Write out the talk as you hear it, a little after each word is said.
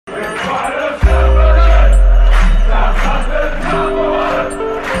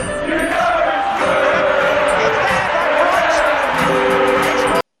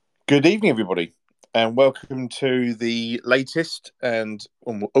Good evening, everybody, and welcome to the latest and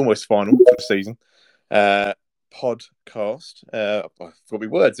almost final for the season podcast. I've got my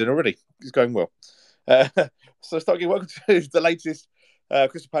words in already. It's going well. Uh, so, starting, welcome to the latest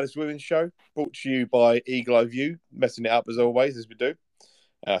Crystal Palace Women's Show, brought to you by Eagle Eye View, messing it up as always, as we do.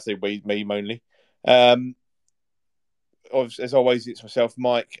 I say we, me mainly. As always, it's myself,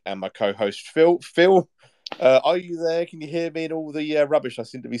 Mike, and my co-host Phil. Phil, are you there? Can you hear me and all the rubbish I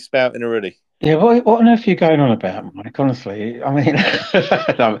seem to be spouting already? Yeah, what on earth are you going on about, Mike? Honestly, I mean,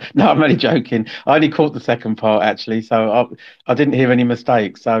 no, I'm only joking. I only caught the second part actually, so I didn't hear any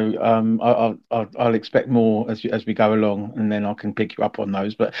mistakes. So I'll expect more as we go along, and then I can pick you up on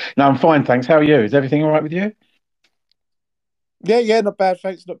those. But no, I'm fine, thanks. How are you? Is everything all right with you? Yeah, not bad.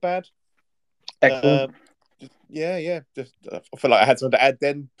 Thanks, not bad. Excellent. Um, yeah. Just I feel like I had something to add.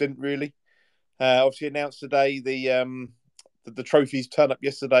 Then didn't really. Obviously announced today the trophies turned up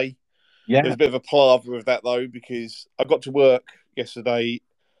yesterday. There was Yeah. a bit of a palaver with that though because I got to work yesterday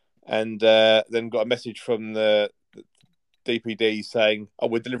and then got a message from the DPD saying, "Oh,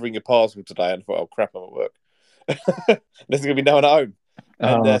 we're delivering your parcel today." And I thought, "Oh crap, I'm at work. There's going to be no one at home."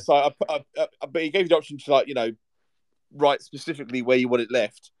 And Oh, but he gave you the option to write specifically where you want it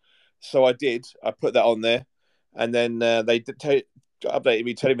left. So I did. I put that on there, and then updated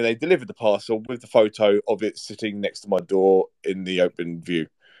me telling me they delivered the parcel with the photo of it sitting next to my door in the open view.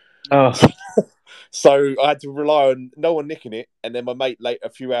 oh, So I had to rely on no one nicking it, and then my mate a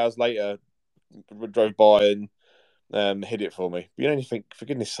few hours later drove by and hid it for me. But you only think, for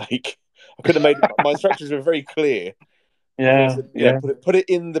goodness sake, I could have made my instructions were very clear. I think I yeah, said, yeah. put it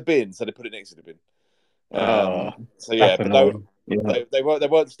in the bin, so they put it next to the bin. Oh, So yeah, that's but no, annoying. Yeah. they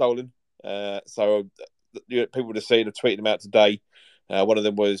weren't stolen. So people would have seen. I tweeted them out today. One of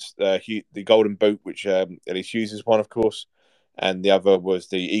them was the Golden Boot, which Elise Hughes is one, of course, and the other was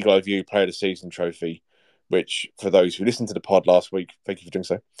the Eagle Eye View Player of the Season trophy, which for those who listened to the pod last week, thank you for doing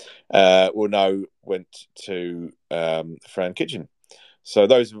so, will know went to Fran Kitchen. So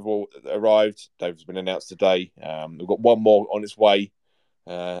those have all arrived. They've been announced today. We've got one more on its way,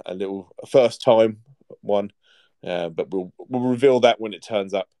 a little first time one, but we'll reveal that when it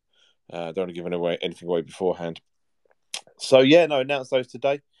turns up. Don't want to give anything away beforehand. So yeah, no, announced those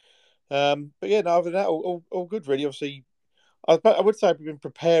today. But yeah, no, other than that, all good really. Obviously, I would say I've been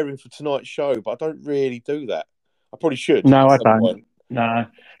preparing for tonight's show, but I don't really do that. I probably should No, at I some don't. point. No,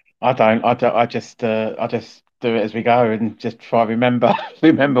 I don't. I don't. I just do it as we go and just try to remember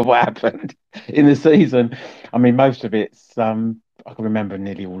remember what happened in the season. I mean, most of it's I can remember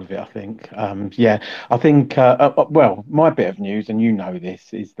nearly all of it. I think. Yeah, I think. Well, my bit of news, and you know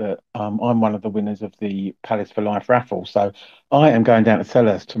this, is that I'm one of the winners of the Palace for Life raffle. So I am going down to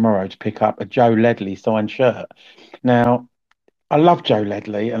Sellers tomorrow to pick up a Joe Ledley signed shirt. Now, I love Joe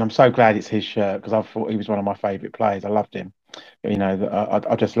Ledley, and I'm so glad it's his shirt because I thought he was one of my favourite players. I loved him.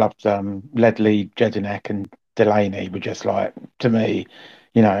 I just loved Ledley, Jedinak, and Delaney were just like, to me,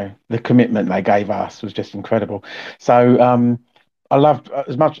 the commitment they gave us was just incredible. So I loved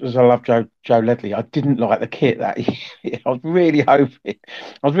as much as I loved Joe Ledley. I didn't like the kit that I was really hoping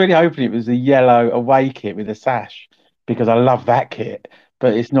it was a yellow away kit with a sash because I love that kit.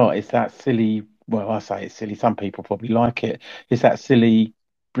 But it's not. It's that silly. Well, I say it's silly. Some people probably like it. It's that silly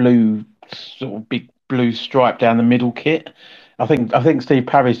blue sort of big blue stripe down the middle kit. I think Steve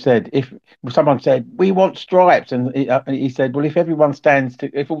Parish said if someone said we want stripes, and he said, well, if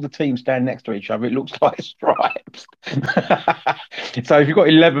all the teams stand next to each other, it looks like stripes. So if you've got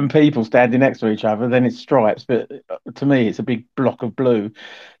 11 people standing next to each other, then it's stripes. But to me, it's a big block of blue.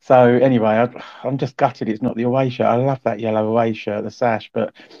 So anyway, I'm just gutted it's not the away shirt. I love that yellow away shirt, the sash,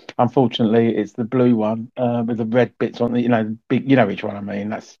 but unfortunately, it's the blue one with the red bits on the, big, you know which one I mean.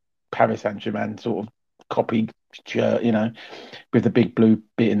 That's Paris Saint-Germain sort of copy shirt, with the big blue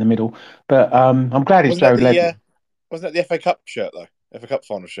bit in the middle. But I'm glad it's Wasn't Joe that the Ledley. wasn't that the FA Cup shirt though? FA Cup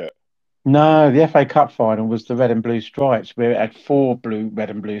final shirt. No, the FA Cup final was the red and blue stripes, where it had four red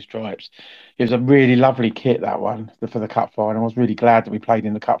and blue stripes. It was a really lovely kit, that one, for the cup final. I was really glad that we played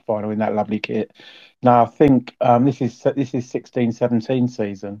in the cup final in that lovely kit. Now, I think this is 16-17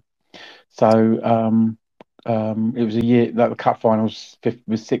 season. So it was a year that the cup finals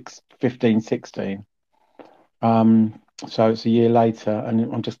was 15-16. So it's a year later,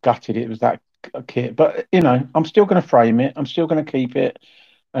 and I'm just gutted it was that kit. But I'm still going to frame it. I'm still going to keep it,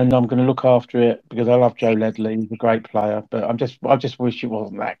 and I'm going to look after it because I love Joe Ledley. He's a great player, but I just wish it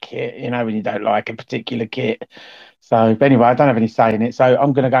wasn't that kit. When you don't like a particular kit. So, but anyway, I don't have any say in it. So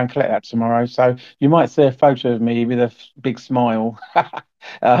I'm going to go and collect that tomorrow. So you might see a photo of me with a big smile.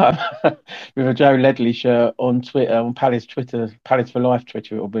 um, with a Joe Ledley shirt on Twitter, on Palace Twitter, Palace for Life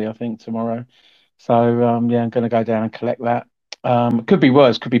Twitter. It'll be, I think, tomorrow. So yeah, I'm going to go down and collect that. It could be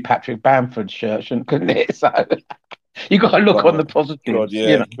worse. Could be Patrick Bamford's shirt, couldn't it? So you got to look on Oh the God, positives, you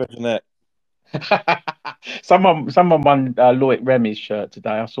yeah, know. can you imagine that. Someone won Loic Remy's shirt today.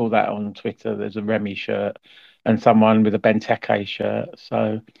 I saw that on Twitter. There's a Remy shirt and someone with a Benteke shirt.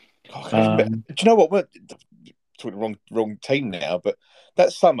 So Oh, um, do you know what? We're talking wrong team now, but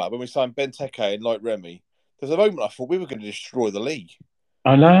that summer when we signed Benteke and like Remy, there's a moment I thought we were going to destroy the league.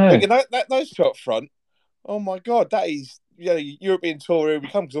 I know. Thinking those two up front, oh my God, that is European tour here we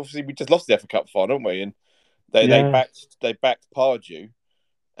come, because obviously we just lost the FA Cup final, haven't we? And Yeah. they backed Pardew,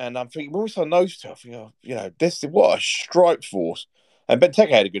 and I'm thinking when we saw those two, I think, oh, this what a strike force. And Benteke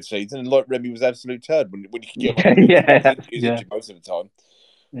had a good season, and like Remy was absolute turd when you could get him on the Yeah. pitch. Yeah. He was Yeah. injured most of the time,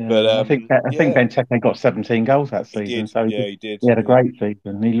 but Yeah, I think yeah, Benteke got 17 goals that he season, did. so Yeah, he did. he had a Yeah. great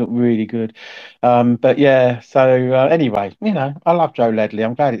season. He looked really good. But yeah, so anyway, I love Joe Ledley.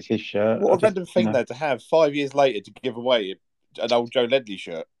 I'm glad it's his shirt. What I a just, random thing though to have 5 years later to give away an old Joe Ledley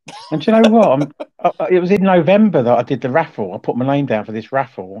shirt. and do you know what? It was in November that I did the raffle. I put my name down for this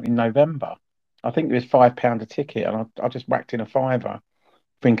raffle in November. I think it was £5 a ticket, and I just whacked in a fiver,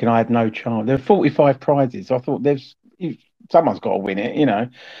 thinking I had no chance. There were 45 prizes. So I thought someone's got to win it.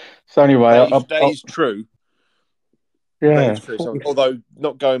 So anyway, That is true. That is yeah, true. So, 40, although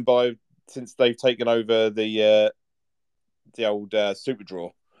not going by since they've taken over the old Super Draw,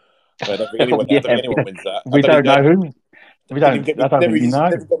 but I don't think yeah, anyone wins that. I we don't don't even know who. We didn't even don't. get I me don't think you know.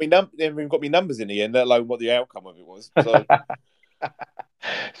 never even got me numbers in the end, let alone what the outcome of it was. So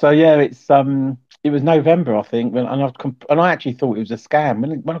So yeah, it was November, I think, and I actually thought it was a scam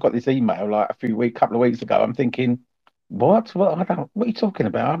when I got this email like couple of weeks ago. I'm thinking, what? What are you talking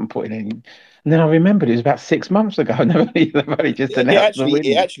about? I haven't put in any. And then I remembered it was about 6 months ago, and they've only just announced the it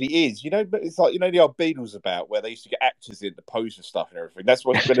winners. actually is. But it's like the old Beatles about where they used to get actors in to pose for stuff and everything. That's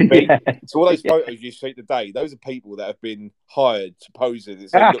what it's going to be. Yeah, So all those yeah. photos you see today, those are people that have been hired to pose it,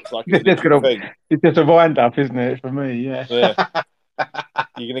 so it looks like it's a It's just legit gonna, thing. it's just a wind up, isn't it, for me? Yeah. Yeah,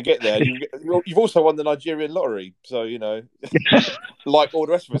 you're going to get there. You've also won the Nigerian lottery, so like all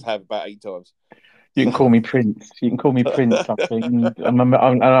the rest of us have about 8 times. You So can call me Prince. You can call me Prince something.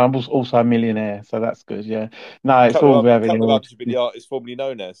 I'm also a millionaire, so that's good. Yeah. No, it's all a very couple of odd. others to be the artist formerly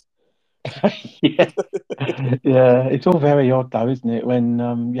known as. Yeah. Yeah. It's all very odd though, isn't it? When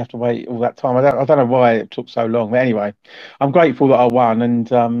you have to wait all that time. I don't know why it took so long. But anyway, I'm grateful that I won. And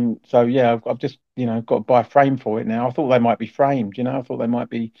so yeah, I've just, got to buy a frame for it now. I thought they might be framed, I thought they might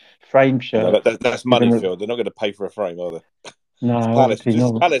be framed No, shirts. that's Given money, that, Phil. They're not going to pay for a frame, are they? no, It's Palace. obviously This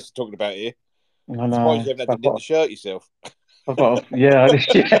is not. Palace talking about here. I I'm surprised know. you haven't had So to knit the shirt yourself. yeah,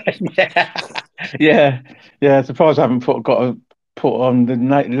 yeah, yeah, yeah. Surprised I haven't put on the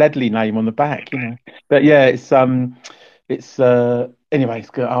Ledley name on the back. But yeah, it's anyway. It's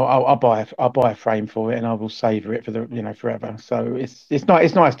good. I'll buy a frame for it, and I will savor it for forever. So it's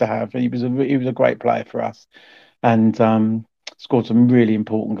nice to have. He was a great player for us, and scored some really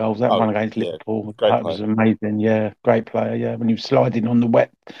important goals. That Oh, one against yeah. Liverpool, Great that play. was amazing. Yeah, great player. Yeah, when he was sliding on the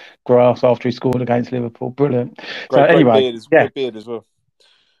wet grass after he scored against Liverpool, brilliant. So anyway, yeah, Great beard as well.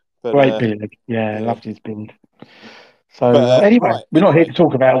 But great beard. Yeah, yeah. loved his beard. So anyway, Right. we're not here to Anyway,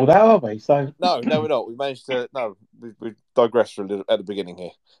 talk about all that, are we? So no, we're not. We managed to. No, we digressed for a little at the beginning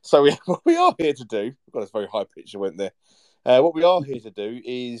here. So what we are here to do. God, it's very high pitch. I went there. What we are here to do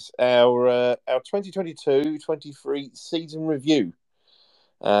is our 2022-23 season review,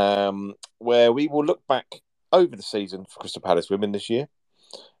 where we will look back over the season for Crystal Palace women this year.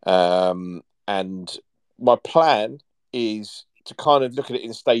 And my plan is to kind of look at it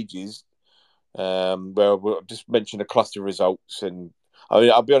in stages, where we'll just mention a cluster of results. And I mean,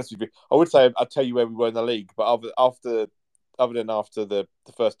 I'll be honest with you, I would say I'd tell you where we were in the league, but other than after the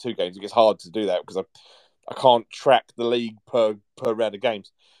first two games, it gets hard to do that because I can't track the league per round of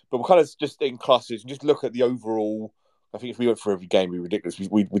games. But we'll kind of just in clusters and just look at the overall. I think if we went for every game, it'd be ridiculous.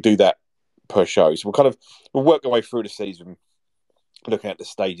 We do that per show, so we'll work our way through the season, looking at the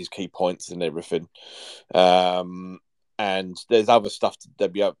stages, key points, and everything. And there's other stuff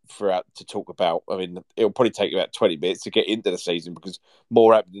that be up throughout to talk about. I mean, it'll probably take about 20 minutes to get into the season because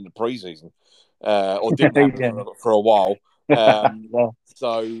more happened in the preseason, or didn't happen yeah, for a while. yeah,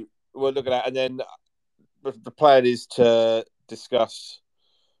 So we're looking at, and then the plan is to discuss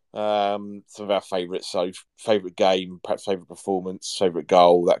some of our favourites. So favourite game, perhaps favourite performance, favourite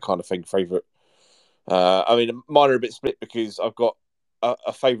goal, that kind of thing. Favourite. I mean, mine are a bit split because I've got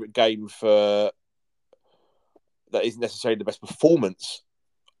a favourite game for that isn't necessarily the best performance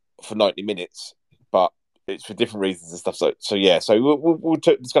for 90 minutes, but it's for different reasons and stuff. So yeah. So we'll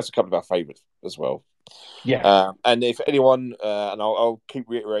discuss a couple of our favourites as well. Yeah. And if anyone, and I'll keep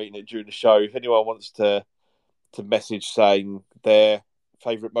reiterating it during the show, if anyone wants to message saying their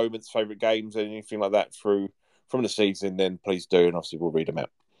favourite moments, favourite games, anything like that from the season, then please do, and obviously we'll read them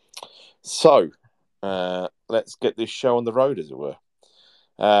out. So let's get this show on the road, as it were.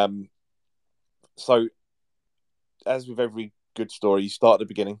 So as with every good story, you start at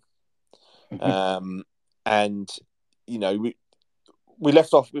the beginning, and you know we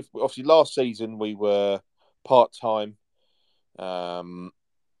left off with obviously last season we were part time.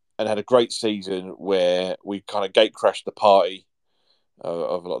 And had a great season where we kind of gate crashed the party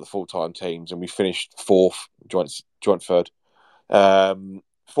of a lot of the full time teams, and we finished fourth, joint third,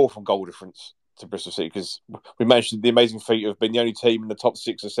 fourth on goal difference to Bristol City because we managed the amazing feat of being the only team in the top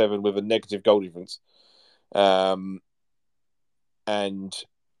 6 or 7 with a negative goal difference, and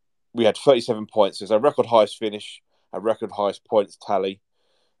we had 37 points. It's our record highest finish, our record highest points tally,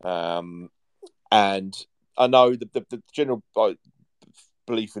 and I know the general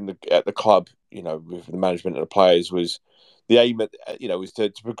belief in the club, you know, with the management and the players was the aim at, you know, was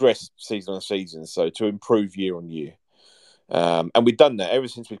to progress season on season, so to improve year on year. And we've done that ever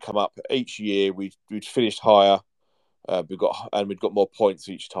since we've come up. Each year we'd finished higher, we'd got more points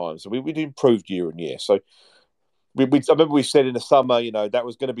each time, so we'd improved year on year. So I remember we said in the summer, you know, that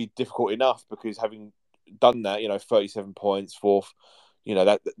was going to be difficult enough because having done that, you know, 37 points, fourth, you know,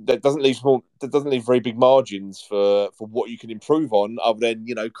 that doesn't leave very big margins for what you can improve on, other than,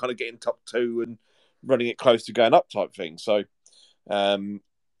 you know, kind of getting top 2 and running it close to going up type thing. So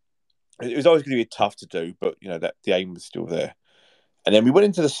it was always going to be tough to do, but you know that the aim was still there. And then we went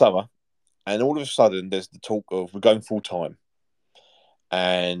into the summer, and all of a sudden there's the talk of we're going full time,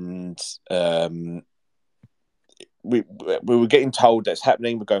 and we were getting told that's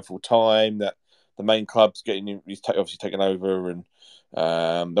happening. We're going full time. That the main club's obviously taken over, and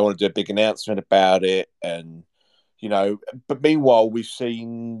they want to do a big announcement about it. And you know, but meanwhile, we've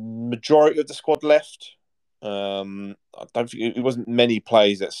seen majority of the squad left. I don't think it wasn't many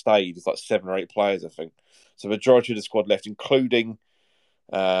players that stayed. It's like 7 or 8 players, I think. So majority of the squad left, including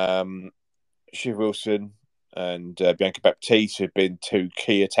Shiv Wilson and Bianca Baptiste, who've been 2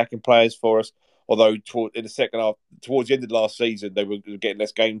 key attacking players for us. Although in the second half, towards the end of last season, they were getting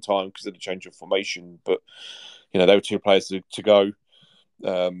less game time because of the change of formation. But you know, they were 2 players to go.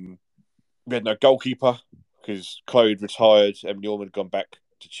 We had no goalkeeper because Chloe had retired. Emily Orman had gone back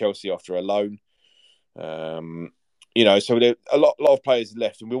to Chelsea after a loan. You know, so there a lot of players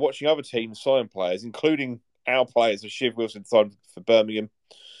left, and we're watching other teams sign players, including our players. Shiv Wilson signed for Birmingham,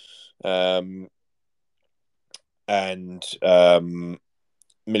 and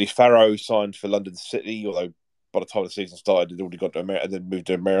Millie Farrow signed for London City. Although by the time the season started, had already got to America and then moved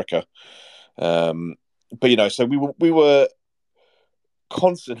to America. But you know, so we were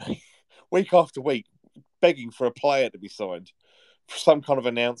constantly, week after week, begging for a player to be signed, for some kind of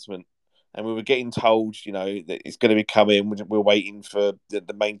announcement. And we were getting told, you know, that it's going to be coming. We're waiting for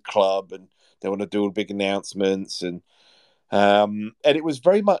the main club, and they want to do all big announcements, and it was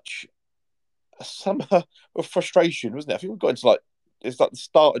very much a summer of frustration, wasn't it? I think we got into it's like the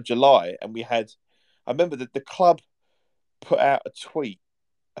start of July, and I remember that the club put out a tweet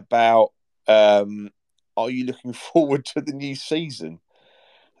about, are you looking forward to the new season?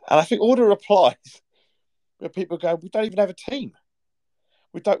 And I think all the replies where people go, we don't even have a team.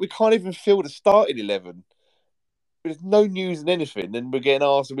 We can't even field a starting 11. There's no news and anything, and we're getting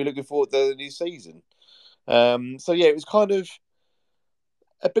asked, and we're looking forward to the new season. So yeah, it was kind of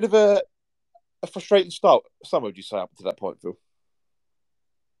a bit of a frustrating start. Some would you say up to that point, Phil?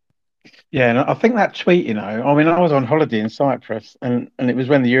 Yeah, and I think that tweet, you know, I mean, I was on holiday in Cyprus, and it was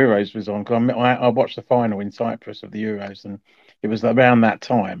when the Euros was on, because I watched the final in Cyprus of the Euros, and it was around that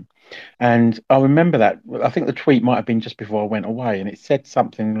time. And I remember that. I think the tweet might have been just before I went away, and it said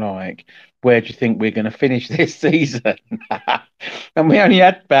something like, "Where do you think we're going to finish this season?" And we only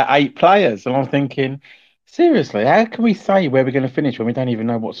had about 8 players, and I'm thinking, seriously, how can we say where we're going to finish when we don't even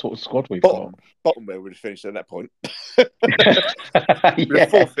know what sort of squad we've got? Bottom where we'd have finished at that point. We'd have Yeah,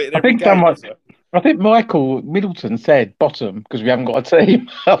 forfeited every game. I think Michael Middleton said bottom because we haven't got a team.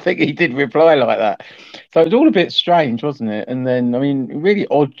 I think he did reply like that. So it was all a bit strange, wasn't it? And then, I mean, really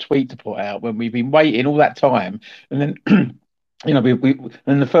odd tweet to put out when we've been waiting all that time, and then. You know,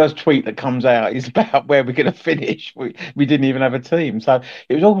 and the first tweet that comes out is about where we're going to finish. We didn't even have a team, so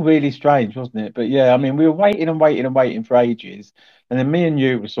it was all really strange, wasn't it? But yeah, I mean, we were waiting and waiting and waiting for ages, and then me and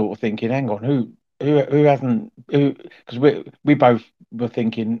you were sort of thinking, hang on, who hasn't who? Because we both were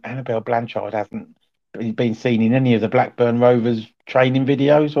thinking Annabelle Blanchard hasn't been seen in any of the Blackburn Rovers training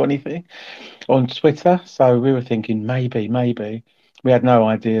videos or anything, on Twitter. So we were thinking maybe, maybe. We had no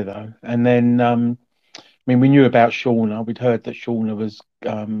idea though. And then, I mean, we knew about Shauna. We'd heard that Shauna was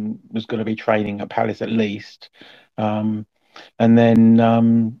going to be training at Palace at least. Um, and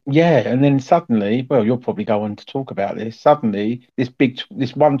then, yeah, and then suddenly, well, you'll probably go on to talk about this. Suddenly,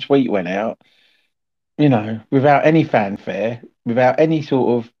 this one tweet went out, without any fanfare, without any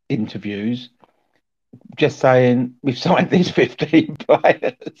sort of interviews, just saying we've signed these 15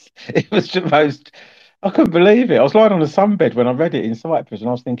 players. It was the most, I couldn't believe it. I was lying on a sunbed when I read it in Cyprus and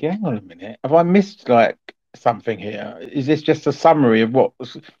I was thinking, hang on a minute, have I missed like something here? Is this just a summary of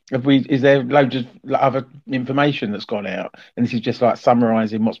is there loads of other information that's gone out? And this is just like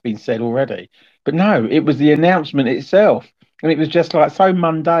summarizing what's been said already. But no, it was the announcement itself. And it was just like so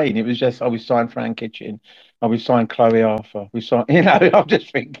mundane. It was just, oh, we signed Fran Kitchen. Oh, we signed Chloe Arthur. We signed, I'm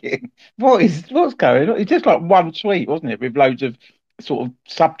just thinking, what's going on? It's just like one tweet, wasn't it, with loads of sort of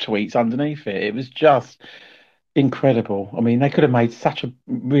subtweets underneath it. It was just incredible. I mean, they could have made such a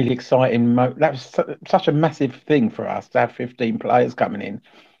really exciting. That was such a massive thing for us to have 15 players coming in,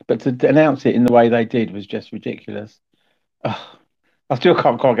 but to announce it in the way they did was just ridiculous. Ugh, I still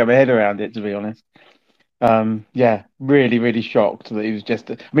can't get my head around it, to be honest. Yeah, really, really shocked that it was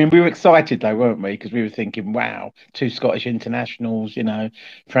just. I mean, we were excited though, weren't we? Because we were thinking, wow, two Scottish internationals.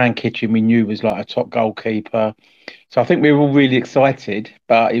 Fran Kitchen we knew was like a top goalkeeper. So I think we were all really excited,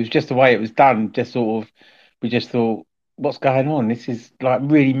 but it was just the way it was done. Just sort of, we just thought, what's going on? This is like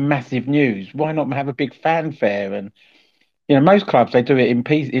really massive news. Why not have a big fanfare? And most clubs they do it in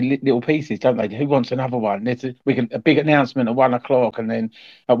little pieces, don't they? Who wants another one? A big announcement at 1 o'clock, and then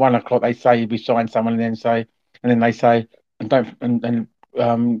at 1 o'clock they say we signed someone, and then they say, and don't, and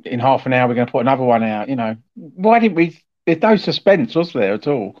in half an hour we're going to put another one out. Why didn't we? There's no suspense, was there at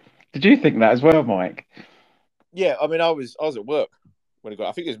all? Did you think that as well, Mike? Yeah, I mean, I was at work when it got.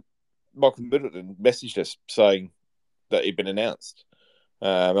 I think it was Michael Middleton messaged us saying that he'd been announced.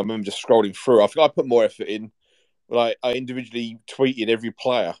 I remember just scrolling through. I think I put more effort in. Like I individually tweeted every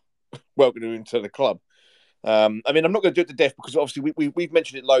player welcoming him to the club. I mean, I'm not going to do it to death because obviously we've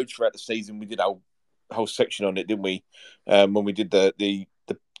mentioned it loads throughout the season. We did our whole section on it, didn't we? When we did the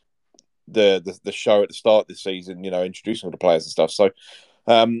show at the start of the season, introducing all the players and stuff. So,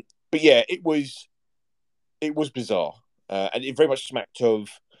 but yeah, it was bizarre, and it very much smacked of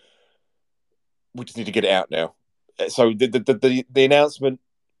we just need to get it out now. So the announcement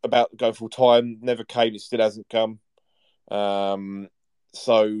about going full time never came. It still hasn't come.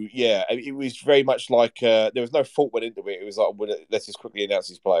 So yeah, it was very much like there was no thought went into it. It was like, well, let's just quickly announce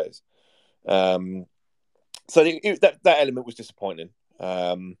these players. So that element was disappointing.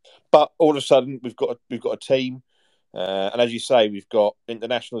 But all of a sudden we've got a team, and as you say, we've got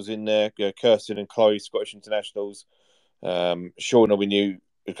internationals in there. Kirsten and Chloe, Scottish internationals. Shauna, we knew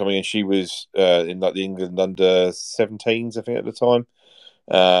was coming in. She was in like the England under 17s, I think, at the time.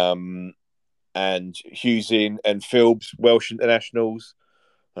 And Hughes and Philbs, Welsh internationals.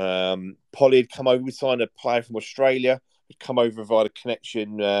 Polly had come over. We signed a player from Australia. He'd come over via the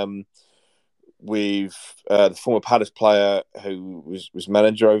connection with the former Palace player who was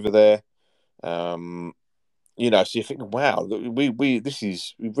manager over there. So you're thinking, wow, we've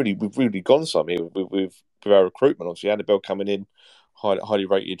really gone some here with our recruitment. Obviously, Annabelle coming in, highly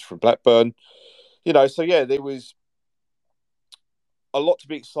rated from Blackburn. So yeah, there was a lot to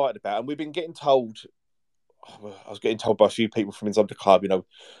be excited about, and we've been getting told. I was getting told by a few people from inside the club,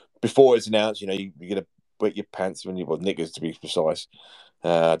 before it's announced, you're going to wet your pants when you want knickers, to be precise.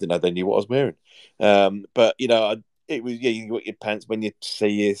 I didn't know they knew what I was wearing. But it was you wet your pants when you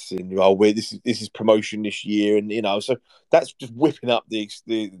see this, and this is promotion this year, and so that's just whipping up the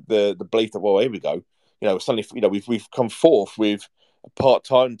belief that here we go. Suddenly we've come forth with a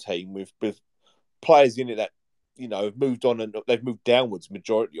part-time team with players in it that have moved on and they've moved downwards,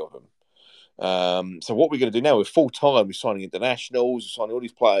 majority of them. So what we're going to do now, we're full time. We're signing internationals, we're signing all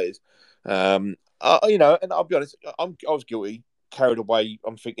these players. And I'll be honest, I was guilty, carried away.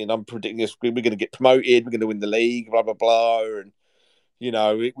 I'm predicting this. We're going to get promoted. We're going to win the league. Blah blah blah. And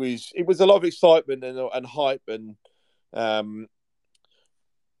it was a lot of excitement and hype, and there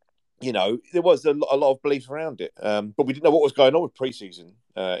was a lot of belief around it. But we didn't know what was going on with preseason.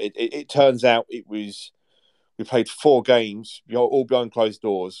 It turns out we played 4 games, all behind closed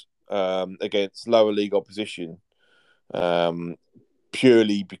doors. Against lower league opposition,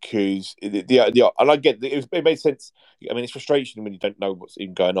 purely because and I get it made sense. I mean, it's frustrating when you don't know what's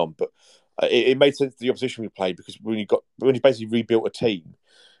even going on, but it made sense to the opposition we played because when you basically rebuilt a team,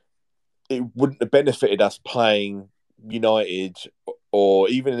 it wouldn't have benefited us playing United or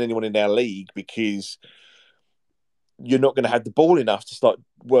even anyone in our league because you're not going to have the ball enough to start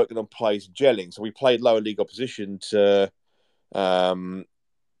working on plays and gelling. So we played lower league opposition to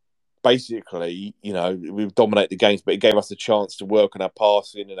basically, we dominate the games, but it gave us a chance to work on our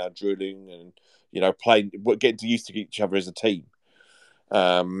passing and our drilling and, playing, getting used to each other as a team.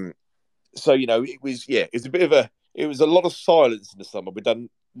 So, it was it was a lot of silence in the summer. We've done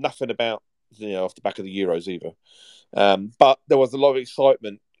nothing about, off the back of the Euros either. But there was a lot of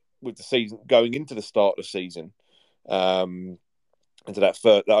excitement with the season going into the start of the season, into that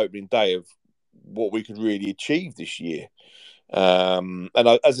opening day of what we could really achieve this year. And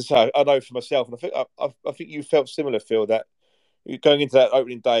as I say, I know for myself, and I think you felt similar, Phil, that going into that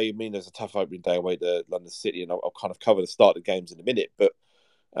opening day. I mean, there's a tough opening day away to London City, and I'll kind of cover the start of the games in a minute. But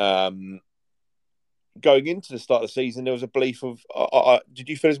going into the start of the season, there was a belief of. Did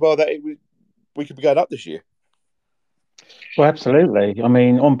you feel as well that we could be going up this year? Well, absolutely. I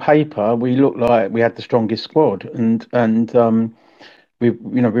mean, on paper, we looked like we had the strongest squad, and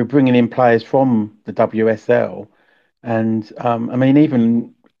we're bringing in players from the WSL, and I mean,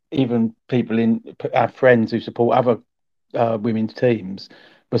 even people our friends who support other women's teams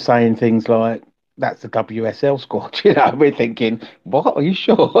were saying things like, "That's the WSL squad." We're thinking, "What? Are you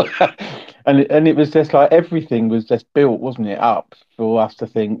sure?" And it was just like everything was just built, wasn't it, up for us to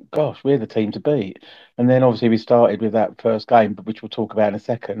think, "Gosh, we're the team to beat." And then obviously we started with that first game, which we'll talk about in a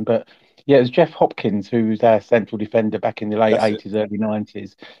second. But yeah, it was Jeff Hopkins who was our central defender back in the late That's it. 80s, early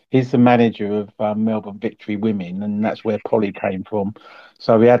 90s. He's the manager of Melbourne Victory Women, and that's where Polly came from.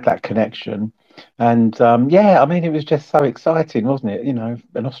 So we had that connection. And yeah, I mean, it was just so exciting, wasn't it?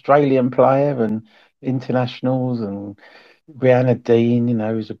 An Australian player and internationals and Rihanna Dean,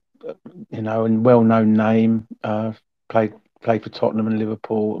 who's a and well-known name. Played played for Tottenham and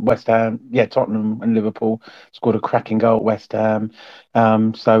Liverpool, West Ham. Yeah, Tottenham and Liverpool. Scored a cracking goal at West Ham.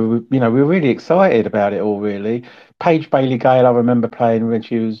 So we were really excited about it all. Really, Paige Bailey Gale, I remember playing when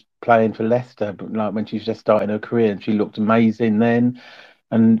she was playing for Leicester, but like when she was just starting her career, and she looked amazing then.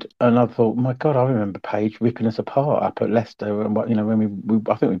 And I thought, my God, I remember Paige ripping us apart up at Leicester, and when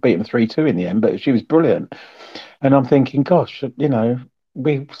I think we beat them 3-2 in the end, but she was brilliant. And I'm thinking, gosh,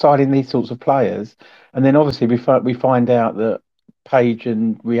 we signing these sorts of players, and then obviously we find out that Paige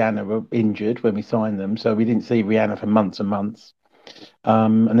and Rihanna were injured when we signed them, so we didn't see Rihanna for months and months.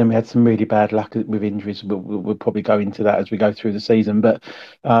 And then we had some really bad luck with injuries. We'll probably go into that as we go through the season, but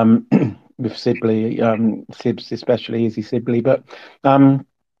with Sibley, Sibs especially, Izzy Sibley, but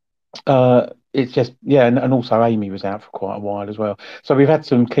it's just and also Amy was out for quite a while as well. So we've had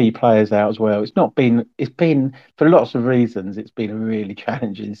some key players out as well. It's been for lots of reasons. It's been a really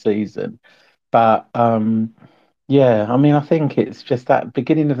challenging season, but yeah, I mean, I think it's just that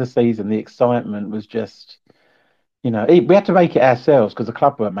beginning of the season, the excitement was just. We had to make it ourselves because the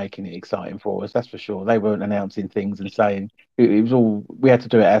club weren't making it exciting for us. That's for sure. They weren't announcing things and saying it was all. We had to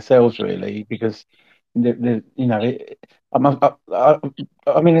do it ourselves really because the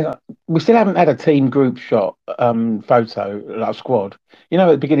I mean, we still haven't had a team group shot photo like a squad. At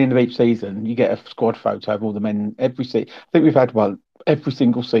the beginning of each season, you get a squad photo of all the men I think we've had one every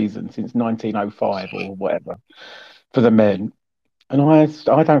single season since 1905 or whatever for the men. And I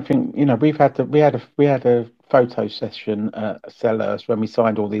don't think we had a photo session at Sellers when we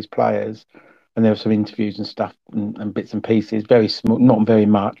signed all these players, and there were some interviews and stuff and bits and pieces. Very small, not very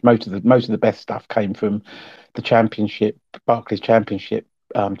much. Most of the best stuff came from the Championship, Barclays Championship,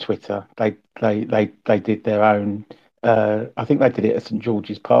 Twitter. They did their own. I think they did it at St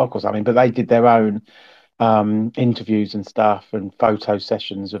George's Park or something, but they did their own interviews and stuff and photo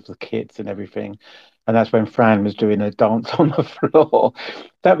sessions of the kits and everything. And that's when Fran was doing a dance on the floor.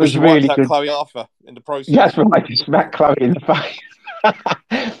 That But was she wiped really out good. Chloe Arthur in the process. That's right, he smacked Chloe in the face.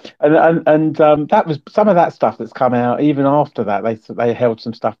 And that was some of that stuff that's come out. Even after that, they held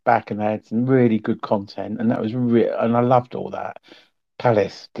some stuff back and they had some really good content, and that was and I loved all that.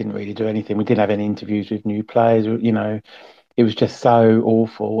 Palace didn't really do anything. We didn't have any interviews with new players. It was just so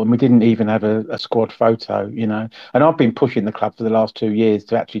awful, and we didn't even have a squad photo. And I've been pushing the club for the last 2 years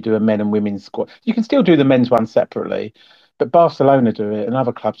to actually do a men and women's squad. You can still do the men's one separately, but Barcelona do it, and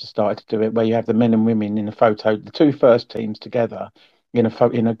other clubs have started to do it, where you have the men and women in a photo, the two first teams together in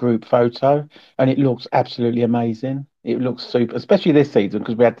a group photo, and it looks absolutely amazing. It looks super, especially this season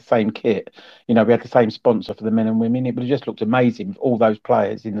because we had the same kit. We had the same sponsor for the men and women. It would have just looked amazing with all those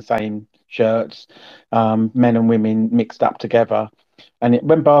players in the same shirts, men and women mixed up together. And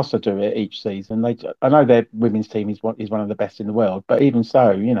when Barca do it each season, I know their women's team is one of the best in the world, but even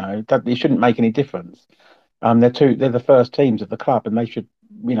so, it shouldn't make any difference. They're the first teams of the club, and they should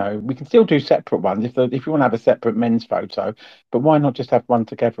we can still do separate ones if you want to have a separate men's photo, but why not just have one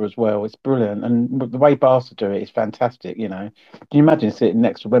together as well? It's brilliant, and the way Barca do it is fantastic. Can you imagine sitting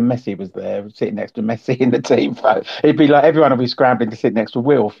next to when Messi was there, sitting next to Messi in the team photo? It'd be like everyone would be scrambling to sit next to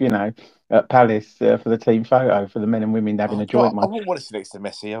Wilf, at Palace for the team photo for the men and women having Oh a God, joint I one. wouldn't want to sit next to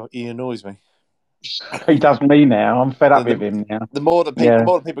Messi. He annoys me. He does me now. I'm fed up The, with the, him now. the Yeah.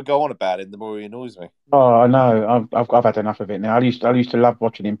 more that people go on about him, the more he annoys me. Oh, I know. I've had enough of it now. I used to love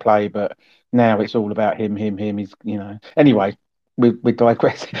watching him play, but now it's all about him, him, him. Anyway, we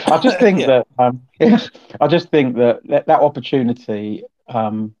digress. I just think Yeah, that I just think that opportunity.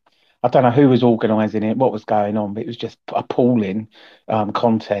 I don't know who was organising it, what was going on, but it was just appalling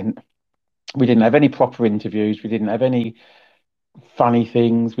content. We didn't have any proper interviews. We didn't have any funny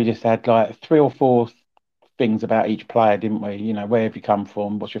things. We just had like three or four things about each player, didn't we? Where have you come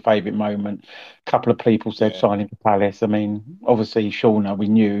from? What's your favourite moment? A couple of people said yeah. signing for Palace. I mean, obviously, Shauna, we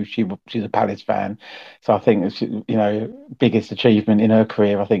knew she's a Palace fan. So I think it's, biggest achievement in her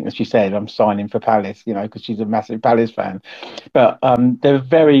career, I think, as she said, I'm signing for Palace, because she's a massive Palace fan. But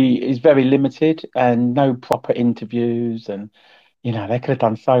it's very limited and no proper interviews. And, they could have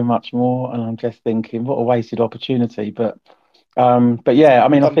done so much more. And I'm just thinking, what a wasted opportunity. But yeah, I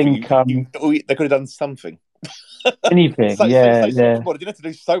mean, I Something think they could have done something. anything, Say yeah, so much yeah. more. They didn't have to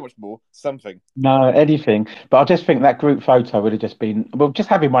do so much more. Something. No, anything. But I just think that group photo would have just been, well, just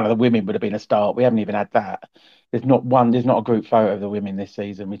having one of the women would have been a start. We haven't even had that. There's not a group photo of the women this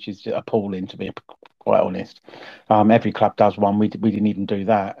season, which is appalling to be quite honest. Every club does one. We didn't even do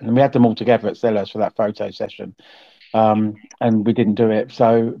that. And we had them all together at Sellers for that photo session. And we didn't do it.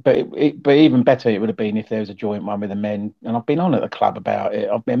 So, but even better, it would have been if there was a joint one with the men. And I've been on at the club about it.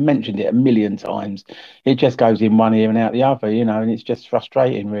 I've been mentioned it a million times. It just goes in one ear and out the other, and it's just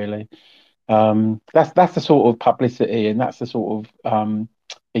frustrating, really. That's the sort of publicity, and that's the sort of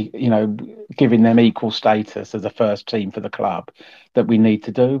giving them equal status as a first team for the club that we need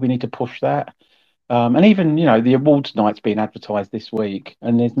to do. We need to push that. And even, the awards night's being advertised this week,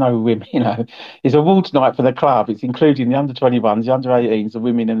 and there's no women, it's awards night for the club. It's including the under 21s, the under 18s, the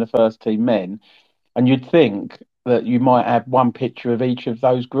women, and the first team men. And you'd think that you might have one picture of each of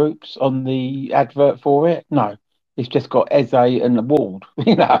those groups on the advert for it. No, it's just got Eze and Ward,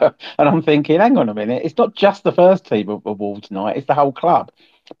 And I'm thinking, hang on a minute, it's not just the first team of awards night, it's the whole club.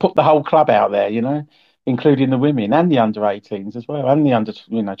 Put the whole club out there, including the women and the under 18s as well, and the under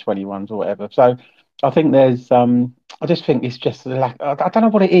 21s or whatever. So I think I just think it's just a lack. I don't know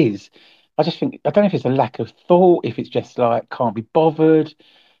what it is. I don't know if it's a lack of thought, if it's just like can't be bothered.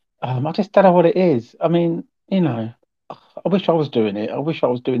 I just don't know what it is. I mean, I wish I was doing it. I wish I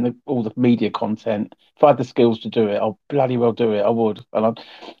was doing all the media content. If I had the skills to do it, I'll bloody well do it. I would, and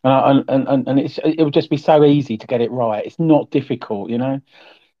it would just be so easy to get it right. It's not difficult,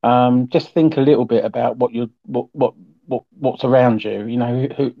 Just think a little bit about what's around you.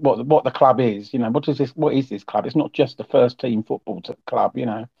 What the club is. What is this club? It's not just the first team football club.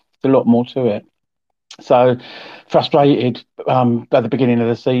 It's a lot more to it. So frustrated at the beginning of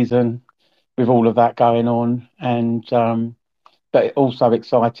the season with all of that going on, and but also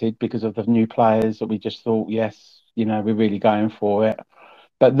excited because of the new players that we just thought, yes, we're really going for it.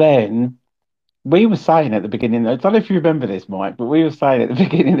 But then we were saying at the beginning, I don't know if you remember this, Mike, but we were saying at the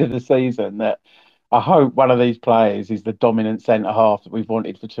beginning of the season that I hope one of these players is the dominant centre half that we've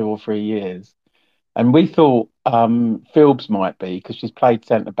wanted for 2 or 3 years. And we thought Philbs might be because she's played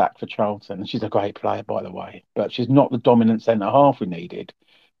centre back for Charlton. And she's a great player, by the way, but she's not the dominant centre half we needed.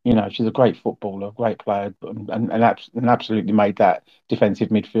 She's a great footballer, great player, and absolutely made that defensive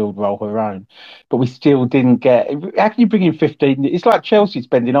midfield role her own. But we still didn't get. How can you bring in 15? It's like Chelsea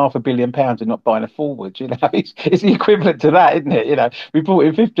spending £500 million and not buying a forward. It's the equivalent to that, isn't it? We brought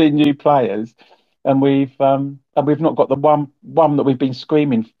in 15 new players, and we've not got the one that we've been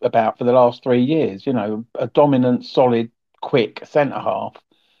screaming about for the last 3 years. A dominant, solid, quick centre half.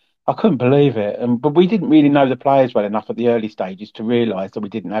 I couldn't believe it. But we didn't really know the players well enough at the early stages to realise that we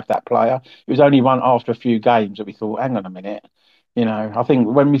didn't have that player. It was only one after a few games that we thought, hang on a minute. I think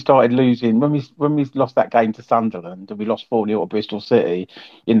when we started losing, when we lost that game to Sunderland and we lost 4-0 to Bristol City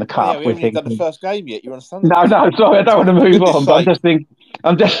in the Oh yeah, cup, we we're haven't even done the thinking, first game yet. You're on no, Sunderland. no, sorry, I don't want to For move goodness on, but I'm sake, just thinking,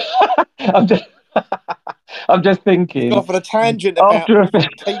 I'm just, I'm just, I'm just you've gone thinking off on a tangent about after a,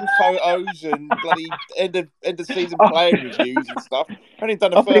 team photos and bloody end of season player after, reviews and stuff. I haven't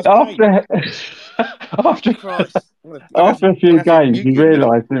even done the I think first game. after Christ, after a I'm few gonna have to games, mute we you in a minute.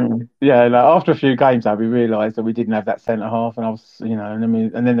 realised, didn't we? Yeah, like after a few games, we realised that we didn't have that centre half, and I was,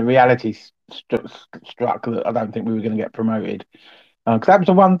 and then the reality struck that I don't think we were going to get promoted. Because that was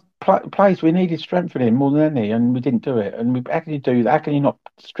the one place we needed strengthening more than any, and we didn't do it. And how can you do that? How can you not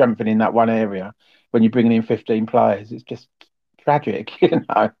strengthen in that one area when you're bringing in 15 players? It's just tragic, you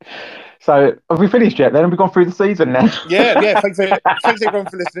know. So have we finished yet? Then have we gone through the season now? Yeah. Thanks everyone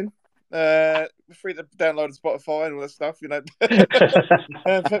for listening. Free to download on Spotify and all that stuff.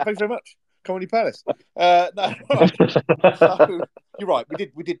 Thanks very much, Comedy Palace. No, right. So you're right.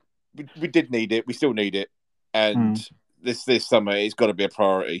 We did need it. We still need it, and Mm. this summer it's got to be a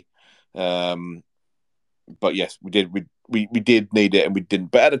priority. But yes, we did. We did need it, and we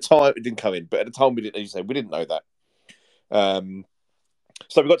didn't. But at the time, it didn't come in. But at the time, we didn't. As you say, we didn't know that.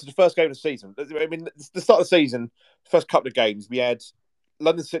 So we got to the first game of the season. I mean, the start of the season, first couple of games, we had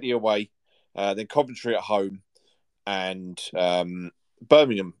London City away, then Coventry at home, and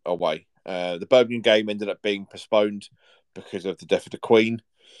Birmingham away. The Birmingham game ended up being postponed because of the death of the Queen.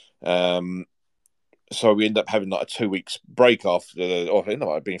 So we ended up having like a 2 weeks break after, or I think it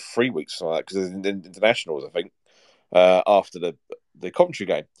might have been 3 weeks like that because there's internationals, I think, after the Coventry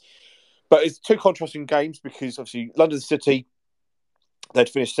game. But it's two contrasting games because obviously London City, they'd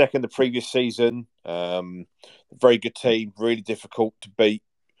finished second the previous season. Very good team, really difficult to beat.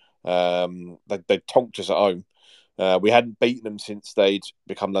 They tonked us at home. We hadn't beaten them since they'd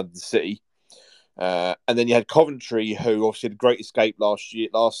become London City. And then you had Coventry, who obviously had a great escape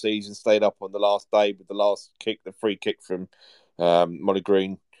last season, stayed up on the last day with the last kick, the free kick from Molly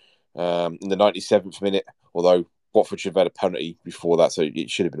Green in the 97th minute. Although Watford should have had a penalty before that, so it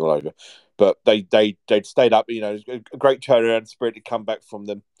should have been all over. But they'd stayed up. You know, a great turnaround spirit to come back from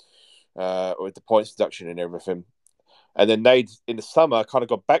them with the points deduction and everything. And then they'd in the summer kind of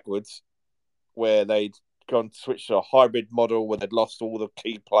got backwards, where they'd gone to switch to a hybrid model where they'd lost all the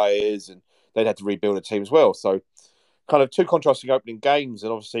key players and they'd had to rebuild a team as well. So kind of two contrasting opening games,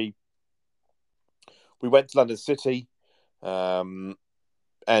 and obviously we went to London City, and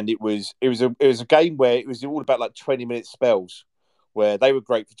it was a game where it was all about like 20-minute spells where they were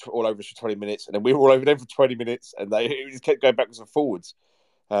great for all over us for 20 minutes, and then we were all over them for 20 minutes, and it just kept going backwards and forwards.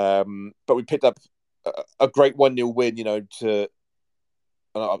 But we picked up a great 1-0 win, you know. So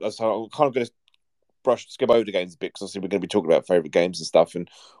I'm kind of going to skip over the games a bit because obviously we're going to be talking about favourite games and stuff, and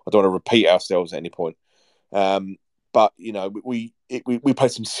I don't want to repeat ourselves at any point. But you know, we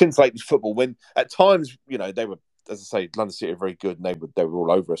played some scintillating football when at times, you know, they were, as I say, London City are very good, and they were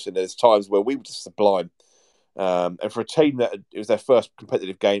all over us. And there's times where we were just sublime. And for a team that it was their first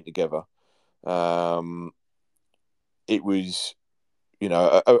competitive game together, it was, you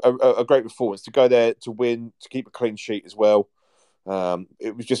know, a great performance to go there to win, to keep a clean sheet as well.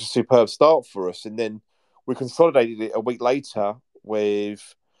 It was just a superb start for us, and then we consolidated it a week later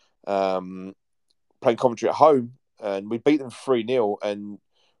with playing Coventry at home, and we beat them 3-0. And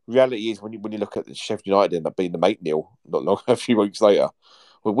reality is, when you look at the Sheffield United end up beating them 8-0 not long a few weeks later,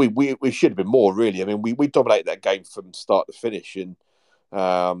 well, we should have been more really. I mean, we dominated that game from start to finish, and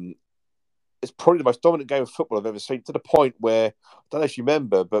it's probably the most dominant game of football I've ever seen. To the point where I don't know if you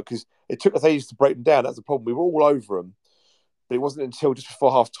remember, but because it took us ages to break them down, that's the problem. We were all over them, but it wasn't until just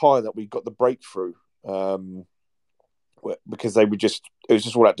before half time that we got the breakthrough. Because it was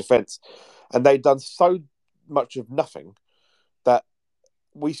just all out defence, and they'd done so much of nothing that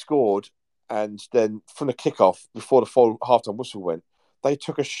we scored, and then from the kickoff before the full halftime whistle went, they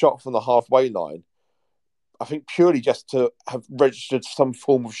took a shot from the halfway line. I think purely just to have registered some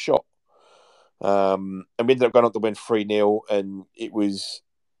form of shot, and we ended up going on to win 3-0, and it was,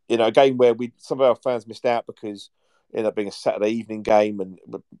 you know, a game where some of our fans missed out because it ended up being a Saturday evening game, and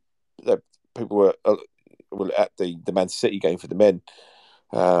people were at the Man City game for the men.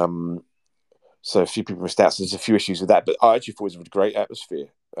 So a few people missed out. So there's a few issues with that, but I actually thought it was a great atmosphere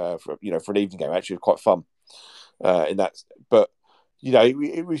for an evening game. Actually, it was quite fun in that. But you know,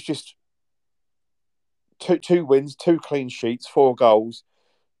 it was just two wins, two clean sheets, 4 goals,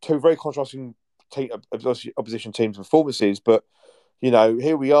 two very contrasting opposition teams' performances. But you know,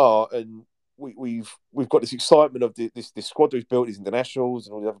 here we are, and we've got this excitement of this squad we've built, these internationals,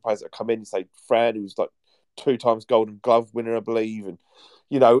 and all the other players that have come in. Say Fran, who's like 2 times Golden Glove winner, I believe, and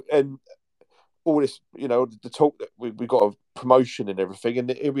you know, and all this, you know, the talk that we got a promotion and everything,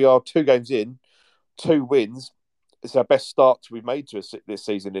 and here we are, 2 games in, 2 wins. It's our best start we've made to this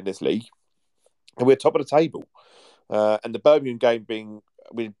season in this league, and we're top of the table. And the Birmingham game being,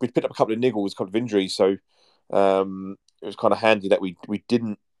 we picked up a couple of niggles, a couple of injuries, so it was kind of handy that we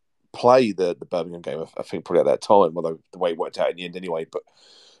didn't play the Birmingham game. I think probably at that time, although the way it worked out in the end anyway. But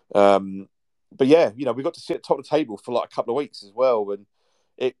yeah, you know, we got to sit at top of the table for like a couple of weeks as well, and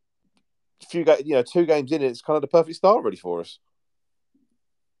it 2 games in, it's kind of the perfect start really for us.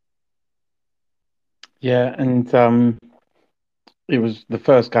 Yeah, and It was the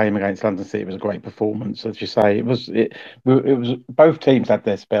first game against London City. It was a great performance, as you say. It was both teams had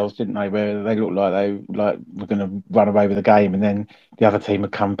their spells, didn't they? Where they looked like they were going to run away with the game, and then the other team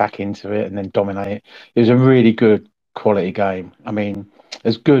would come back into it and then dominate it. It was a really good quality game. I mean,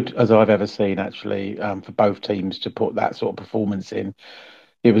 as good as I've ever seen, actually, for both teams to put that sort of performance in.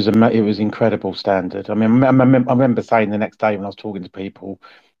 It was incredible standard. I mean, I remember saying the next day when I was talking to people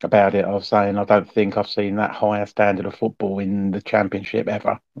about it, I was saying I don't think I've seen that higher standard of football in the Championship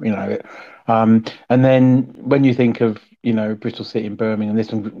ever. And then when you think of Bristol City and Birmingham,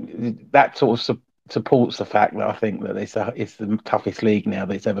 that sort of supports the fact that I think that it's the toughest league now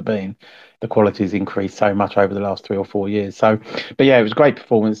that it's ever been. The quality's increased so much over the last 3 or 4 years. So, but yeah, it was a great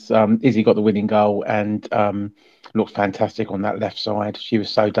performance. Izzy got the winning goal and looked fantastic on that left side. She was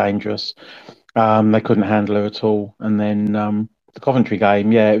so dangerous. They couldn't handle her at all. And then the Coventry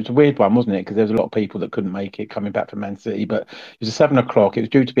game, yeah, it was a weird one, wasn't it? Because there was a lot of people that couldn't make it coming back from Man City. But it was a 7 o'clock. It was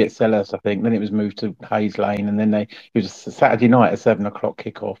due to be at Selhurst, I think. Then it was moved to Hayes Lane, and then it was a Saturday night at 7 o'clock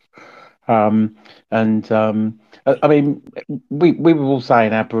kickoff. I mean, we were all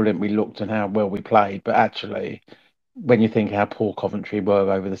saying how brilliant we looked and how well we played, but actually, when you think how poor Coventry were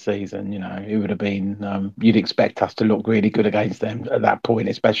over the season, it would have been you'd expect us to look really good against them at that point,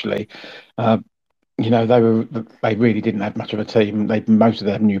 especially. Uh, they really didn't have much of a team. Most of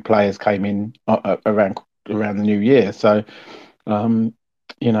their new players came in around the new year, so and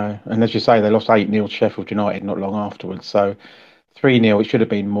as you say, they lost 8-0 to Sheffield United not long afterwards. So 3-0, it should have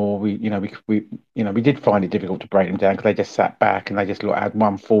been more. We did find it difficult to break them down because they just sat back and they just had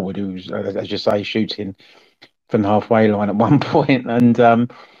one forward who's, as you say, shooting from the halfway line at one point.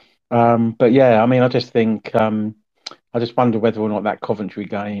 But yeah, I mean, I just think I just wonder whether or not that Coventry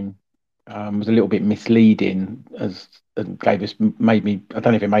game was a little bit misleading, as gave us made me. I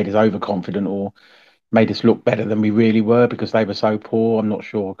don't know if it made us overconfident or made us look better than we really were because they were so poor. I'm not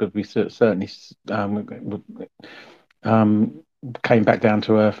sure because we certainly um, came back down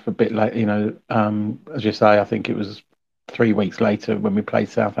to earth a bit late. As you say, I think it was 3 weeks later when we played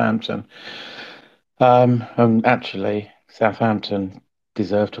Southampton. And actually, Southampton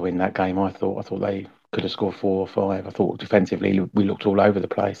deserved to win that game. I thought they could have scored 4 or 5. I thought defensively we looked all over the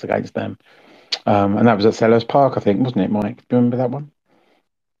place against them. And that was at Selhurst Park, I think, wasn't it, Mike? Do you remember that one?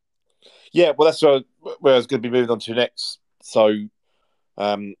 Yeah, well, that's where I was going to be moving on to next. So,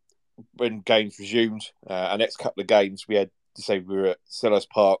 um, when games resumed, our next couple of games, we had to say we were at Selhurst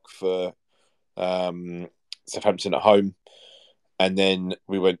Park for Southampton at home, and then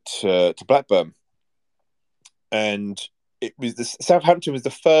we went to Blackburn, and Southampton was the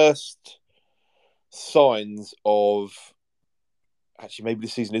first signs of actually maybe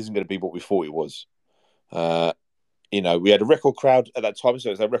the season isn't going to be what we thought it was. We had a record crowd at that time, so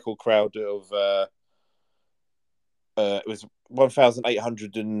it was a record crowd of it was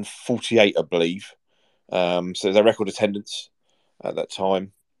 1,848, I believe. So it was a record attendance at that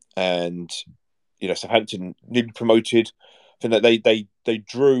time, and Southampton newly promoted. I think that they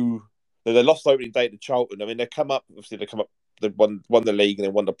drew. They lost the opening day to Charlton. I mean, they come up. Obviously, they come up. They won the league and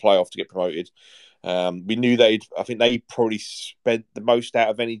they won the playoff to get promoted. We knew I think they probably spent the most out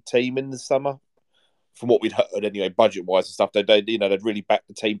of any team in the summer, from what we'd heard anyway, budget wise and stuff. They'd really backed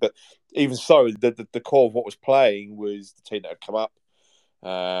the team. But even so, the core of what was playing was the team that had come up.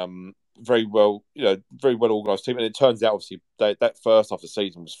 Very well, very well organised team. And it turns out, obviously, that first half of the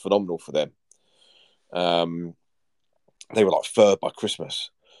season was phenomenal for them. They were like third by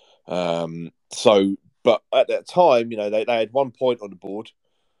Christmas. But at that time, they had 1 point on the board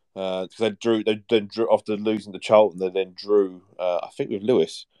because they then drew after losing to Charlton. They then drew, I think, with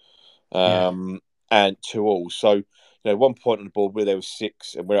Lewis, and 2-2. So 1 point on the board. Where there was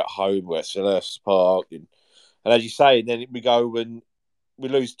 6, and we're at home. We're at Selhurst Park, and as you say, and then we go and we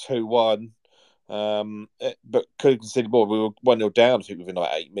lose 2-1. But could have conceded more. We were 1-0 down, I think, within like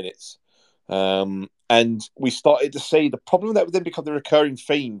 8 minutes. And we started to see the problem that would then become the recurring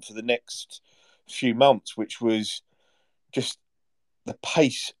theme for the next few months, which was just the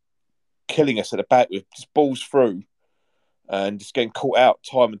pace killing us at the back with just balls through and just getting caught out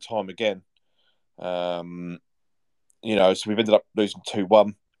time and time again. So we've ended up losing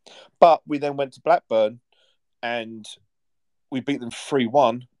 2-1. But we then went to Blackburn and we beat them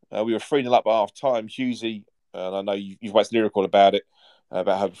 3-1. We were 3-0 up at half time. Hughesy, and I know you've waxed lyrical about it,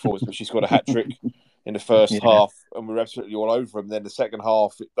 about her performance, but she's got a hat trick in the first half, and we were absolutely all over them. Then the second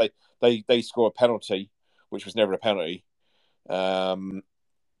half, they score a penalty, which was never a penalty.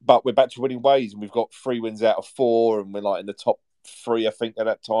 But we're back to winning ways, and we've got 3 wins out of 4, and we're like in the top 3, I think, at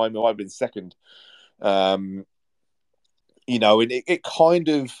that time. It might have been second. And it kind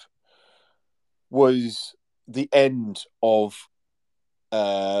of was the end of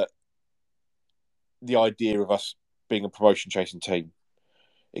uh, the idea of us being a promotion chasing team.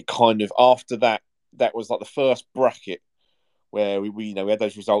 It kind of after that was like the first bracket where we had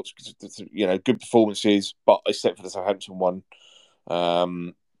those results, good performances, but except for the Southampton one,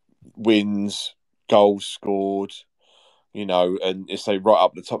 wins, goals scored, and it's right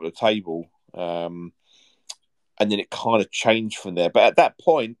up the top of the table. And then it kind of changed from there. But at that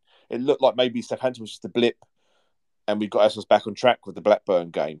point, it looked like maybe Southampton was just a blip, and we got ourselves back on track with the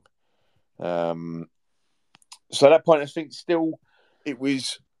Blackburn game. So at that point, I think still it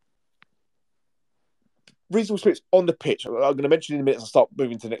was reasonable spirits on the pitch. I'm going to mention in a minute as I start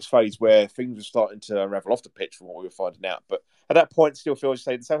moving to the next phase where things were starting to unravel off the pitch from what we were finding out. But at that point, still feel to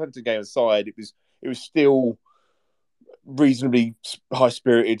say the Southampton game aside, it was still reasonably high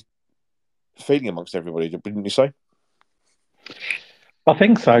spirited feeling amongst everybody, didn't you say? I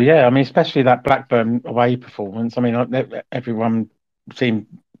think so, yeah. I mean, especially that Blackburn away performance. I mean, everyone seemed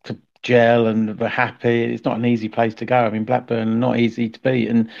to gel and were happy. It's not an easy place to go. I mean, Blackburn are not easy to beat,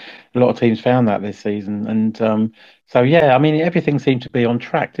 and a lot of teams found that this season. And so, yeah, I mean, everything seemed to be on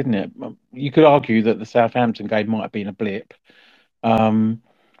track, didn't it? You could argue that the Southampton game might have been a blip, but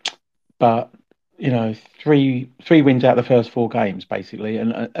three wins out of the first four games, basically,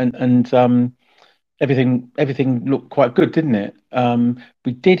 and everything looked quite good, didn't it?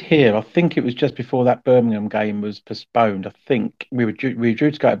 We did hear, I think it was just before that Birmingham game was postponed. I think we were due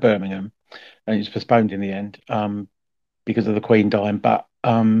to go to Birmingham, and it was postponed in the end because of the Queen dying. But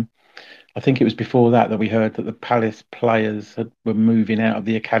I think it was before that we heard that the Palace players were moving out of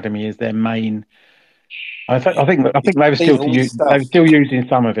the academy as their main. I think they were still they were still using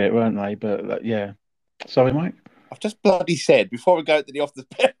some of it, weren't they? But yeah. Sorry, Mike. I've just bloody said before we go to the off the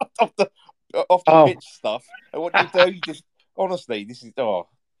pitch stuff. And what you just honestly, this is I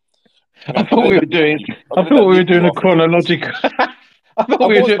thought we were doing. I thought we were doing a chronological. I thought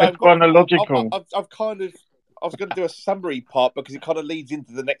we were doing a chronological. I've kind of. I was going to do a summary part because it kind of leads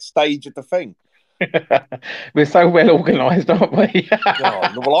into the next stage of the thing. We're so well organised, aren't we?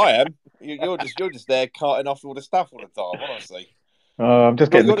 Well, I am. You're just there carting off all the stuff all the time, honestly. Oh, I'm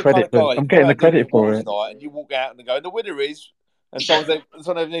just getting the credit. I'm getting the credit for it. Night and you walk out and go, the winner is, and someone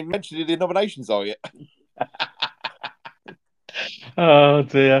hasn't even mentioned the nominations are yet. Oh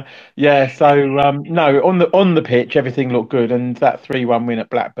dear, yeah. So no, on the pitch, everything looked good, and that 3-1 win at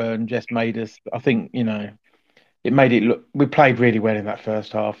Blackburn just made us. I think it made it look. We played really well in that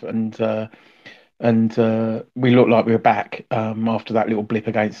first half, and we looked like we were back after that little blip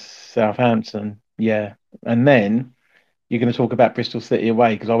against Southampton. Yeah, and then you're going to talk about Bristol City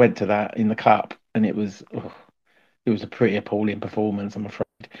away because I went to that in the cup, and it was a pretty appalling performance, I'm afraid.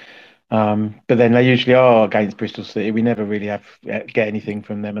 But then they usually are against Bristol City. We never really get anything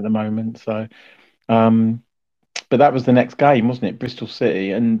from them at the moment. So, but that was the next game, wasn't it? Bristol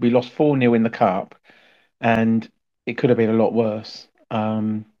City, and we lost 4-0 in the cup, and it could have been a lot worse.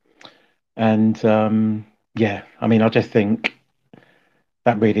 Yeah, I mean, I just think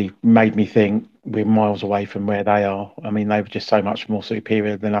that really made me think we're miles away from where they are. I mean, they were just so much more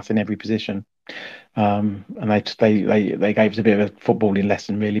superior than us in every position. And they gave us a bit of a footballing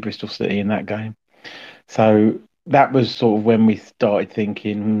lesson, really, Bristol City in that game. So that was sort of when we started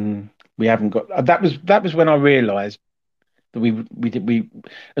thinking we haven't got. That was when I realised that we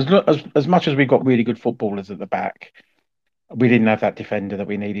as much as we got really good footballers at the back, we didn't have that defender that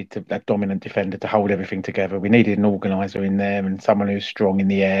we needed that dominant defender to hold everything together. We needed an organizer in there and someone who's strong in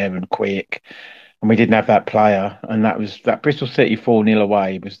the air and quick. And we didn't have that player. And that Bristol City 4-0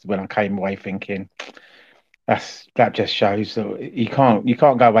 away was when I came away thinking that just shows that you can't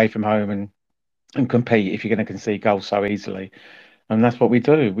go away from home and compete if you're going to concede goals so easily. And that's what we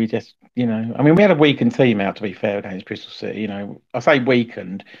do. We just, I mean, we had a weakened team out, to be fair, against Bristol City. I say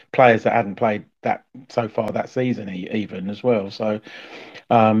weakened, players that hadn't played that so far that season, even as well. So,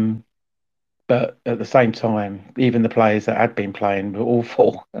 but at the same time, even the players that had been playing were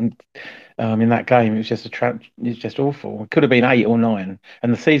awful. And in that game, it was just it's just awful. It could have been 8 or 9,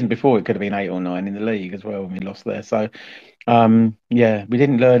 and the season before it could have been 8 or 9 in the league as well when we lost there. So, yeah, we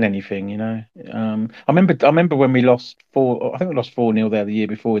didn't learn anything. I remember when we lost four. I think we lost 4-0 there the year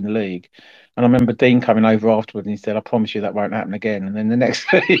before in the league, and I remember Dean coming over afterwards and he said, "I promise you that won't happen again." And then the next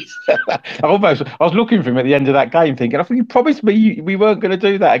I was looking for him at the end of that game, thinking, "I think you promised me we weren't going to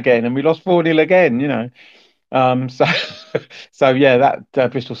do that again," and we lost 4-0 again. So so yeah,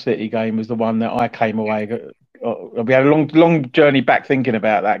 that Bristol City game was the one that I came away. We had a long journey back thinking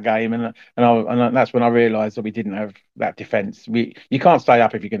about that game, and that's when I realised that we didn't have that defence. You can't stay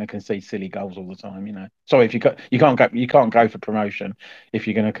up if you're going to concede silly goals all the time. Sorry, if you can't go for promotion if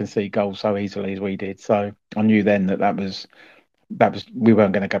you're going to concede goals so easily as we did. So I knew then that was we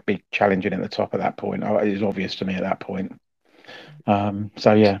weren't going to be challenging at the top at that point. It was obvious to me at that point.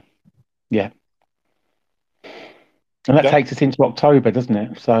 So yeah, and that takes us into October, doesn't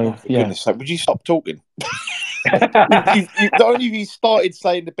it? So for goodness sake, would you stop talking? Not only have you started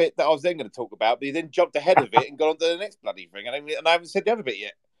saying the bit that I was then going to talk about, but you then jumped ahead of it and got on to the next bloody thing, and I haven't said the other bit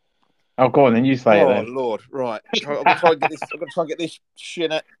yet. Oh, go on, then you say it then. Oh Lord, right. I'm going to try and get this. I'm going to try and get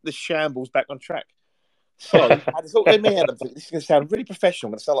this shambles back on track. So I just thought in my head, I'm thinking this is going to sound really professional.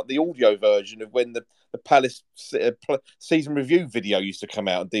 I'm going to sound like the audio version of when the Palace season review video used to come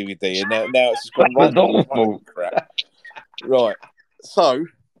out on DVD, and now it's just gone right to crap. Right. So,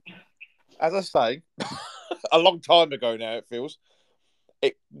 as I say, a long time ago now, it feels.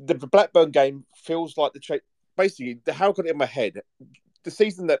 The Blackburn game feels like basically, how I got it in my head, the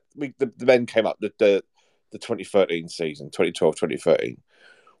season that the men came up, the 2013 season, 2012, 2013,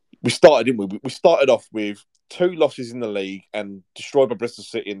 we started, didn't we? We started off with 2 losses in the league and destroyed by Bristol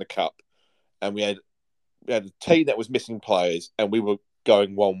City in the Cup. And we had a team that was missing players and we were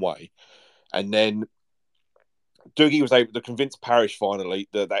going one way. And then Dougie was able to convince Parish finally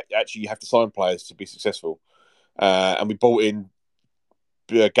that actually you have to sign players to be successful. And we brought in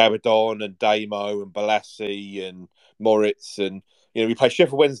Gabadon and Damo and Balassi and Moritz. And, we played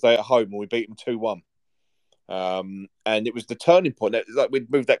Sheffield Wednesday at home and we beat them 2-1. And it was the turning point. It was like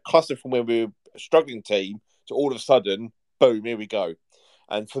we'd moved that cluster from where we were a struggling team to all of a sudden, boom, here we go.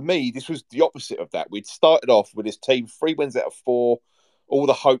 And for me, this was the opposite of that. We'd started off with this team 3 wins out of 4, all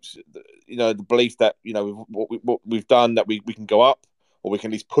the hopes, the belief that, what we've done, that we can go up or we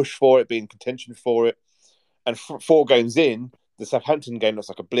can at least push for it, be in contention for it. And 4 games in, the Southampton game looks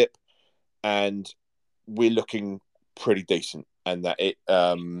like a blip and we're looking pretty decent, and that it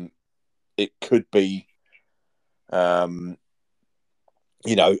could be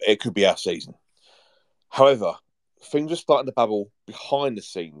it could be our season. However, things are starting to bubble behind the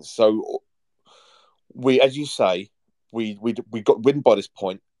scenes. So as you say, we got wind by this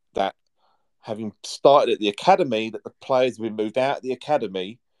point that having started at the academy, that the players have been moved out of the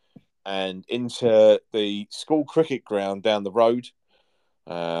academy and into the school cricket ground down the road,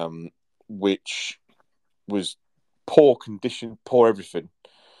 which was poor condition, poor everything,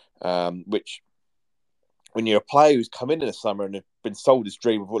 which when you're a player who's come in the summer and have been sold this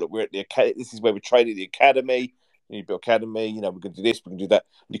dream of, well, look, we're at the academy, this is where we're training at the academy, you build academy, we're going to do this, we're going to do that.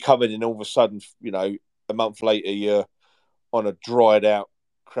 And you come in and all of a sudden, a month later, you're on a dried out,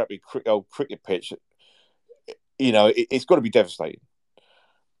 crappy old cricket pitch. It's got to be devastating.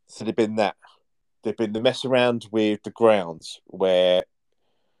 So there've been that. There've been the mess around with the grounds where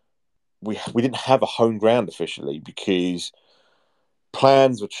we didn't have a home ground officially because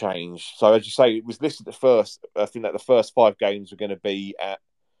plans were changed. So as you say, it was listed at first. I think that the first 5 games were going to be at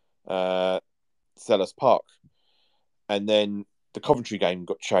Selhurst Park, and then the Coventry game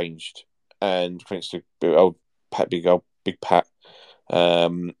got changed, and thanks to Big Pat,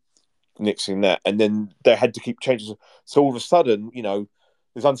 nixing that, and then they had to keep changing. So all of a sudden,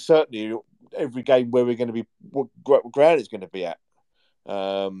 there's uncertainty every game where we're going to be, what ground it's going to be at.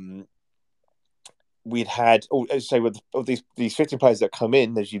 We'd had, as I say, with these 15 players that come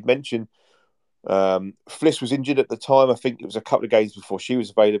in, as you've mentioned, Fliss was injured at the time. I think it was a couple of games before she was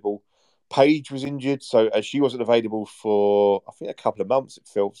available. Paige was injured, so as she wasn't available for, I think, a couple of months, it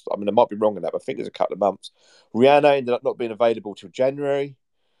feels. I mean, I might be wrong in that, but I think it was a couple of months. Rihanna ended up not being available till January.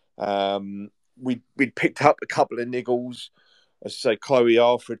 We'd picked up a couple of niggles. As I say, Chloe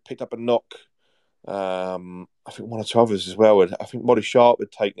Alfred picked up a knock. I think 1 or 2 others as well. And I think Molly Sharp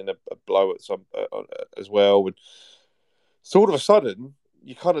had taken a blow at some as well. And so all of a sudden,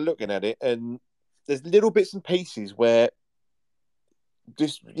 you're kind of looking at it, and there's little bits and pieces where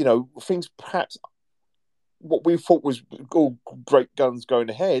this, things perhaps what we thought was all great guns going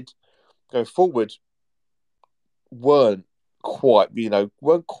forward, weren't quite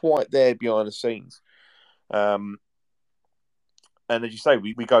there behind the scenes. And as you say,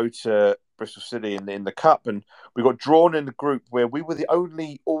 we go to Bristol City in the Cup, and we got drawn in the group where we were the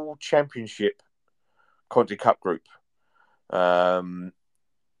only all-championship Conti Cup group.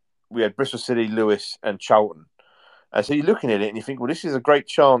 We had Bristol City, Lewes, and Charlton. And so you're looking at it and you think, well, this is a great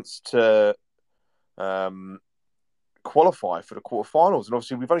chance to qualify for the quarterfinals. And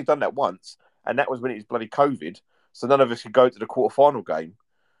obviously, we've only done that once, and that was when it was bloody COVID. So none of us could go to the quarterfinal game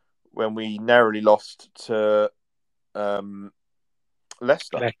when we narrowly lost to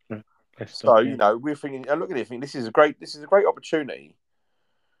Leicester. So we're thinking, I look at it, think this is a great opportunity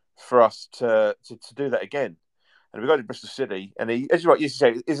for us to do that again. And we go to Bristol City, and as you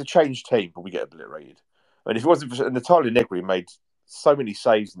say, it's a changed team, but we get obliterated. I mean, if it wasn't for Natalia Negri made so many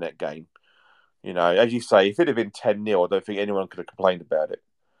saves in that game, You know, as you say, if it had been 10-0, I don't think anyone could have complained about it.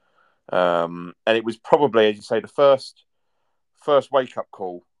 And it was probably, as you say, the first wake up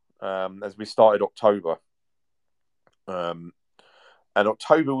call as we started October. And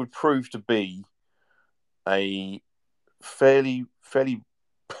October would prove to be a fairly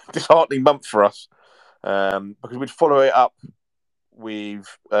disheartening month for us because we'd follow it up with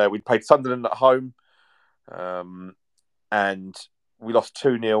we'd played Sunderland at home, and we lost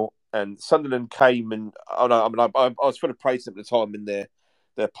 2-0. And Sunderland came and I was full of praise at the time in their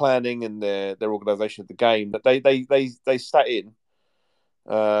planning and their organisation of the game. That they sat in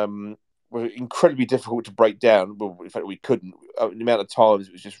were incredibly difficult to break down. Well, in fact, we couldn't. The amount of times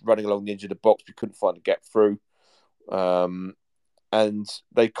it was just running along the edge of the box, we couldn't find a gap through. And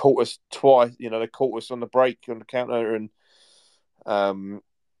they caught us twice. You know, they caught us on the break, on the counter, and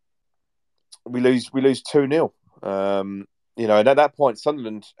we lose 2-0. You know, and at that point,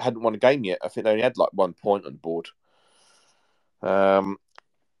 Sunderland hadn't won a game yet. I think they only had like 1 point on board. And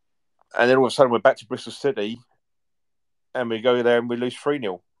then all of a sudden, we're back to Bristol City, and we go there and we lose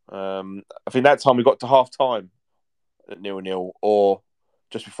 3-0. I think that time we got to half time at 0-0, or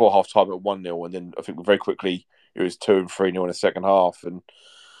just before half time at 1-0, and then I think very quickly it was 2 and 3-0 in the second half. And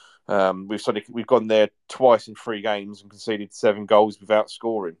we've gone there twice in 3 games and conceded 7 goals without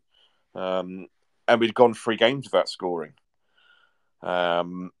scoring. And we'd gone 3 games without scoring.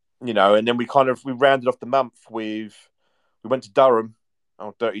 You know, and then we rounded off the month we went to Durham,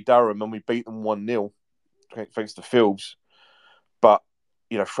 dirty Durham, and we beat them 1-0 thanks to Philbs. But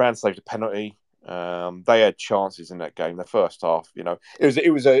you know, Fran saved a penalty. They had chances in that game. The first half, you know,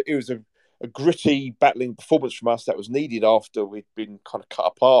 it was a gritty, battling performance from us that was needed after we'd been kind of cut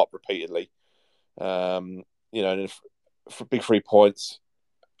apart repeatedly. You know, and for big 3 points,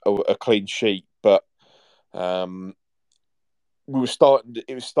 a clean sheet, but it was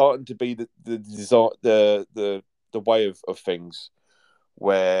starting to be the way of things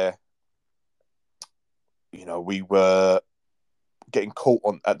where, you know, we were getting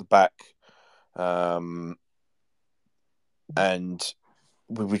caught at the back, and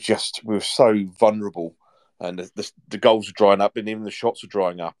we were so vulnerable, and the goals were drying up, and even the shots were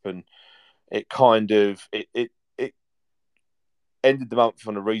drying up, and it ended the month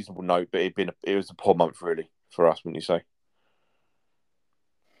on a reasonable note, but it was a poor month really for us, wouldn't you say?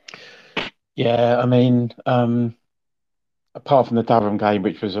 Yeah, I mean, apart from the Durham game,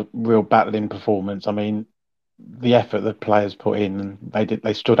 which was a real battling performance, I mean, the effort the players put in, and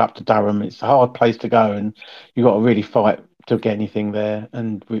they stood up to Durham. It's a hard place to go, and you got to really fight to get anything there.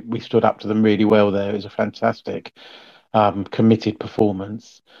 And we stood up to them really well there. It was a fantastic, committed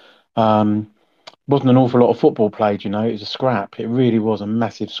performance. Um, wasn't an awful lot of football played, you know. It was a scrap. It really was a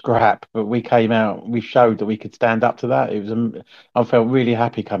massive scrap. But we came out, we showed that we could stand up to that. I felt really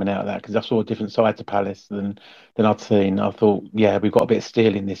happy coming out of that because I saw a different side to Palace than I'd seen. I thought, yeah, we've got a bit of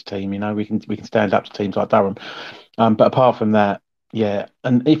steel in this team, you know. We can stand up to teams like Durham. But apart from that, yeah.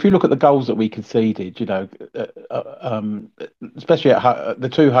 And if you look at the goals that we conceded, you know, especially the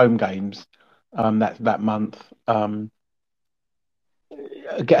 2 home games, that month.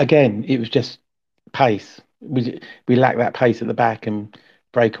 Again, it was just pace. We lack that pace at the back and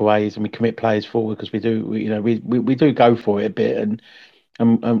breakaways, and we commit players forward because we do go for it a bit, and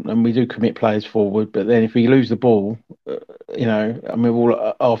we do commit players forward. But then if we lose the ball, you know, I mean, all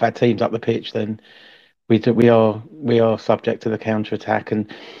of our teams up the pitch, then we are subject to the counter attack,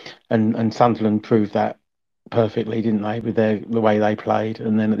 and Sunderland proved that perfectly, didn't they, with the way they played.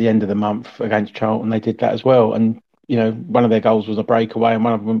 And then at the end of the month against Charlton, they did that as well. And you know, one of their goals was a breakaway, and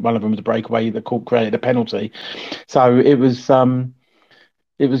one of them was a breakaway that created a penalty. So it was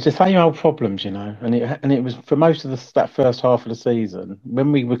the same old problems, you know, and it was for most of that first half of the season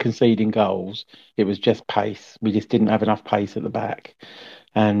when we were conceding goals, it was just pace. We just didn't have enough pace at the back,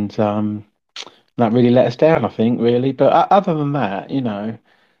 and that really let us down, I think, really. But other than that, you know,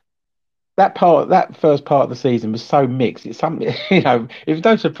 that first part of the season was so mixed. It's something, you know, it was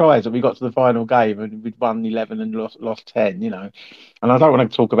no surprise that we got to the final game and we'd won 11 and lost 10, you know. And I don't want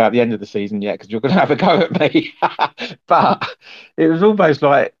to talk about the end of the season yet because you're going to have a go at me. But it was almost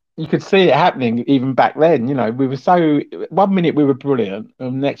like you could see it happening even back then. You know, we were so 1 minute we were brilliant,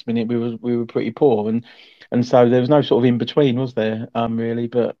 and the next minute we were pretty poor, and so there was no sort of in between, was there? Really.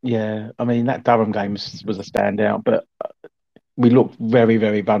 But yeah, I mean that Durham game was a standout, but we looked very,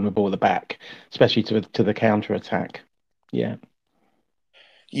 very vulnerable at the back, especially to the counter attack. Yeah.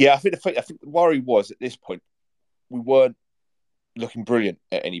 Yeah, I think the worry was at this point we weren't looking brilliant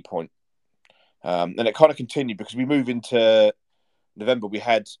at any point. And it kind of continued because we move into November. We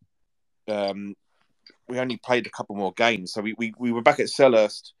only played a couple more games, so we were back at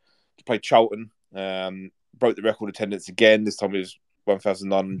Selhurst played Charlton, broke the record attendance again. This time it was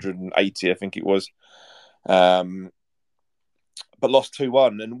 1,980, I think it was. But lost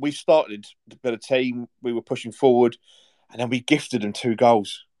 2-1. And we started a better team. We were pushing forward. And then we gifted them 2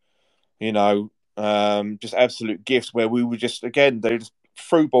 goals. Just absolute gifts where we were just, again, they just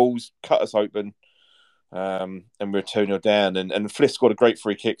threw balls, cut us open. And we were 2-0 down. And Fliss scored a great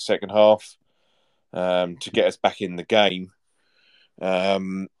free kick second half to get us back in the game.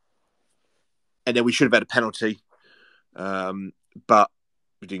 And then we should have had a penalty. But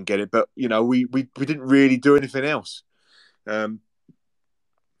we didn't get it. But, we didn't really do anything else. And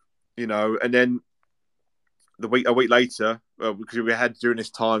then a week later, because we had during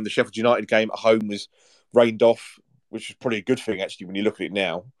this time, the Sheffield United game at home was rained off, which is probably a good thing, actually, when you look at it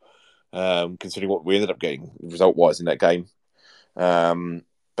now, considering what we ended up getting result-wise in that game. But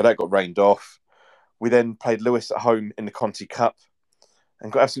that got rained off. We then played Lewes at home in the Conti Cup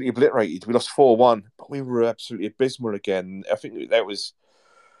and got absolutely obliterated. We lost 4-1, but we were absolutely abysmal again. I think that was,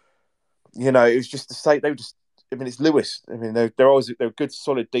 it was just to say, it's Lewes. they're a good,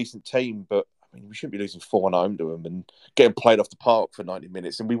 solid, decent team, but we shouldn't be losing 4-1 home to them and getting played off the park for 90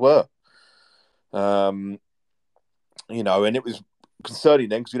 minutes, and we were. And it was concerning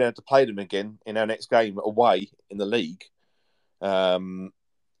then because we don't have to play them again in our next game away in the league.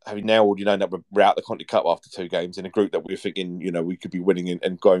 Having now already known that we're out the Conti Cup after 2 games in a group that we were thinking, we could be winning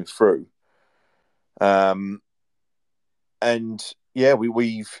and going through. And yeah,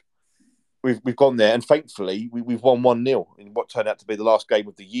 we've gone there, and thankfully we've won 1-0 in what turned out to be the last game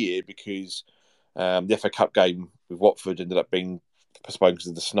of the year because the FA Cup game with Watford ended up being postponed because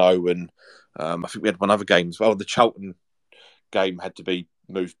of the snow, and I think we had one other game as well. The Charlton game had to be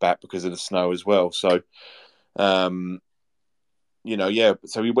moved back because of the snow as well. So, so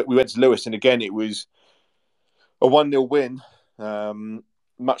we went to Lewes, and again it was a 1-0 win,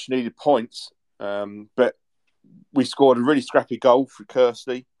 much needed points, but we scored a really scrappy goal for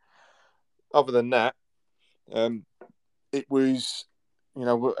Kirsty. Other than that, it was,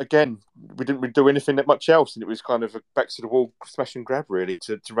 again, we didn't really do anything that much else, and it was kind of a back to the wall smash and grab really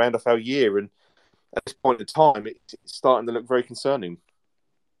to round off our year. And at this point in time, it's starting to look very concerning.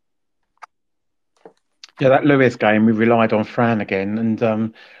 Yeah, that Lewis game, we relied on Fran again,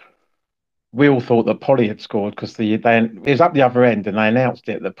 and we all thought that Polly had scored because it was up the other end, and they announced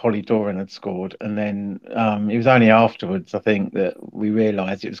it that Polly Doran had scored, and then it was only afterwards, I think, that we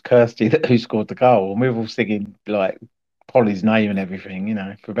realised it was Kirsty who scored the goal, and we were all singing like Polly's name and everything,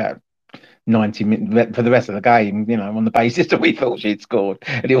 for about 90 minutes for the rest of the game, on the basis that we thought she'd scored,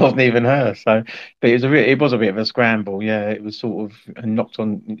 and it wasn't even her. So, but it was a bit of a scramble. Yeah, it was sort of knocked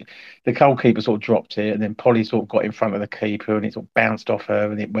on. The goalkeeper sort of dropped it, and then Polly sort of got in front of the keeper, and it sort of bounced off her,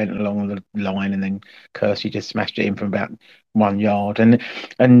 and it went along the line, and then Kirsty just smashed it in from about 1 yard, and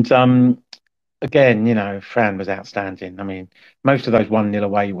again, Fran was outstanding. Most of those 1-0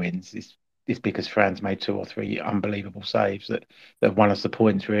 away wins is because Fran's made 2 or 3 unbelievable saves that won us the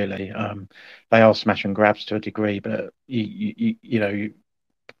points. Really, they are smash and grabs to a degree, but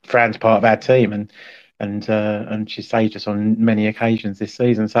Fran's part of our team, and she saved us on many occasions this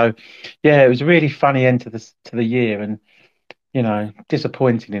season. So, yeah, it was a really funny end to the year, and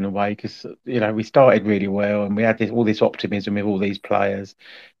disappointing in a way because we started really well and we had all this optimism with all these players.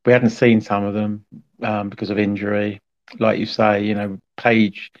 We hadn't seen some of them because of injury, like you say.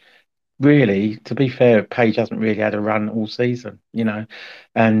 Paige. Really, to be fair, Paige hasn't really had a run all season,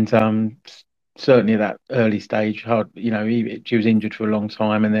 and certainly at that early stage, she was injured for a long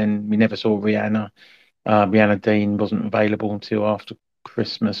time, and then we never saw Rihanna. Rihanna Dean wasn't available until after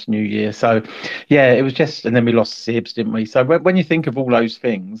Christmas, New Year. So, yeah, it was just, and then we lost Sibs, didn't we? So when you think of all those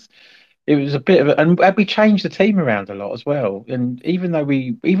things, it was a bit of and we changed the team around a lot as well. And even when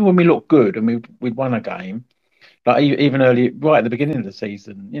we looked good and we'd won a game, like even early, right at the beginning of the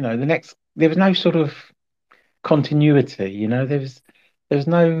season, there was no sort of continuity. There was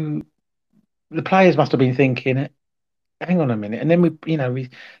no. The players must have been thinking, hang on a minute, and then we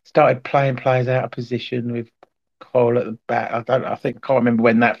started playing players out of position with Cole at the back. I think I can't remember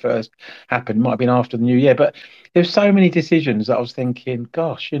when that first happened. It might have been after the new year, but there's so many decisions that I was thinking,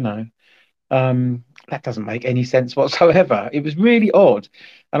 gosh, that doesn't make any sense whatsoever. It was really odd.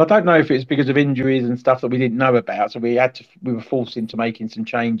 And I don't know if it's because of injuries and stuff that we didn't know about. So we were forced into making some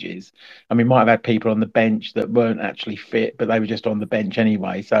changes. And we might have had people on the bench that weren't actually fit, but they were just on the bench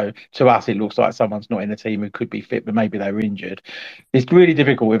anyway. So to us, it looks like someone's not in the team who could be fit, but maybe they were injured. It's really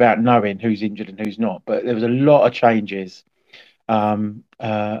difficult without knowing who's injured and who's not. But there was a lot of changes. And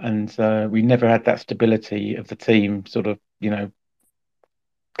we never had that stability of the team sort of,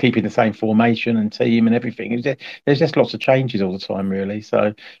 keeping the same formation and team and everything. There's just lots of changes all the time, really.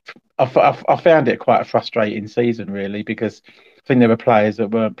 So I found it quite a frustrating season, really, because I think there were players that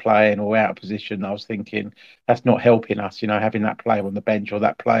weren't playing or out of position. I was thinking that's not helping us, having that player on the bench or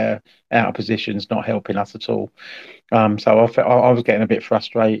that player out of position is not helping us at all. So I was getting a bit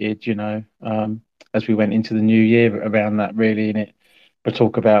frustrated, as we went into the new year around that, really. And we'll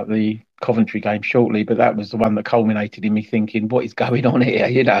talk about the Coventry game shortly, but that was the one that culminated in me thinking, what is going on here?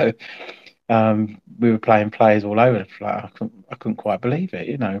 We were playing players all over the place. I couldn't quite believe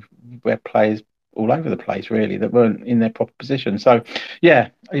it. We had players all over the place, really, that weren't in their proper position. So, yeah,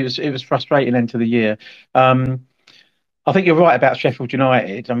 it was frustrating end to the year. I think you're right about Sheffield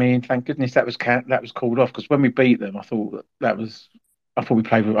United. I mean, thank goodness that was called off, because when we beat them, I thought we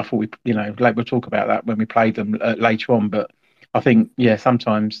played. I thought like we'll talk about that when we played them later on. But I think, yeah,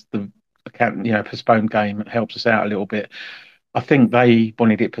 sometimes the postponed game helps us out a little bit. I think they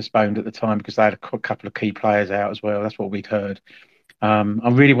wanted it postponed at the time because they had a couple of key players out as well. That's what we'd heard. I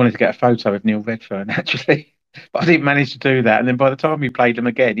really wanted to get a photo of Neil Redfern, actually, but I didn't manage to do that. And then by the time we played him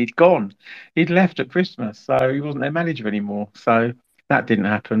again, he'd gone. He'd left at Christmas, so he wasn't their manager anymore. So that didn't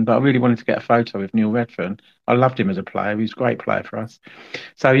happen. But I really wanted to get a photo with Neil Redfern. I loved him as a player. He was a great player for us.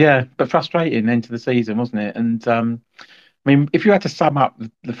 So yeah, but frustrating end to the season, wasn't it? And I mean, if you had to sum up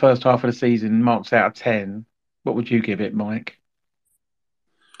the first half of the season, marks out of 10, what would you give it, Mike?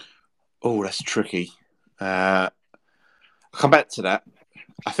 Oh, that's tricky. I'll come back to that.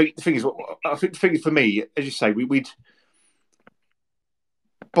 I think the thing is for me, as you say, we'd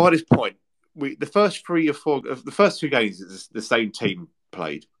by this point, the first 3 or 4, the first 2 games, the same team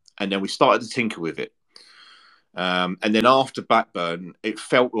played, and then we started to tinker with it. And then after Blackburn, it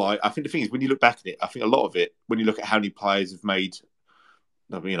felt like, I think the thing is, when you look back at it, I think a lot of it, when you look at how many players have made,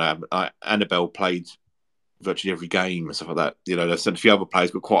 Annabelle played virtually every game and stuff like that. There's a few other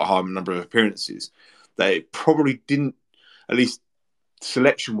players got quite a high number of appearances. They probably didn't, at least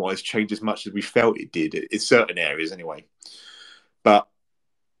selection-wise, change as much as we felt it did in certain areas anyway. But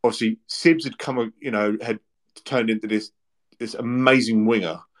obviously, Sibbs had turned into this amazing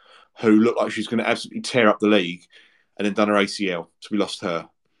winger who looked like she was going to absolutely tear up the league, and then done her ACL, so we lost her.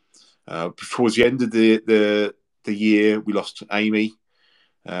 Towards the end of the year, we lost Amy,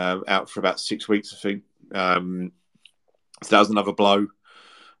 out for about 6 weeks, I think. So that was another blow.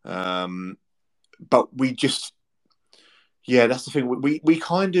 But we just, yeah, that's the thing. We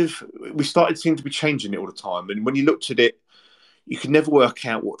started seeming to be changing it all the time, and when you looked at it, you could never work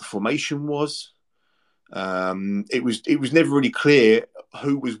out what the formation was. It was never really clear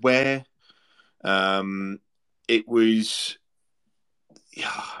who was where. It was,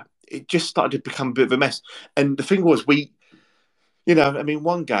 yeah, it just started to become a bit of a mess. And the thing was,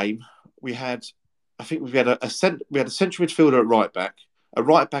 one game we had, I think we had a central midfielder at right back, a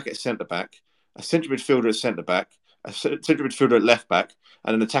right back at centre back, a central midfielder at centre back, a central midfielder at left back,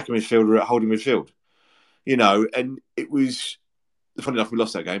 and an attacking midfielder at holding midfield. And it was, funny enough, we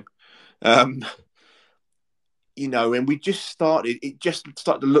lost that game. And we just started. It just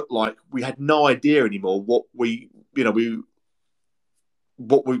started to look like we had no idea anymore what we were going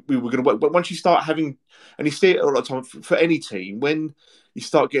to work. But once you start having, and you see it a lot of time for any team, when you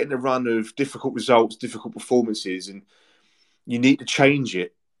start getting a run of difficult results, difficult performances, and you need to change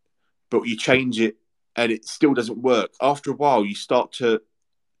it, but you change it and it still doesn't work. After a while, you start to,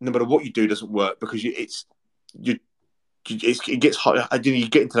 no matter what you do, doesn't work because it gets hot. You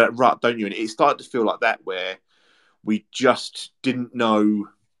get into that rut, don't you? And it started to feel like that, where we just didn't know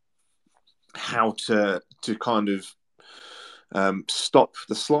how to kind of stop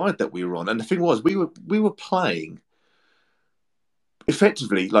the slide that we were on. And the thing was, we were playing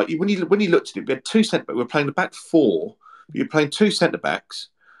effectively, like when you looked at it, we had 2 centre backs. We were playing the back 4. You were playing 2 centre backs,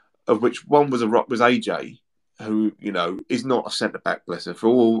 of which one was AJ, who is not a centre back. Bless her, for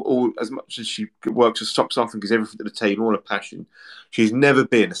all as much as she works as stop something, gives everything to the team, all her passion. She's never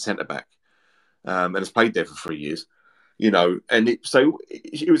been a centre back, and has played there for 3 years. And it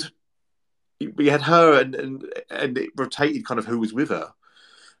was. We had her, and it rotated kind of who was with her.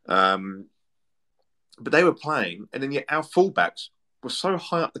 But they were playing, and then yet our fullbacks were so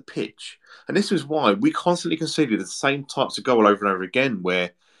high up the pitch, and this was why we constantly conceded the same types of goal over and over again,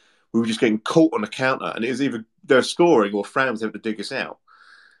 where we were just getting caught on a counter, and it was either they're scoring or Fran was having to dig us out,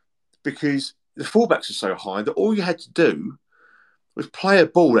 because the fullbacks are so high that all you had to do was play a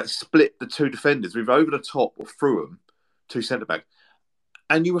ball that split the 2 defenders, either over the top or through them, 2 centre back,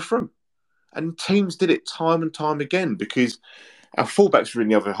 and you were through. And teams did it time and time again, because our fullbacks were in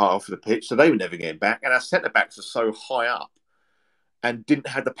the other half of the pitch, so they were never getting back, and our centre backs were so high up and didn't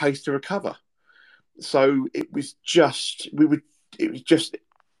have the pace to recover. So it was just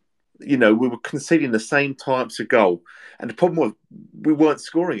we were conceding the same types of goal, and the problem was we weren't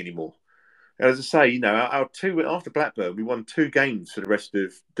scoring anymore. As I say, our two after Blackburn, we won 2 games for the rest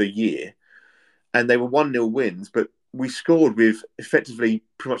of the year, and they were 1-0 wins, but we scored with effectively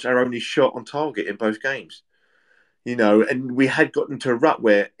pretty much our only shot on target in both games. And we had gotten to a rut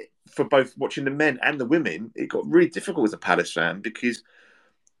where, for both watching the men and the women, it got really difficult as a Palace fan because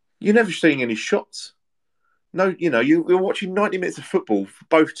you're never seeing any shots. No, you're watching 90 minutes of football for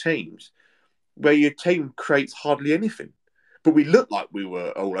both teams where your team creates hardly anything. But we looked like we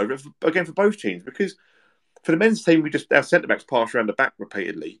were all over it, again, for both teams, because for the men's team, our centre backs passed around the back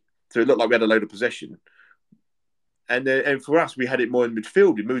repeatedly. So it looked like we had a load of possession. And for us, we had it more in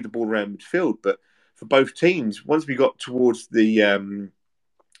midfield. We moved the ball around midfield. But for both teams, once we got towards the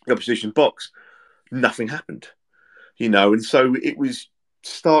opposition box, nothing happened. And so it was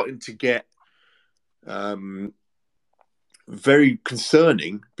starting to get very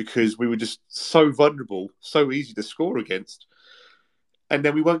concerning because we were just so vulnerable, so easy to score against, and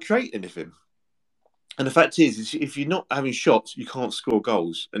then we won't create anything. And the fact is if you're not having shots, you can't score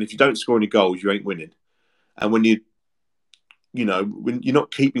goals, and if you don't score any goals, you ain't winning. And when when you're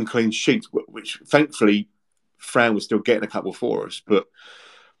not keeping clean sheets, which thankfully Fran was still getting a couple for us, but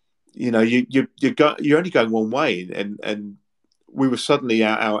you're only going one way, and we were suddenly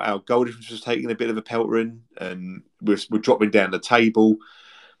our goal difference was taking a bit of a peltering, and we're dropping down the table.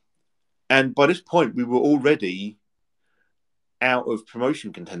 And by this point, we were already out of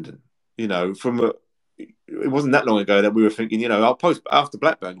promotion contending. It wasn't that long ago that we were thinking, our post after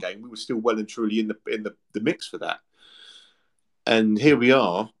Blackburn game, we were still well and truly in the mix for that. And here we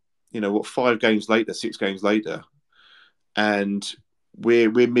are, 5 games later, 6 games later, and we're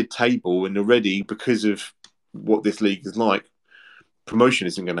mid-table, and already, because of what this league is like, promotion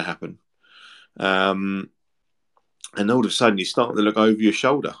isn't going to happen. And all of a sudden, you're starting to look over your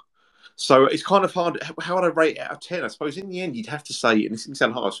shoulder. So it's kind of hard. How would I rate it out of 10? I suppose in the end, you'd have to say, and this can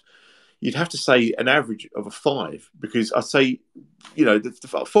sound harsh, you'd have to say an average of a 5, because I'd say,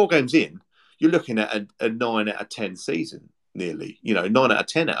 the 4 games in, you're looking at a 9 out of 10 season, nearly. 9 out of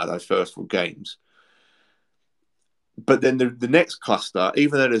 10 out of those first 4 games. But then the next cluster,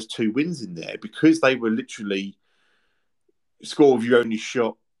 even though there's 2 wins in there, because they were literally score with your only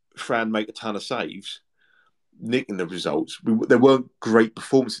shot, Fran make a ton of saves, nicking the results. There weren't great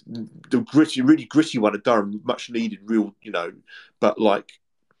performances. The really gritty one at Durham, much needed, but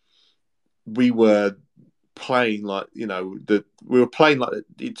we were playing like we were playing like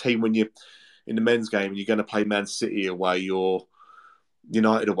the team when you're in the men's game and you're going to play Man City away or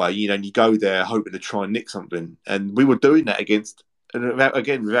United away, and you go there hoping to try and nick something, and we were doing that against. And without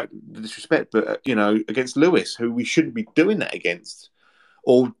disrespect, but against Lewis, who we shouldn't be doing that against.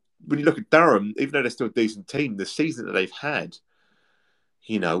 Or when you look at Durham, even though they're still a decent team, the season that they've had,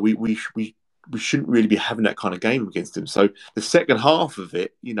 we shouldn't really be having that kind of game against them. So the second half of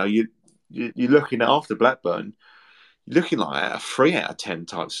it, you're looking at after Blackburn, you're looking like a 3 out of 10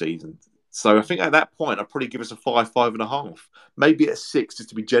 type season. So I think at that point, I'd probably give us a 5, 5.5, maybe a 6 just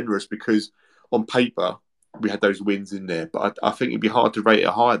to be generous, because on paper we had those wins in there. But I think it'd be hard to rate it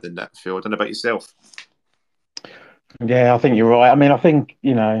higher than that, Phil. I don't know about yourself. Yeah, I think you're right. I mean, I think,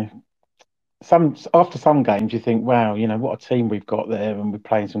 after some games you think, wow, what a team we've got there, and we're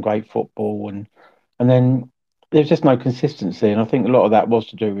playing some great football, and then there's just no consistency. And I think a lot of that was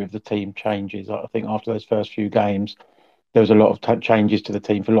to do with the team changes. I think after those first few games, there was a lot of changes to the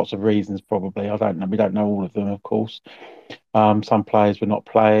team for lots of reasons, probably. I don't know. We don't know all of them, of course. Some players were not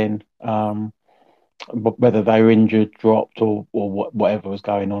playing. Whether they were injured, dropped, or whatever was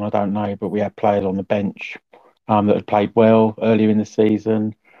going on, I don't know. But we had players on the bench that had played well earlier in the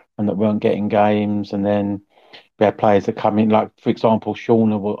season and that weren't getting games. And then we had players that come in, like, for example,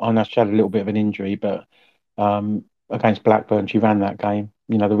 Shauna. I know she had a little bit of an injury, but against Blackburn, she ran that game.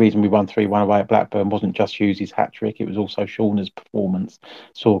 The reason we won 3-1 away at Blackburn wasn't just Hughes' hat-trick, it was also Shauna's performance.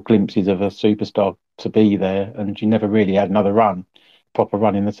 Saw glimpses of a superstar to be there, and she never really had another proper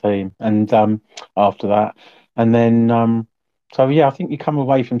run in the team. And after that, and then so yeah, I think you come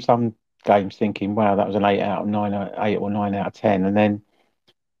away from some games thinking, wow, that was an 8 or 9 out of 10, and then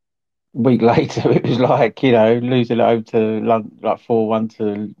a week later it was like, losing it over to like 4-1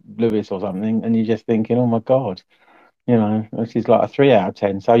 to Lewis or something, and you're just thinking, oh my God, this is like a 3 out of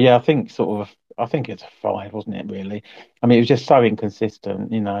 10. So yeah, I think it's a 5, wasn't it, really? I mean, it was just so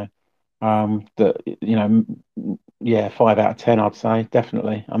inconsistent, that, yeah, 5 out of 10, I'd say,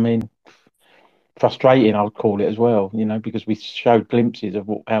 definitely. I mean, frustrating, I would call it as well, because we showed glimpses of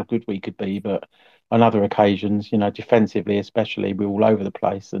how good we could be, but on other occasions, defensively especially, we were all over the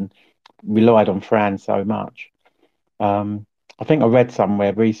place and relied on Fran so much. I think I read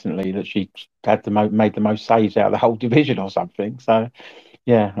somewhere recently that she had made the most saves out of the whole division or something. So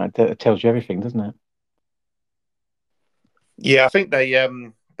yeah, that tells you everything, doesn't it? Yeah, I think they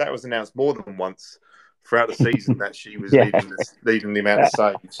that was announced more than once throughout the season that she was Yeah, leading the amount of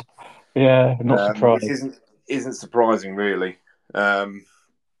saves, yeah, not which surprised. isn't surprising really. Um,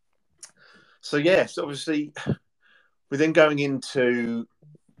 so yes, obviously we're then going into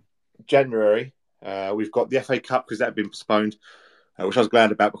January. We've got the FA Cup because that had been postponed, which I was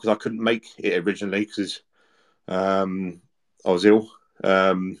glad about because I couldn't make it originally because I was ill.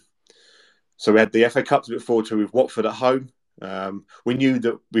 Um, so we had the FA Cup to look forward to with Watford at home. We knew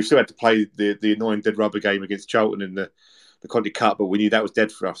that we still had to play the annoying dead rubber game against Charlton in the Conti Cup, but we knew that was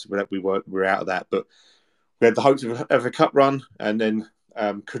dead for us. We were out of that. But we had the hopes of a cup run, and then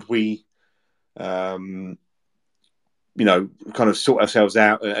could we, um, kind of sort ourselves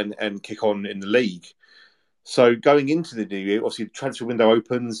out and kick on in the league. So going into the new year, obviously the transfer window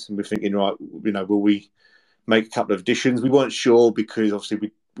opens, and we're thinking, right, will we make a couple of additions? We weren't sure because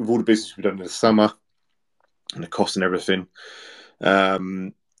obviously with all the business we've done in the summer and the cost and everything. But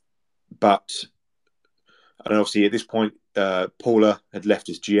and obviously at this point, Paula had left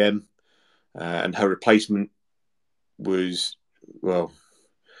as GM, and her replacement was, well,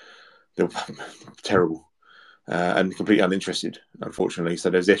 they were terrible and completely uninterested, unfortunately. So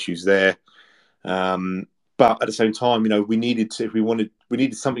there's issues there. But at the same time, we needed to, we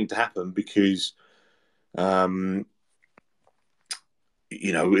needed something to happen because,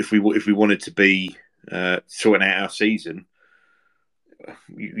 if we wanted to be sorting out our season,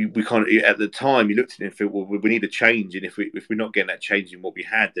 we can't. At the time, you looked at it and thought, well, we need a change, and if we're not getting that change in what we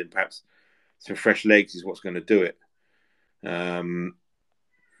had, then perhaps some fresh legs is what's going to do it.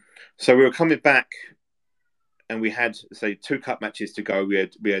 So we were coming back, and we had, say, 2 cup matches to go. We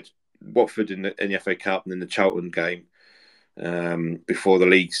had Watford in the FA Cup, and then the Charlton game before the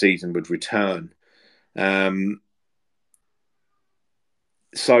league season would return. So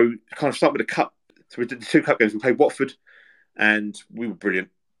kind of start with the cup. So we did the 2 cup games. We played Watford, and we were brilliant.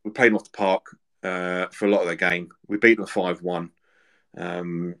 We played them off the park for a lot of their game. We beat them 5-1.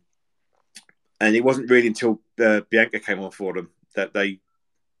 And it wasn't really until Bianca came on for them that they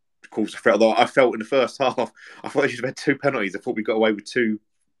caused a threat. Although I felt in the first half, I thought they should have had 2 penalties. I thought we got away with 2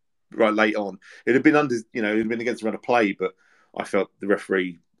 right late on. It had been it had been against the run of play, but I felt the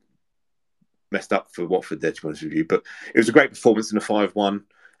referee messed up for Watford there, to be honest with you. But it was a great performance in the 5-1.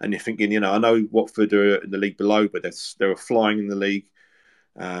 And you're thinking, I know Watford are in the league below, but they were flying in the league.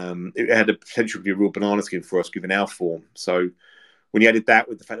 It had the potential to be a real banana skin for us, given our form. So when you added that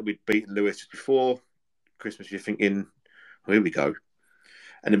with the fact that we'd beaten Lewes just before Christmas, you're thinking, well, here we go.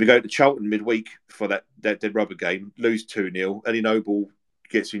 And then we go to Charlton midweek for that dead rubber game, lose 2-0. Ellie Noble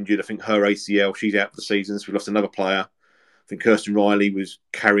gets injured. I think her ACL, she's out for the season. So we lost another player. I think Kirsten Riley was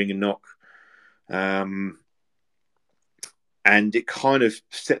carrying a knock. And it kind of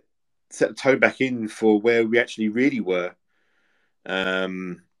set the tone back in for where we actually really were at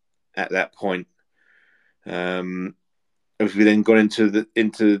that point. As we then got into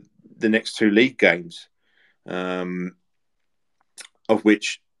the next 2 league games, of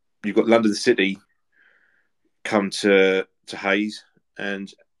which you've got London City come to Hayes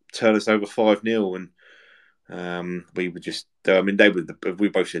and turn us over 5-0, and we were just. We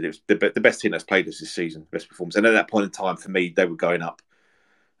both said it was the best team that's played us this season, best performance. And at that point in time, for me, they were going up.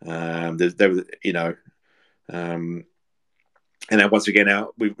 They were, and then once again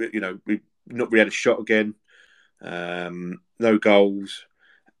out, we not really had a shot again. No goals.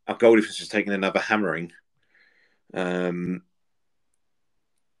 Our goal difference has taken another hammering.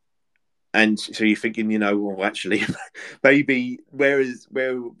 And so you're thinking, well, actually, maybe where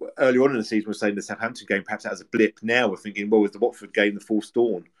early on in the season we're saying the Southampton game, perhaps that was a blip. Now we're thinking, well, was the Watford game the false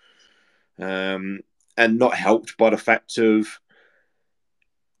dawn? And not helped by the fact of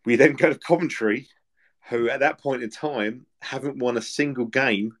we then go to Coventry, who at that point in time haven't won a single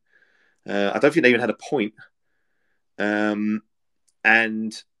game. I don't think they even had a point. And I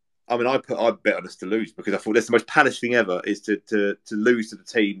bet on us to lose because I thought that's the most Palace thing ever is to lose to the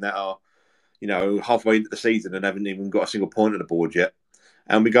team that are, halfway into the season and haven't even got a single point on the board yet.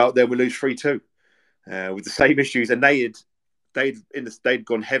 And we go out there, we lose 3-2 with the same issues. And they'd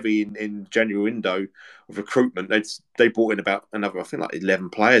gone heavy in January window of recruitment. They brought in about another, I think, like 11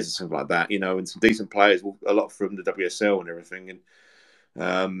 players or something like that, and some decent players, a lot from the WSL and everything.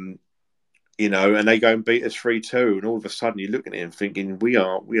 And and they go and beat us 3-2, and all of a sudden you're looking at it and thinking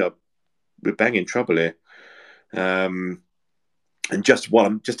we're banging trouble here. And just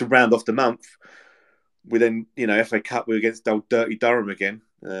to round off the month, we then FA Cup we're against old Dirty Durham again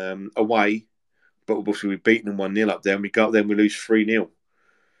away, but obviously we've beaten them 1-0 up there, and we go up there and we lose 3-0.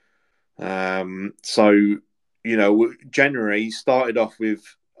 So, January started off with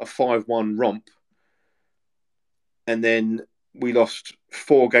a 5-1 romp, and then we lost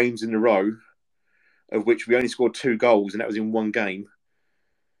 4 games in a row, of which we only scored 2 goals, and that was in 1 game.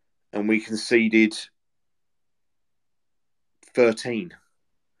 And we conceded 13.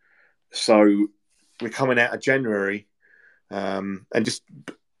 So we're coming out of January, and just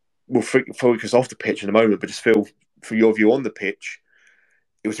we'll focus off the pitch in a moment, but just feel for your view on the pitch,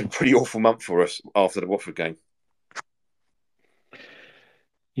 it was a pretty awful month for us after the Watford game.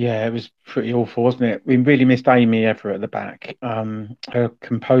 Yeah, it was pretty awful, wasn't it? We really missed Amy Everett at the back. Her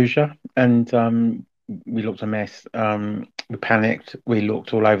composure, and we looked a mess. We panicked. We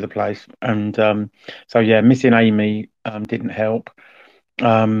looked all over the place, and so yeah, missing Amy didn't help.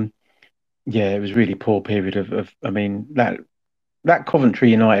 Um, yeah, it was really poor period of. I mean that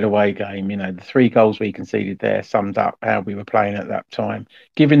Coventry United away game, the 3 goals we conceded there summed up how we were playing at that time,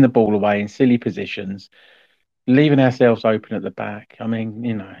 giving the ball away in silly positions, leaving ourselves open at the back. I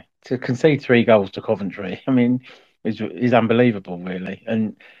mean, to concede 3 goals to Coventry, I mean, is unbelievable, really.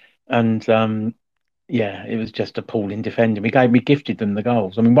 And yeah, it was just appalling defending. We gifted them the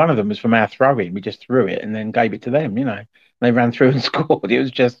goals. I mean, one of them was from our throw-in. We just threw it and then gave it to them. They ran through and scored. It was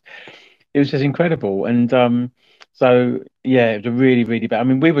just incredible. And so yeah, it was a really, really bad. I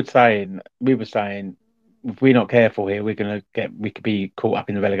mean, we were saying if we're not careful here, we could be caught up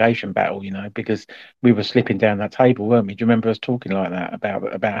in the relegation battle, because we were slipping down that table, weren't we? Do you remember us talking like that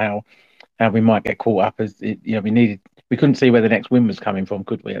about how we might get caught up we couldn't see where the next win was coming from,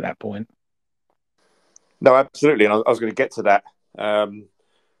 could we, at that point? No, absolutely. And I was going to get to that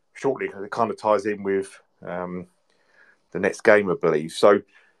shortly, because it kind of ties in with the next game, I believe. So,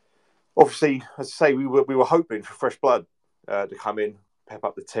 obviously, as I say, we were hoping for fresh blood to come in, pep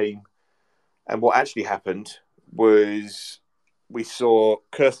up the team. And what actually happened was we saw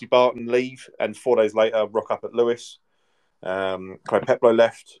Kirsty Barton leave, and 4 days later rock up at Lewes. Craig Peplow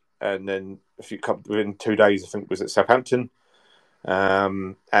left, and then within 2 days, I think, was at Southampton.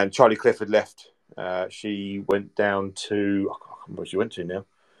 And Charlie Clifford left. She went down to, I can't remember where she went to now.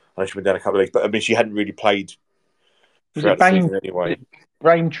 I know she went down a couple of weeks, but I mean, she hadn't really played throughout the season anyway.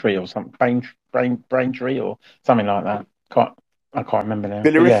 Braintree or something, Braintree or something like that. I can't remember now.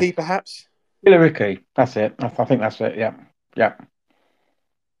 Billericay, perhaps? Billericay, that's it. I think that's it. Yeah, yeah.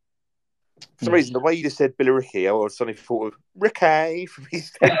 For some reason, the way you just said Billericay, I suddenly thought of Ricky from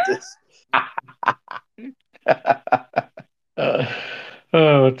EastEnders.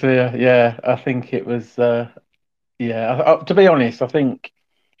 Oh dear, yeah. I think it was. Yeah. To be honest, I think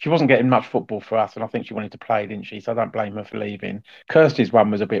she wasn't getting much football for us, and I think she wanted to play, didn't she? So I don't blame her for leaving. Kirsty's one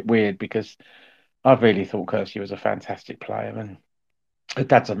was a bit weird because I really thought Kirsty was a fantastic player, and her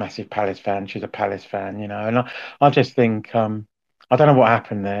dad's a massive Palace fan. She's a Palace fan, and I just think I don't know what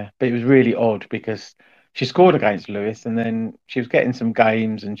happened there, but it was really odd because she scored against Lewis, and then she was getting some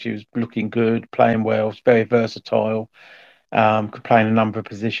games, and she was looking good, playing well, very versatile, could play in a number of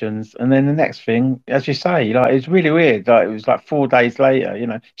positions. And then the next thing, as you say, like it's really weird. Like it was like 4 days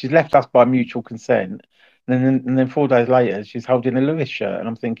later, she's left us by mutual consent. And then 4 days later, she's holding a Lewis shirt, and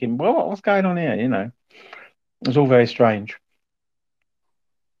I'm thinking, well, what's going on here? It was all very strange.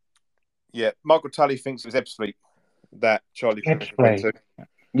 Yeah, Michael Tully thinks it was Ebbsfleet that Charlie Clifford went to.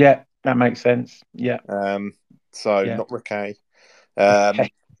 Yeah, that makes sense. Yeah. Not Ricky. But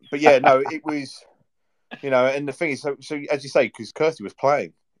yeah, no, it was, and the thing is, so as you say, because Kirsty was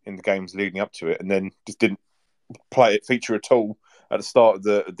playing in the games leading up to it, and then just didn't feature at all at the start of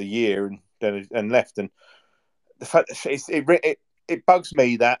the year, and then left. And the fact that it bugs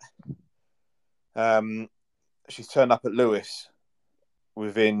me that she's turned up at Lewes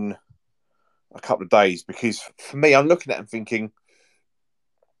within a couple of days, because for me, I'm looking at it and thinking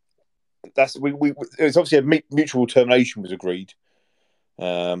it was obviously a mutual termination was agreed,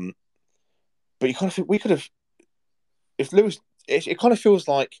 but you kind of think we could have, if Lewes, it kind of feels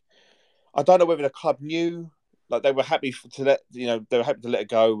like, I don't know whether the club knew, like they were happy to let her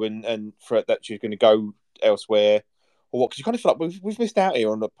go, and for that she was going to go elsewhere, or what? Because you kind of feel like we've missed out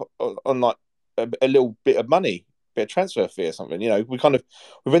here on like a little bit of money, bit of transfer fee or something. We've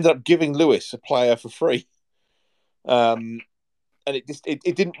ended up giving Lewes a player for free, and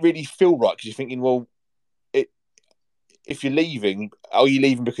it didn't really feel right, because you're thinking, well, if you're leaving, are you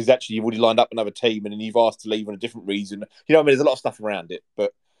leaving because actually you've already lined up another team and then you've asked to leave on a different reason? You know what I mean? There's a lot of stuff around it,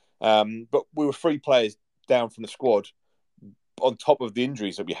 but we were 3 players down from the squad on top of the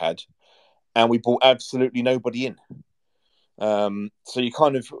injuries that we had, and we brought absolutely nobody in. So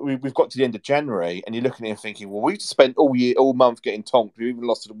we've got to the end of January, and you're looking at it and thinking, well, we've spent all month getting tonked. We even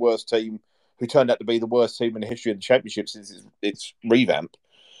lost to the worst team who turned out to be the worst team in the history of the championship since its revamp.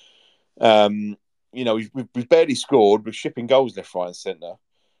 We've barely scored. We're shipping goals left, right, and centre.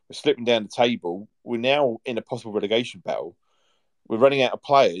 We're slipping down the table. We're now in a possible relegation battle. We're running out of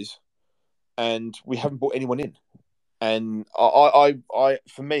players, and we haven't brought anyone in. And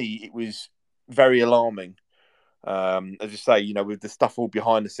for me, it was very alarming. As I say, with the stuff all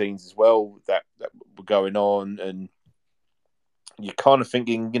behind the scenes as well that were going on, and you're kind of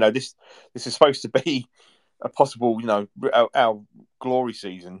thinking, this is supposed to be a possible, our glory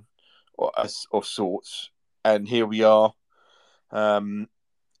season of sorts, and here we are,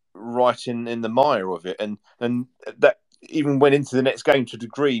 right in the mire of it, and that even went into the next game to a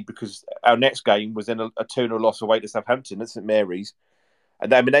degree, because our next game was in a 2-0 loss away to Southampton at St Mary's,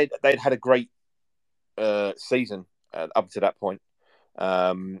 and they'd had a great season up to that point,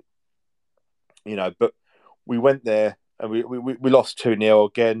 but we went there and we lost 2-0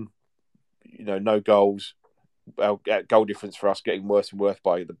 again. No goals. Our goal difference for us getting worse and worse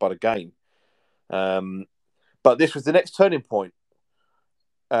by the game. But this was the next turning point,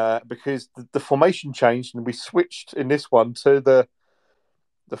 because the formation changed and we switched in this one to the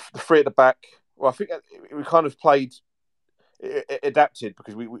three at the back. Well, I think we kind of played adapted,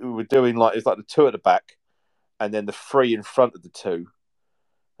 because we were doing it's like the two at the back and then the three in front of the two,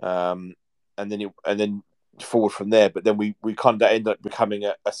 and then forward from there. But then we kind of ended up becoming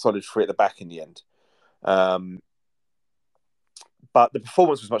a solid three at the back in the end. But the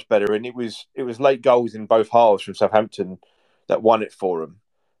performance was much better, and it was late goals in both halves from Southampton that won it for them.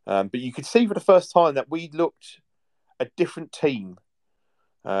 But you could see for the first time that we looked a different team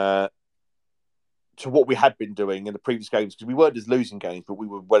to what we had been doing in the previous games, because we weren't just losing games, but we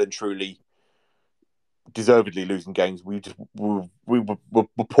were well and truly deservedly losing games. We were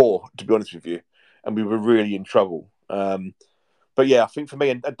poor, to be honest with you, and we were really in trouble. But yeah, I think for me,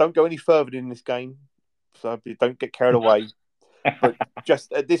 and don't go any further in this game, so don't get carried away. But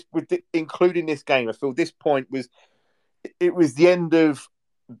just including this game, I feel this point was the end of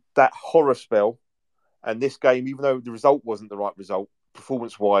that horror spell, and this game, even though the result wasn't the right result,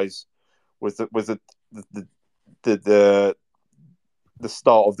 performance-wise, was the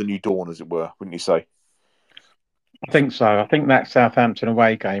start of the new dawn, as it were, wouldn't you say? I think so. I think that Southampton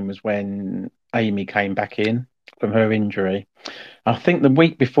away game was when Amy came back in from her injury. I think the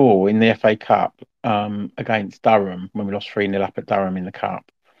week before in the FA Cup, against Durham, when we lost 3-0 up at Durham in the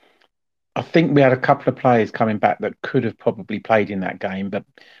Cup, I think we had a couple of players coming back that could have probably played in that game, but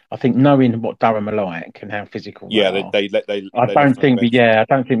I think knowing what Durham are like and how physical they are, I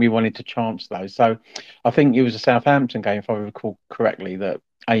don't think we wanted to chance those. So I think it was a Southampton game, if I recall correctly, that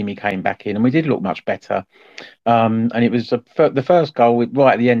Amy came back in, and we did look much better. And it was the first goal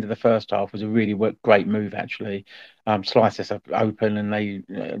right at the end of the first half was a really great move, actually. Sliced us up open, and they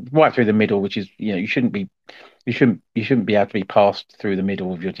right through the middle, which is, you shouldn't be able to be passed through the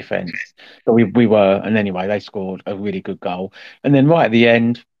middle of your defence, but we were. And anyway, they scored a really good goal, and then right at the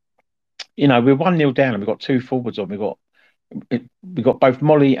end, we're 1-0 down, and we've got two forwards on. We got both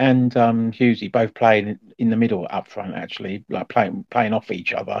Molly and Hughesy both playing in the middle up front, actually, like playing off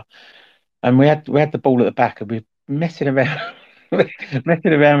each other. And we had the ball at the back, and we were messing around,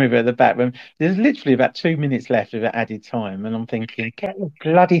 messing around with it at the back. When there's literally about 2 minutes left of added time, and I'm thinking, get the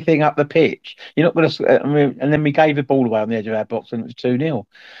bloody thing up the pitch. You're not going to. And then we gave the ball away on the edge of our box, and it was 2-0.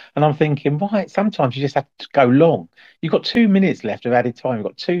 And I'm thinking, right, sometimes you just have to go long. You've got 2 minutes left of added time. You've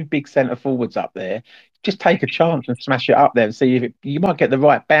got two big centre forwards up there. Just take a chance and smash it up there and see if you might get the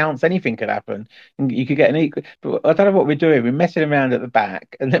right bounce. Anything could happen, and you could get an equal. But I don't know what we're doing. We're messing around at the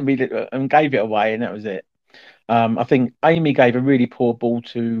back, and then we gave it away, and that was it. I think Amy gave a really poor ball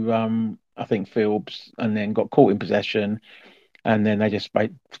to I think Phillips, and then got caught in possession, and then they just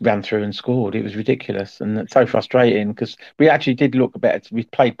ran through and scored. It was ridiculous, and it's so frustrating, because we actually did look better. We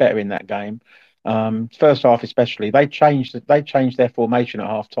played better in that game. First half especially, they changed their formation at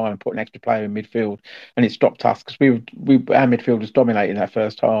half time, put an extra player in midfield, and it stopped us, because our midfield was dominating that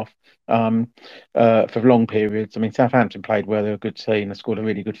first half for long periods. I mean, Southampton played well; they're a good team. They scored a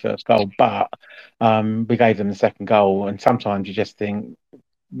really good first goal, but we gave them the second goal, and sometimes you just think.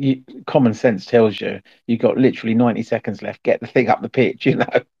 Common sense tells you got literally 90 seconds left. Get the thing up the pitch,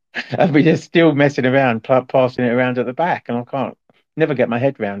 and we're just still messing around, passing it around at the back, and I can't never get my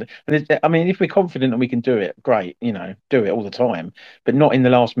head around it. And I mean, if we're confident that we can do it, great, do it all the time, but not in the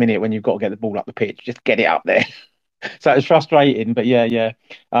last minute when you've got to get the ball up the pitch. Just get it up there. So it's frustrating, but yeah.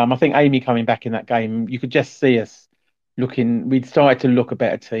 I think Amy coming back in that game, you could just see us looking. We'd started to look a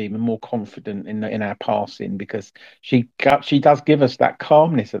better team and more confident in our passing, because she does give us that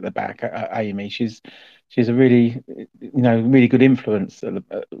calmness at the back. Amy, she's she's a really, really good influence at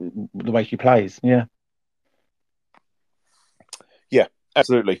the way she plays. Yeah. Yeah,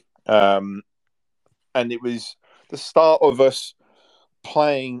 absolutely. And it was the start of us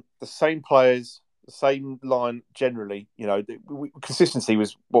playing the same players, the same line generally. Consistency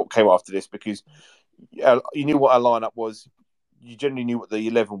was what came after this because you knew what our lineup was. You generally knew what the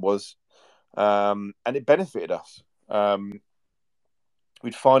 11 was, and it benefited us.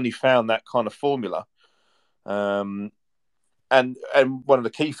 We'd finally found that kind of formula, and one of the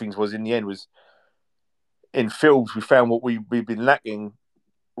key things was in the end was in fields we found what we'd been lacking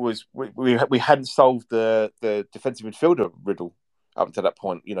was we hadn't solved the defensive midfielder riddle up until that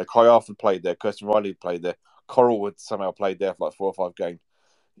point. Kai Arthur played there, Kirsten Riley played there, Coral had somehow played there for like 4 or 5 games.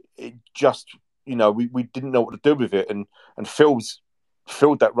 It just, we didn't know what to do with it, and Phil's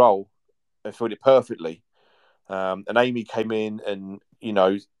filled that role and filled it perfectly. And Amy came in and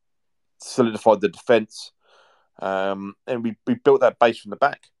solidified the defence, and we built that base from the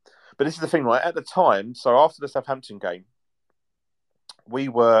back. But this is the thing, right? At the time, so after the Southampton game, we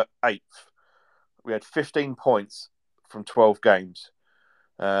were 8th. We had 15 points from 12 games.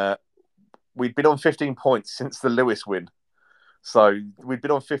 We'd been on 15 points since the Lewis win. So we'd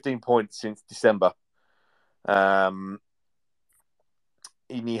been on 15 points since December. And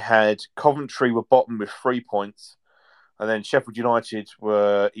you had Coventry were bottom with 3 points. And then Sheffield United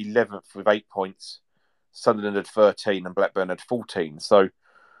were 11th with 8 points. Sunderland had 13 and Blackburn had 14. So,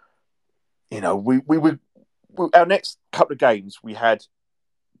 we our next couple of games, we had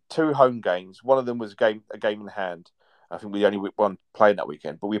 2 home games. One of them was a game in hand. I think we only one playing that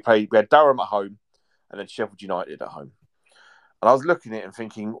weekend, but we had Durham at home and then Sheffield United at home. And I was looking at it and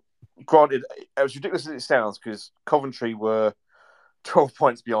thinking, granted, as ridiculous as it sounds, because Coventry were 12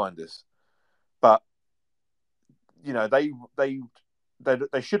 points behind us, but they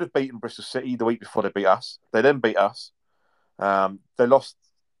should have beaten Bristol City the week before they beat us. They then beat us. They lost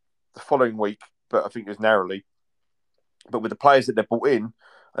the following week, but I think it was narrowly. But with the players that they brought in,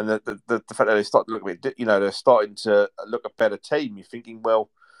 and the fact that they start to look a bit, they're starting to look a better team. You're thinking, well,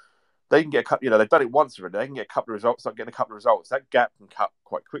 they can get a couple. They've done it once already. They can get a couple of results. Start getting a couple of results. That gap can cut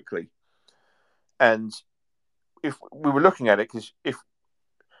quite quickly. And if we were looking at it, because if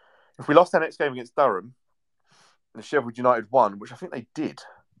we lost our next game against Durham, and Sheffield United won, which I think they did,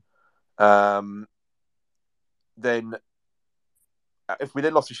 then if we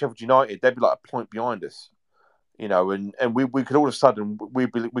then lost to Sheffield United, they'd be like a point behind us. And we could all of a sudden we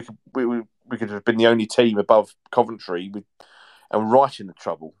could have been the only team above Coventry and right in the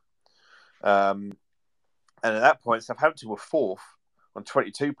trouble. And at that point, Southampton were 4th on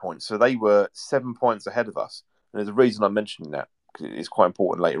 22 points, so they were 7 points ahead of us. And there's a reason I'm mentioning that because it's quite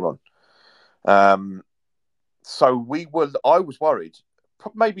important later on. So I was worried.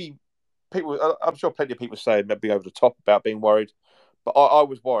 Maybe people, I'm sure plenty of people say maybe over the top about being worried, but I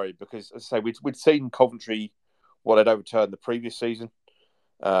was worried because, as I say, we'd seen Coventry what they'd overturned the previous season,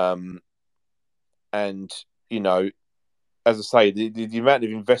 and as I say, the amount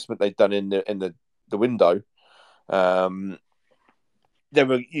of investment they'd done in the window, you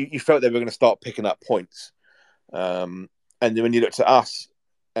felt they were going to start picking up points, and then when you looked at us,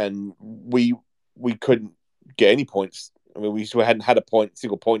 and we couldn't get any points. I mean, we hadn't had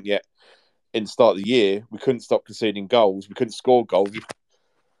single point yet in the start of the year. We couldn't stop conceding goals. We couldn't score goals.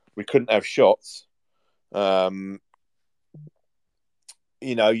 We couldn't have shots. You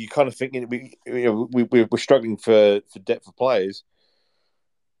kind of thinking we're struggling for depth of players.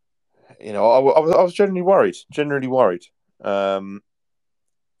 I was generally worried. And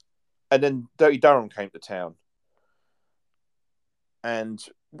then Dirty Durham came to town, and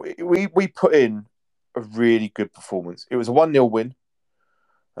we put in a really good performance. It was a 1-0 win,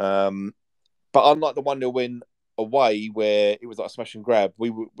 but unlike the 1-0 win away where it was like a smash and grab, we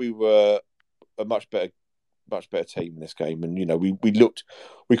were a much better team in this game, and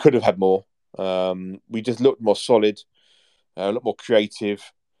we could have had more. We just looked more solid, a lot more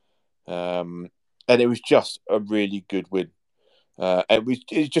creative, and it was just a really good win. And it was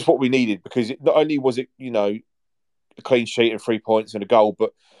just what we needed because not only was it a clean sheet and 3 points and a goal,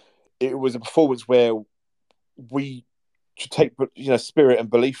 but it was a performance where we should take spirit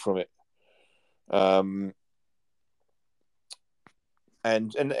and belief from it. And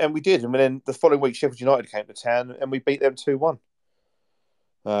we did. And then the following week, Sheffield United came to town and we beat them 2-1.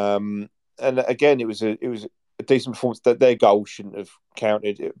 And again, it was a decent performance. That their goal shouldn't have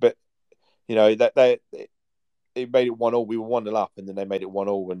counted, but that it made it 1-1. We were 1-0 up, and then they made it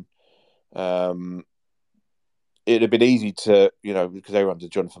 1-1. And it'd have been easy to because they were under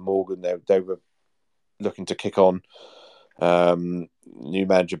Jonathan Morgan. They were looking to kick on. New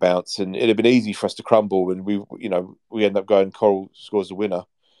manager bounce, and it'd have been easy for us to crumble. And we end up going. Coral scores the winner,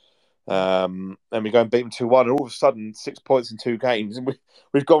 and we go and beat them 2-1. And all of a sudden, 6 points in 2 games, and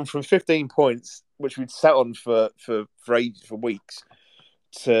we've gone from 15 points, which we'd sat on for ages, for weeks,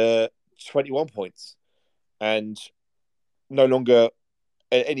 to 21 points, and no longer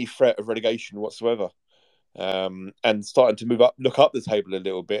any threat of relegation whatsoever. And starting to look up the table a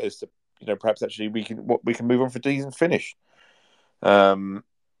little bit as to perhaps actually we can move on for decent finish. And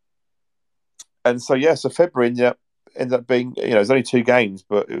so February ended up being it was only 2 games,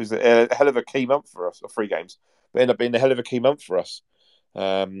 but it was a hell of a key month for us, or 3 games, but ended up being a hell of a key month for us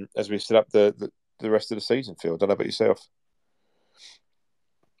as we set up the rest of the season. Phil, I don't know about yourself.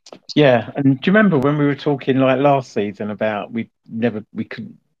 Yeah, and do you remember when we were talking like last season about we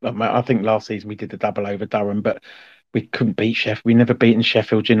couldn't. I think last season we did the double over Durham, but we couldn't beat Sheffield. We never beaten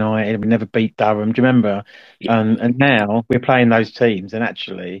Sheffield United. We never beat Durham. Do you remember? And now we're playing those teams, and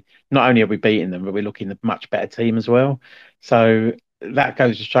actually, not only are we beating them, but we're looking a much better team as well. So that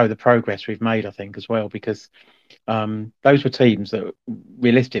goes to show the progress we've made, I think, as well, because those were teams that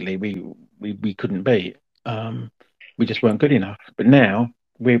realistically we couldn't beat. We just weren't good enough. But now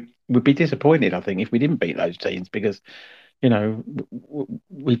we'd be disappointed, I think, if we didn't beat those teams, because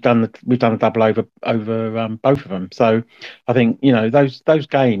we've done the double over both of them. So I think those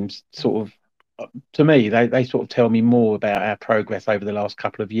games sort of, to me, they sort of tell me more about our progress over the last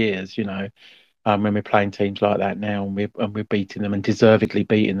couple of years. When we're playing teams like that now, and we're beating them, and deservedly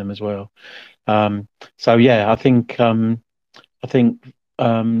beating them as well. So yeah, I think um, I think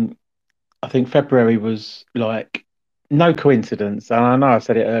February was like no coincidence. And I know I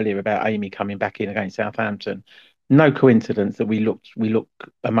said it earlier about Amy coming back in against Southampton. No coincidence that we look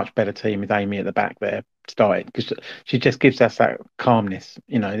a much better team with Amy at the back there starting, because she just gives us that calmness.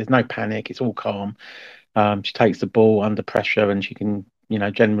 There's no panic. It's all calm. She takes the ball under pressure, and she can,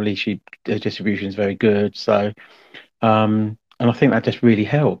 generally her distribution is very good. So and I think that just really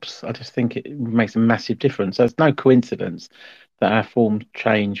helps. I just think it makes a massive difference. So it's no coincidence that our form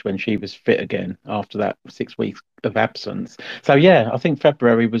changed when she was fit again after that 6 weeks of absence. So yeah, I think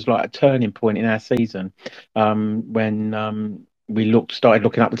February was like a turning point in our season, when we started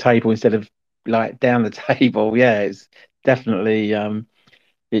looking up the table instead of like down the table. Yeah, definitely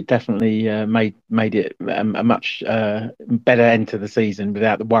it definitely made it a much better end to the season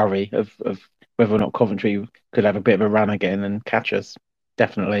without the worry of whether or not Coventry could have a bit of a run again and catch us.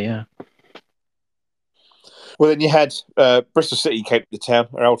 Definitely, yeah. Well, then you had Bristol City came to town,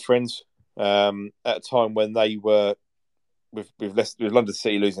 our old friends, at a time when they were with London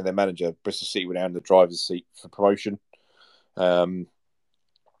City losing their manager. Bristol City were now in the driver's seat for promotion. And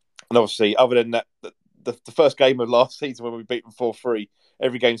obviously, other than that, the first game of last season when we beat them 4-3,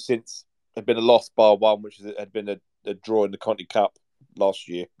 every game since had been a loss, bar one, which had been a draw in the Conti Cup last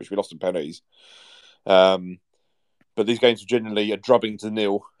year, which we lost in penalties. But these games were generally a drubbing to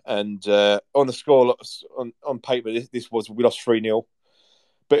 0. And on the score, on paper, we lost 3-0.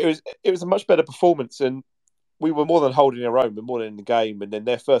 But it was a much better performance, and we were more than holding our own, but more than in the game. And then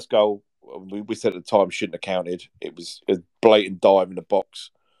their first goal, we said at the time, shouldn't have counted. It was a blatant dive in the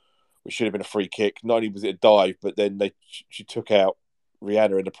box, which should have been a free kick. Not only was it a dive, but then she took out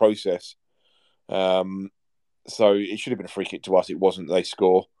Rihanna in the process. So it should have been a free kick to us. It wasn't. They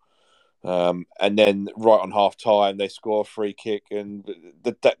score. And then right on half time, they score a free kick, and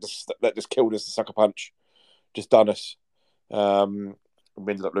that just killed us. The sucker punch just done us.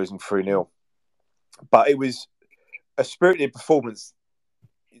 We ended up losing 3-0. But it was a spirited performance.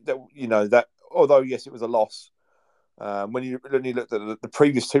 That although yes, it was a loss. When you looked at the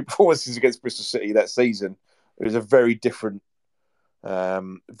previous 2 performances against Bristol City that season, it was a very different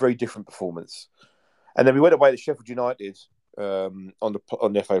performance. And then we went away to Sheffield United on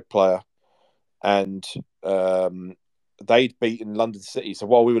the FA Player, and they'd beaten London City. So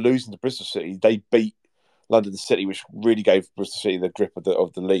while we were losing to Bristol City, they beat London City, which really gave Bristol City the grip of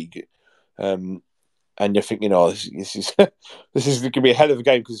the league. And you're thinking, this is this is going to be a hell of a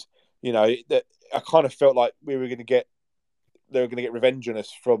game, because I kind of felt like they were going to get revenge on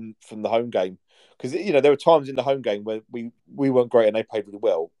us from the home game, because there were times in the home game where we weren't great and they played really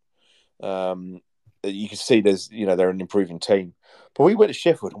well. You can see they're an improving team, but we went to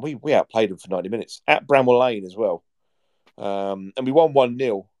Sheffield and we outplayed them for 90 minutes at Bramwell Lane as well, and we won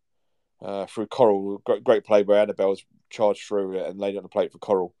 1-0 through Coral. Great play where Annabelle's charged through it and laid it on the plate for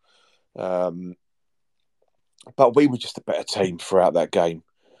Coral. But we were just a better team throughout that game,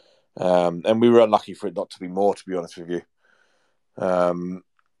 and we were unlucky for it not to be more, to be honest with you.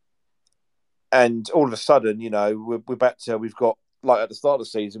 And all of a sudden, we're back to, we've got, like at the start of the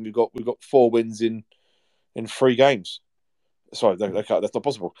season, we've got 4 wins in 3 games. Sorry, that's not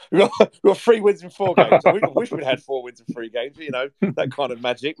possible. We've got 3 wins in 4 games. I wish we'd had 4 wins in 3 games. That kind of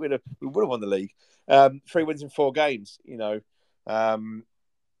magic. We would have won the league. 3 wins in 4 games. And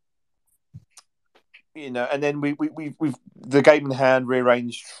then we've the game in hand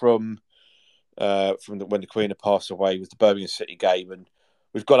rearranged from when the Queen had passed away was the Birmingham City game, and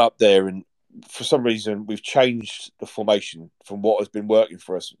we've got up there, and for some reason we've changed the formation from what has been working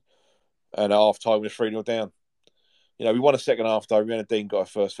for us. And at half time we're 3-0 down. We won a second half though. Rihanna Dean got a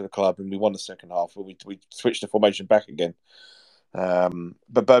first for the club, and we won the second half. But we switched the formation back again.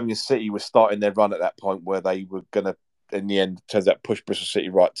 But Birmingham City was starting their run at that point where they were going to, in the end, turns out push Bristol City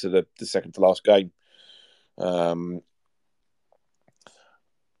right to the second to last game. But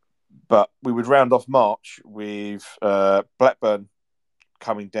we would round off March with Blackburn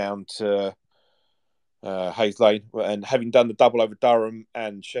coming down to Hayes Lane, and having done the double over Durham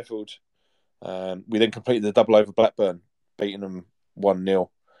and Sheffield. We then completed the double over Blackburn, beating them 1-0.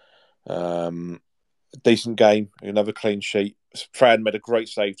 Decent game, another clean sheet. Fran made a great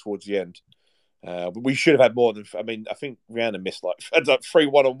save towards the end. But we should have had more than. I think Rihanna missed like 3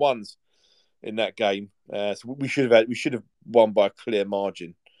 1-on-1s in that game. So we should have won by a clear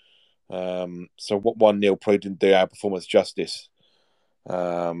margin. So what 1-0 probably didn't do our performance justice.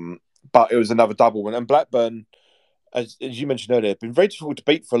 But it was another double win, and Blackburn, as you mentioned earlier, been very difficult to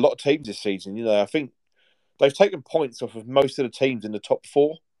beat for a lot of teams this season. I think they've taken points off of most of the teams in the top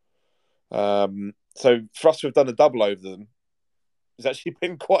 4. So for us to have done a double over them has actually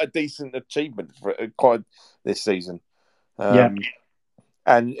been quite a decent achievement for this season. And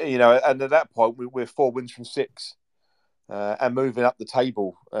and at that point we're 4 wins from 6, and moving up the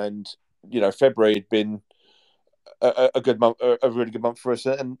table. And February had been a good month, a really good month for us,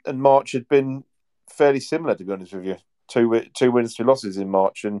 and March had been fairly similar, to be honest with you. 2 wins, 2 losses in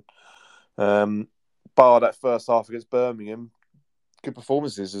March, and bar that first half against Birmingham, good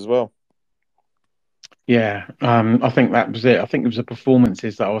performances as well. Yeah, I think that was it. I think it was the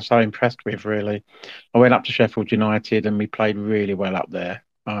performances that I was so impressed with, really. I went up to Sheffield United and we played really well up there.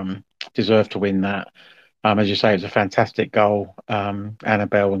 Deserved to win that. As you say, it was a fantastic goal.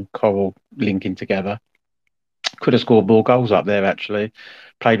 Annabelle and Coral linking together. Could have scored more goals up there, actually.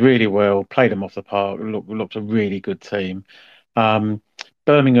 Played really well, played them off the park, looked a really good team.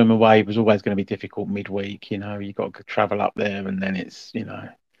 Birmingham away was always going to be difficult midweek. You've got to travel up there, and then it's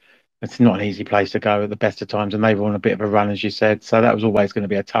not an easy place to go at the best of times. And they were on a bit of a run, as you said, so that was always going to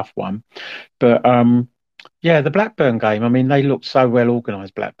be a tough one. But yeah, the Blackburn game, I mean, they looked so well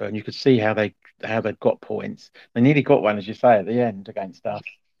organised, Blackburn. You could see how they got points. They nearly got one, as you say, at the end against us.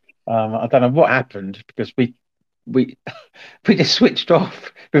 I don't know what happened, because we we just switched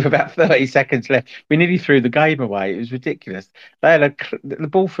off with about 30 seconds left. We nearly threw the game away. It was ridiculous. They had the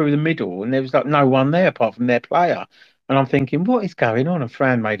ball through the middle, and there was like no one there apart from their player. And I'm thinking, what is going on? And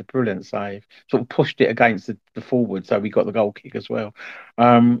Fran made a brilliant save, sort of pushed it against the forward, so we got the goal kick as well.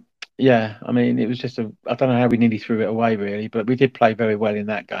 Yeah, I mean, it was just I don't know how we nearly threw it away, really, but we did play very well in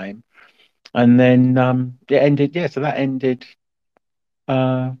that game. And then it ended, yeah, so that ended.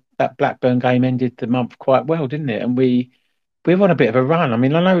 That Blackburn game ended the month quite well, didn't it? And we were on a bit of a run. I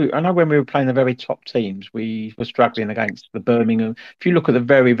mean, I know when we were playing the very top teams, we were struggling against the Birmingham. If you look at the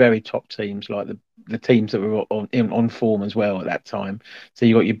very, very top teams, like the teams that were on form as well at that time. So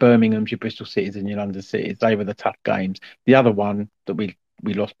you got your Birminghams, your Bristol Cities, and your London Cities. They were the tough games. The other one that we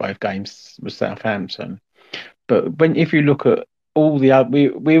lost both games was Southampton. But if you look at all the other,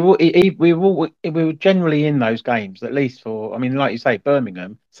 we were generally in those games, at least for, I mean, like you say,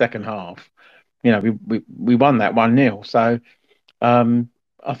 Birmingham second half. We won that 1-0. So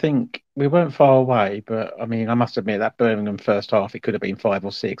I think we weren't far away, but I mean, I must admit that Birmingham first half, it could have been 5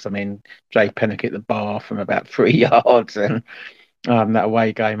 or 6. I mean, Jay Pennock hit the bar from about 3 yards, and that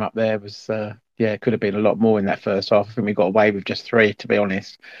away game up there was, yeah, it could have been a lot more in that first half. I think we got away with just 3, to be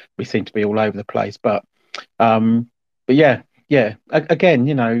honest. We seemed to be all over the place, but yeah, yeah. Again,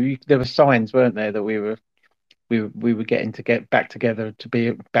 there were signs, weren't there, that we were getting to get back together, to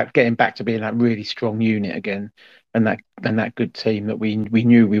be getting back to being that really strong unit again, and that good team that we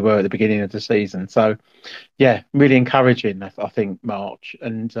knew we were at the beginning of the season. So yeah, really encouraging. I think March,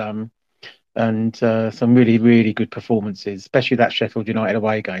 and some really, really good performances, especially that Sheffield United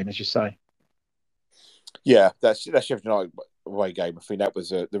away game, as you say. Yeah, that's Sheffield United away game. I think that was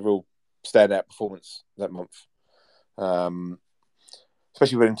the real standout performance that month.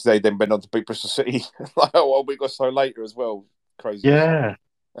 Especially when they then went on to beat Bristol City like 1 week or so later as well. Crazy. Yeah.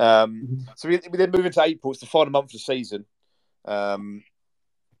 So we then move into April. It's the final month of the season, and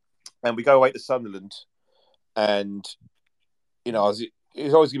we go away to Sunderland. And it was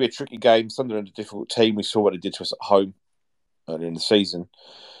always going to be a tricky game. Sunderland, a difficult team. We saw what they did to us at home. earlier in the season.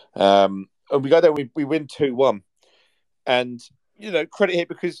 And we go there, we win 2-1. And, credit here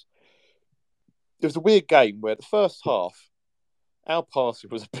because there was a weird game where the first half, our passing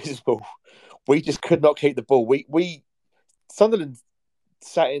was abysmal. We just could not keep the ball. Sunderland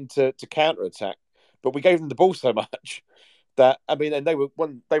sat into to counter attack, but we gave them the ball so much that and they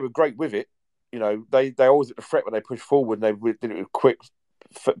were great with it. They always at the threat when they pushed forward, and they did it with quick,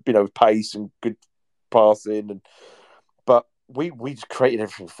 pace and good passing, but we just created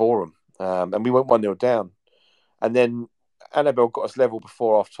everything for them, and we went 1-0 down, and then Annabelle got us level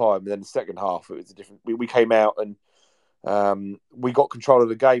before half time, and then the second half it was a different. We came out and we got control of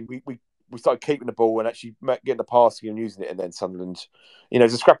the game. We started keeping the ball and actually getting the passing and using it, and then Sunderland,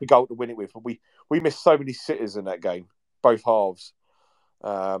 it's a scrappy goal to win it with. But we missed so many sitters in that game, both halves.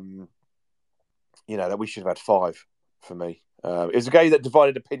 That we should have had 5 for me. It was a game that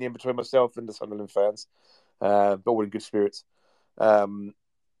divided opinion between myself and the Sunderland fans, but all in good spirits.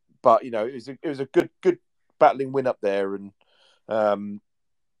 But it was a good battling win up there, and and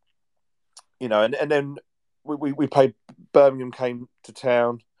then we played. Birmingham came to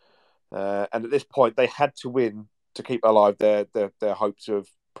town, and at this point they had to win to keep alive their hopes of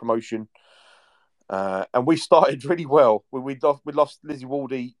promotion. And we started really well. We lost Lizzie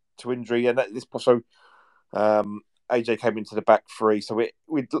Waldy to injury, and at this point, so AJ came into the back 3, so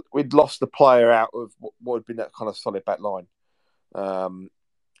we'd lost the player out of what had been that kind of solid back line.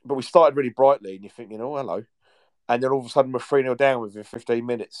 But we started really brightly, and you're thinking, oh, hello. And then all of a sudden we're 3-0 down within 15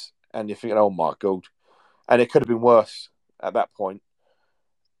 minutes, and you're thinking, oh my God. And it could have been worse at that point.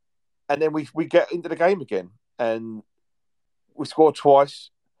 And then we get into the game again, and we scored twice,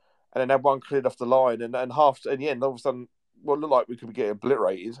 and then had one cleared off the line, and in the end, all of a sudden, what looked like we could be getting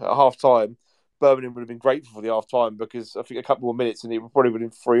obliterated at half time. Birmingham would have been grateful for the half time because I think a couple more minutes and it would probably have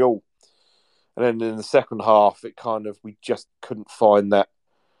been 3-3. And then in the second half, we just couldn't find that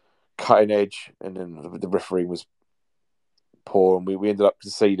cutting edge, and then the refereeing was poor, and we ended up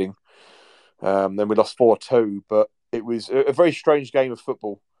conceding. Then we lost 4-2, but it was a very strange game of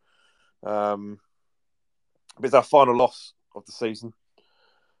football. It was our final loss of the season.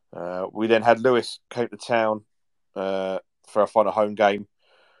 We then had Lewis came to town for our final home game.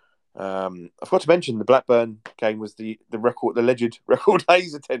 I forgot to mention the Blackburn game was the alleged record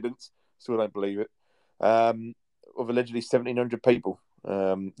Hayes attendance. Still don't believe it. Of allegedly 1,700 people.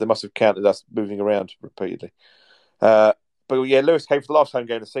 They must have counted us moving around repeatedly. But yeah, Lewis came for the last home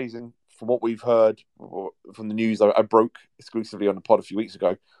game of the season. From what we've heard from the news, I broke exclusively on the pod a few weeks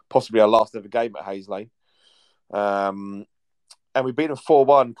ago. Possibly our last ever game at Hayes Lane. And we beat them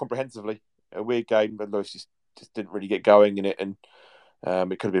 4-1 comprehensively. A weird game, but Lewis just didn't really get going in it, and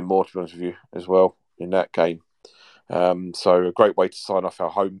it could have been more, to be honest with you, as well in that game. So a great way to sign off our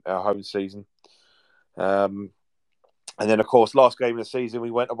home season. And then, of course, last game of the season, we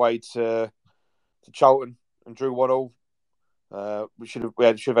went away to Charlton and drew 1-1. We should have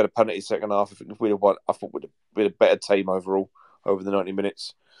had a penalty second half. If we'd have won, I thought we'd have been a better team overall over the 90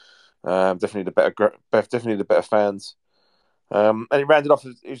 minutes. Definitely the better fans. And it rounded off,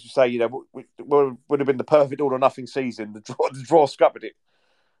 as you say, would have been the perfect all or nothing season. The draw scuppered it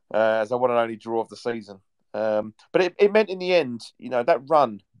as I won and only draw of the season. But it meant in the end, that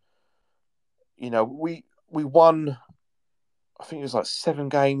run, we won, I think it was like 7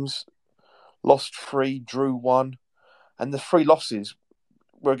 games, lost 3, drew 1. And the 3 losses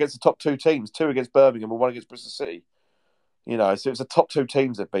were against the top 2 teams, 2 against Birmingham and 1 against Bristol City. So it was the top 2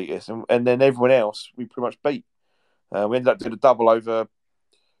 teams that beat us. And then everyone else we pretty much beat. We ended up doing a double over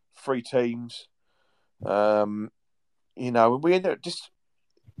 3 teams. And we ended up just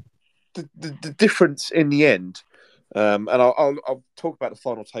the difference in the end. And I'll talk about the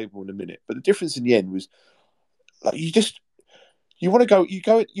final table in a minute. But the difference in the end was like you want to go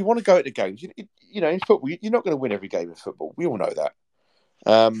at the games. In football, you're not going to win every game in football. We all know that.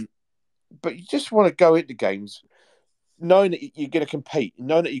 But you just want to go into games knowing that you're going to compete,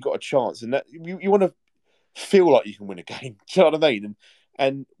 knowing that you've got a chance, and that you want to feel like you can win a game. Do you know what I mean?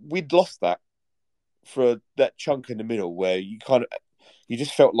 And we'd lost that for that chunk in the middle where you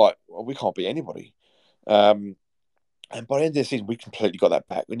just felt like, well, we can't beat anybody. And by the end of the season, we completely got that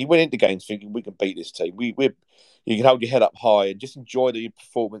back. When you went into games thinking we can beat this team, you can hold your head up high and just enjoy the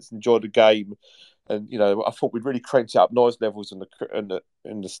performance, enjoy the game. And I thought we'd really cranked it up noise levels in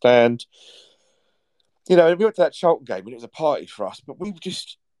the stand. And we went to that Charlton game and it was a party for us, but we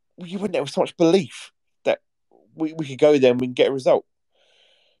went there with so much belief that we could go there and we can get a result.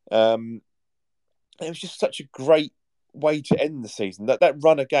 It was just such a great way to end the season. That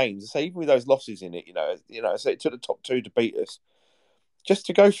run of games, even with those losses in it, so it took the top 2 to beat us. Just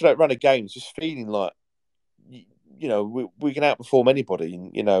to go for that run of games, just feeling like we can outperform anybody,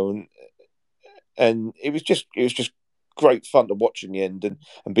 and it was just great fun to watch in the end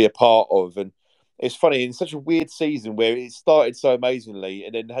and be a part of. And it's funny in such a weird season where it started so amazingly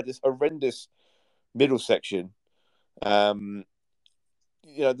and then had this horrendous middle section. Um,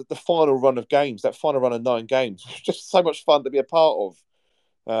 the final run of games, that final run of 9 games, was just so much fun to be a part of.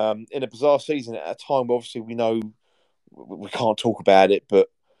 In a bizarre season at a time where obviously we know we can't talk about it, but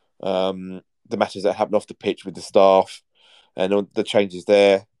the matters that happen off the pitch with the staff and the changes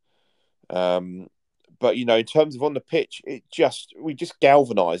there. But in terms of on the pitch, we just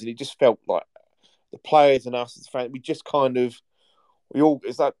galvanised, and it just felt like the players and us as fans, we just kind of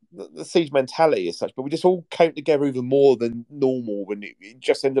it's like the siege mentality as such, but we just all came together even more than normal, and it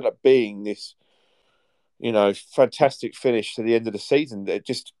just ended up being this fantastic finish to the end of the season. It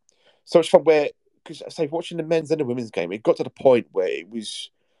just so much fun where, because I say, watching the men's and the women's game, it got to the point where it was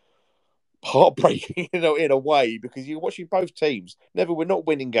heartbreaking, in a way, because you're watching both teams. We're not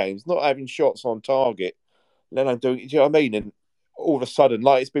winning games, not having shots on target, let alone doing. Do you know what I mean? And all of a sudden,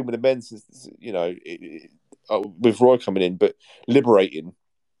 like it's been with the men since, with Roy coming in, but liberating.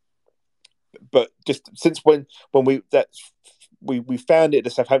 But just since when we found it at the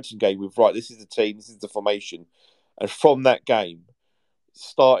Southampton game with, right, this is the team, this is the formation, and from that game,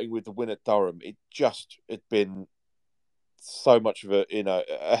 starting with the win at Durham, it's been so much of a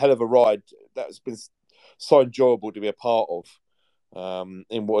hell of a ride that's been so enjoyable to be a part of,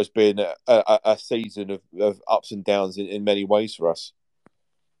 in what has been a season of ups and downs in many ways for us.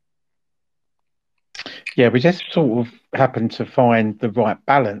 Yeah, we just sort of happened to find the right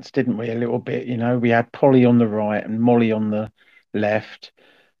balance, didn't we? A little bit, we had Polly on the right and Molly on the left,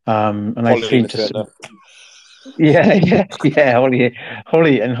 and they Holly in the seemed centre. yeah, yeah, yeah.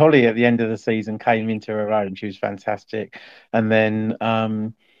 Holly at the end of the season came into her own. She was fantastic, and then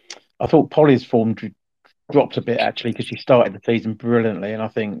I thought Polly's form dropped a bit actually because she started the season brilliantly, and I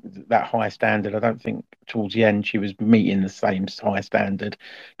think that high standard. I don't think towards the end she was meeting the same high standard,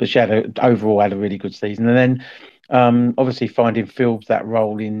 but she overall had a really good season. And then obviously finding Philbs that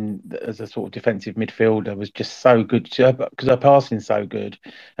role in as a sort of defensive midfielder was just so good because her passing's so good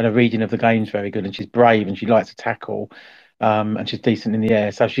and her reading of the game's very good, and she's brave and she likes to tackle. And she's decent in the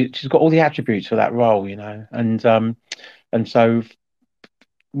air, so she's got all the attributes for that role, and so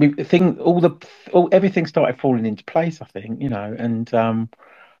we think everything started falling into place, I think, and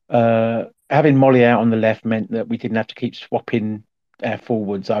having Molly out on the left meant that we didn't have to keep swapping our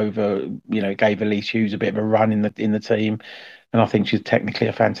forwards over. It gave Elise Hughes a bit of a run in the team, and I think she's technically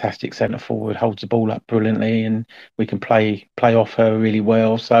a fantastic centre forward, holds the ball up brilliantly, and we can play off her really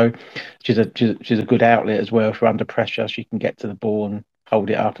well. So she's a good outlet as well. If we're under pressure, she can get to the ball and hold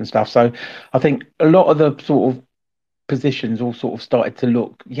it up and stuff. So I think a lot of the sort of positions all sort of started to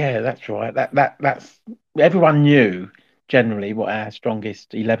look, yeah, that's right. That's everyone knew generally what our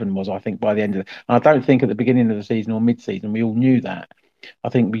strongest 11 was, I think, by the end of it. And I don't think at the beginning of the season or mid-season we all knew that. I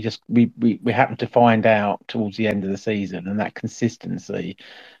think we happened to find out towards the end of the season, and that consistency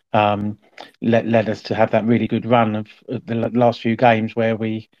led us to have that really good run of the last few games where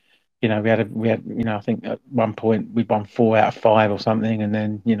we had I think at one point we'd won 4 out of 5 or something, and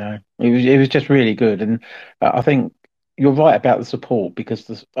then it was just really good. And I think you're right about the support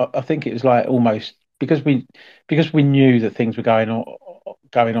because I think it was like almost because we knew that things were going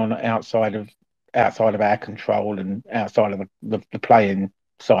on outside of our control and outside of the playing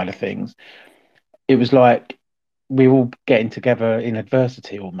side of things. It was like we were all getting together in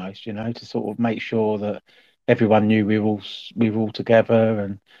adversity almost, to sort of make sure that everyone knew we were all together,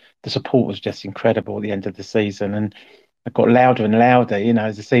 and the support was just incredible at the end of the season. And it got louder and louder,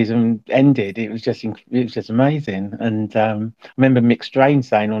 as the season ended. It was just amazing. And I remember Mick Strain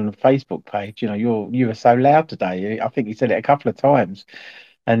saying on the Facebook page, you were so loud today. I think he said it a couple of times,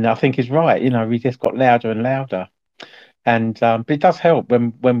 and I think he's right. We just got louder and louder. And but it does help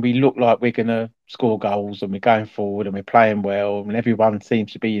when we look like we're going to score goals and we're going forward and we're playing well and everyone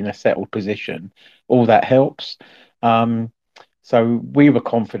seems to be in a settled position. All that helps. Um, so we were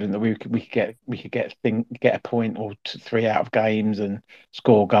confident that we could get a point or three out of games and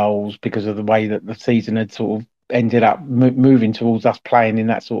score goals because of the way that the season had sort of ended up moving towards us playing in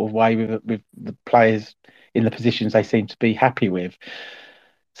that sort of way with the players in the positions they seem to be happy with.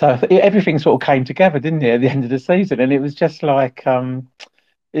 So everything sort of came together, didn't it, at the end of the season? And it was just like I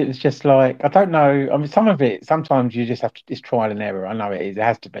don't know. I mean, some of it sometimes you just have to. It's trial and error. I know it is. It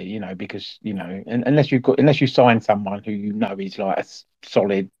has to be, because and unless you sign someone who is like a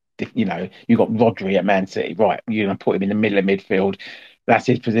solid. You got Rodri at Man City, right? You're gonna put him in the middle of midfield. That's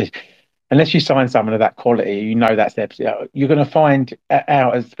his position. unless you sign someone of that quality, that's their. You're going to find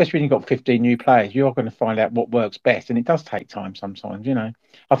out, especially when you've got 15 new players, you're going to find out what works best, and it does take time sometimes.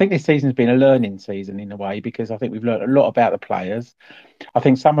 I think this season's been a learning season in a way because I think we've learned a lot about the players. I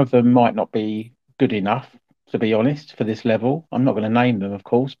think some of them might not be good enough, to be honest, for this level. I'm not going to name them, of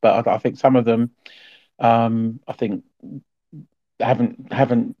course, but I think some of them, I think,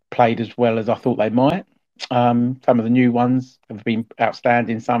 haven't played as well as I thought they might. Some of the new ones have been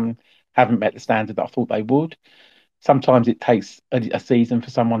outstanding. Some haven't met the standard that I thought they would. Sometimes it takes a season for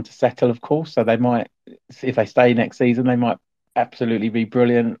someone to settle, of course. So they might, if they stay next season, they might absolutely be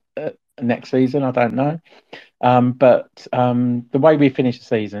brilliant next season. I don't know. But the way we finished the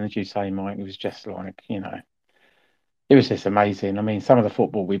season, as you say, Mike, it was just like, it was just amazing. I mean, some of the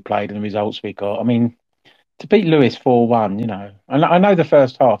football we played and the results we got. I mean, to beat Lewis 4-1, and I know the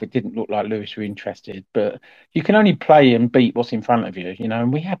first half it didn't look like Lewis were interested, but you can only play and beat what's in front of you,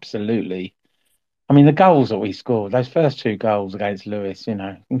 and we absolutely, I mean, the goals that we scored, those first two goals against Lewis,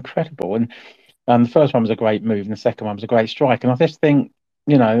 incredible. And the first one was a great move, and the second one was a great strike. And I just think,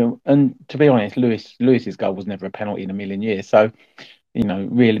 and to be honest, Lewis's goal was never a penalty in a million years. So,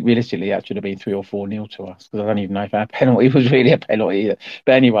 realistically, that should have been 3 or 4-0 to us because I don't even know if our penalty was really a penalty either.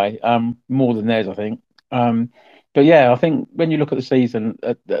 But anyway, more than theirs, I think. But yeah, I think when you look at the season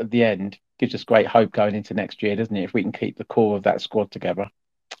at the end, gives us great hope going into next year, doesn't it? If we can keep the core of that squad together,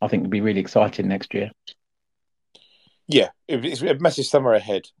 I think it'll be really exciting next year. Yeah, it's a massive summer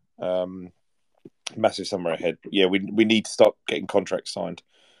ahead. Massive summer ahead. Yeah, we need to start getting contracts signed.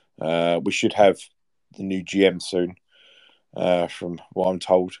 We should have the new GM soon, from what I'm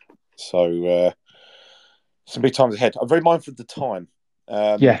told. So some big times ahead. I'm very mindful of the time.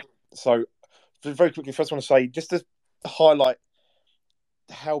 Yeah. So very quickly, first I want to say, just to highlight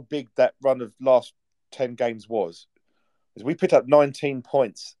how big that run of last 10 games was, is we picked up 19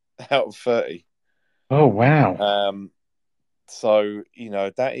 points out of 30. Oh, wow. So,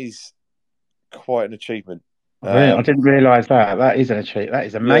 that is quite an achievement. Really? I didn't realise that. That is an achievement. That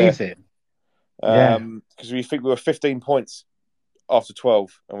is amazing. Yeah. Because we think we were 15 points after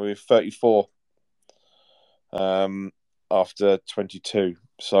 12 and we were 34 after 22.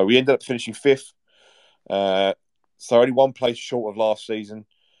 So we ended up finishing fifth. So only one place short of last season,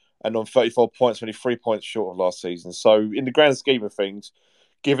 and on 34 points, only 3 points short of last season. So in the grand scheme of things,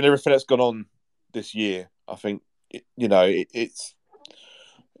 given everything that's gone on this year, I think it's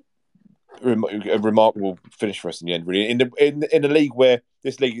a remarkable finish for us in the end. Really, in a league where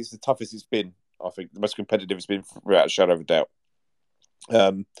this league is the toughest it's been, I think the most competitive it's been without a shadow of a doubt.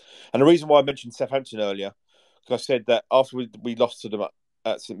 And the reason why I mentioned Southampton earlier, because I said that after we lost to them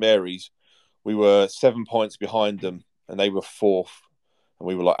at St Mary's, we were 7 points behind them, and they were fourth, and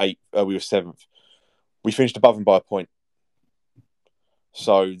we were like eighth. We were seventh. We finished above them by a point.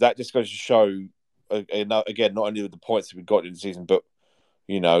 So that just goes to show, again, not only with the points that we got in the season, but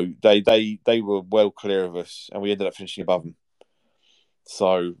they were well clear of us, and we ended up finishing above them.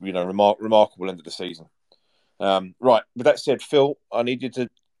 So remarkable end of the season. Right. With that said, Phil, I need you to,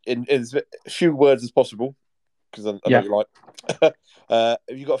 in as few words as possible, because I know you like. Have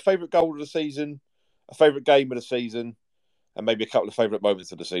you got a favourite goal of the season, a favourite game of the season, and maybe a couple of favourite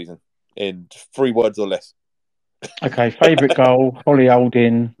moments of the season in 3 words or less? Okay, favourite goal, Holly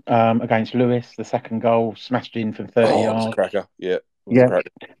Olding against Lewis. The second goal, smashed in from 30 yards. It's a cracker. Yeah. Yeah.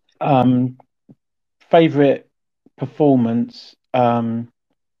 Favourite performance,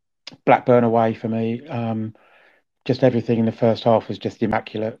 Blackburn away for me. Just everything in the first half was just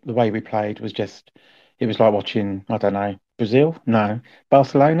immaculate. The way we played was just, it was like watching, I don't know, Brazil? No.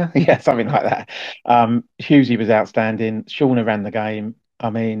 Barcelona? Yeah, something like that. Hughesy was outstanding. Shauna ran the game.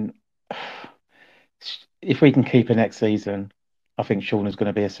 I mean, if we can keep her next season, I think Shauna's going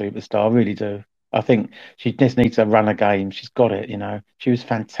to be a superstar. I really do. I think she just needs to run a game. She's got it, She was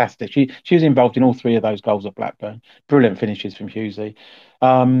fantastic. She was involved in all 3 of those goals at Blackburn. Brilliant finishes from Hughesy.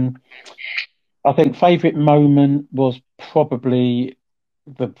 I think favourite moment was probably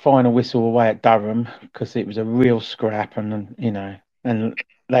the final whistle away at Durham because it was a real scrap, and and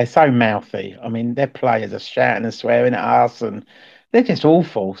they're so mouthy. I mean, their players are shouting and swearing at us, and they're just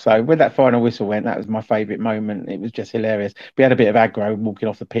awful. So when that final whistle went, that was my favourite moment. It was just hilarious. We had a bit of aggro walking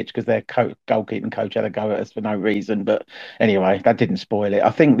off the pitch because their goalkeeping coach had a go at us for no reason. But anyway, that didn't spoil it.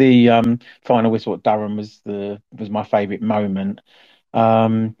 I think the final whistle at Durham was my favourite moment.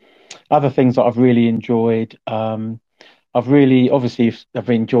 Other things that I've really enjoyed. I've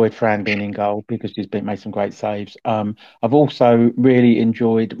enjoyed Fran being in goal because she's made some great saves. I've also really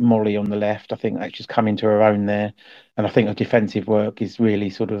enjoyed Molly on the left. I think that she's come into her own there, and I think her defensive work is really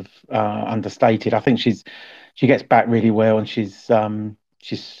sort of understated. I think she gets back really well, and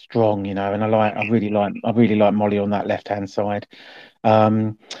she's strong, and I really like Molly on that left hand side.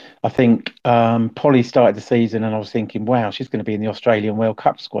 Um, I think Polly started the season, and I was thinking, wow, she's going to be in the Australian World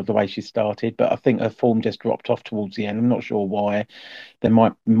Cup squad the way she started. But I think her form just dropped off towards the end. I'm not sure why. There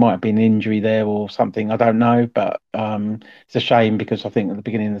might have been an injury there or something. I don't know, but it's a shame because I think at the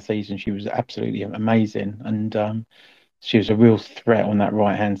beginning of the season she was absolutely amazing, and she was a real threat on that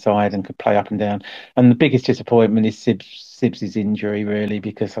right hand side and could play up and down. And the biggest disappointment is Sibbs's injury, really,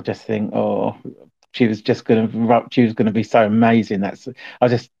 because I just think, oh, she was gonna be so amazing. I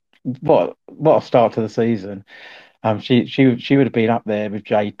just what a start to the season. She would have been up there with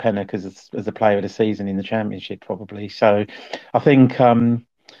Jade Pennock as a player of the season in the championship probably. So I think the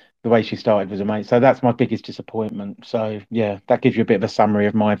way she started was amazing. So that's my biggest disappointment. So yeah, that gives you a bit of a summary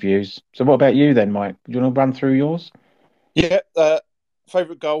of my views. So what about you then, Mike? Do you want to run through yours? Yeah,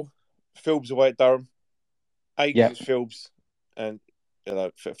 favourite goal, Philbs away at Durham. A, because Yeah. it's Philbs, and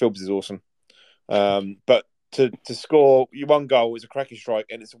Philbs is awesome. But to score your one goal is a cracking strike,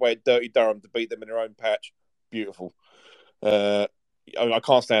 and it's away at Dirty Durham to beat them in their own patch. Beautiful. Uh, I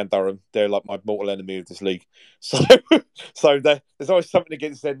can't stand Durham. They're like my mortal enemy of this league. So, there's always something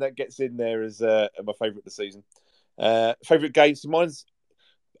against them that gets in there as my favourite of the season. Favourite games. So mine's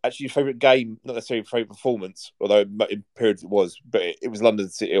actually favourite game, not necessarily favourite performance, although in periods it was, but it was London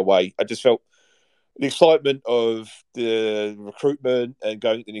City away. I just felt the excitement of the recruitment and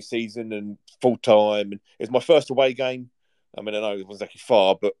going into the new season and full time. And it was my first away game. I mean, I know it wasn't actually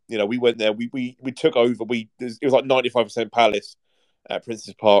far, but we went there. We took over. It was like 95% Palace at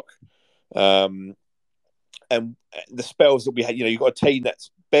Princess Park, um, and the spells that we had. You've got a team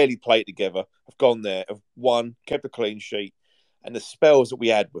that's barely played together. Have gone there, have won, kept a clean sheet, and the spells that we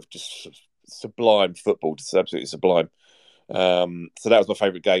had were just sublime football. Just absolutely sublime. So that was my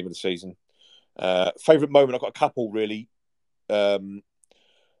favourite game of the season. Favorite moment, I've got a couple really. Um,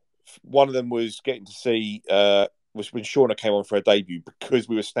 One of them was getting to see was when Shauna came on for her debut because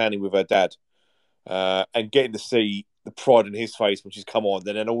we were standing with her dad and getting to see the pride in his face when she's come on,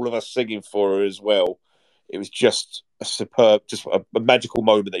 and then all of us singing for her as well. It was just a superb, just a magical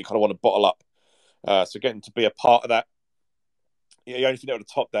moment that you kind of want to bottle up. So getting to be a part of that, the only thing that would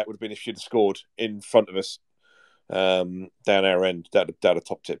have topped that would have been if she'd have scored in front of us down our end. That would have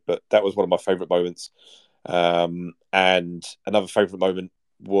topped it. But that was one of my favourite moments. And another favourite moment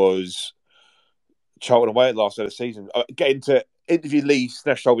was Charlton away at the last of the season. Getting to interview Lee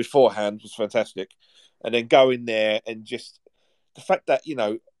Sneshall beforehand was fantastic. And then go in there and just the fact that,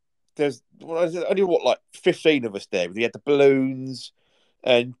 there's only like 15 of us there. We had the balloons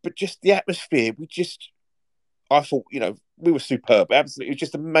but just the atmosphere, I thought, we were superb. Absolutely. It was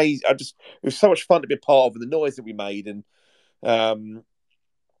just amazing. It was so much fun to be a part of and the noise that we made. And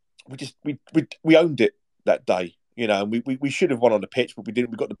we owned it that day, and we should have won on the pitch, but we didn't.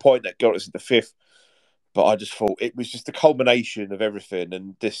 We got the point that got us in the fifth. But I just thought it was just the culmination of everything,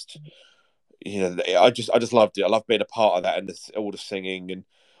 and just I just loved it. I love being a part of that and all the singing, and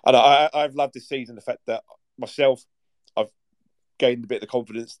I've loved this season the fact that myself I've gained a bit of the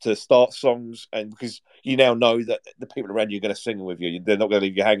confidence to start songs, and because you now know that the people around you are going to sing with you, they're not going to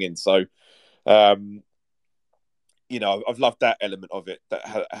leave you hanging. So, um, I've loved that element of it, that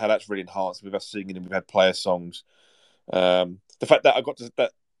how that's really enhanced with us singing and we've had player songs. The fact that I got to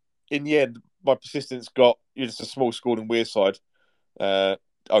that in the end, my persistence got just a small school in Wearside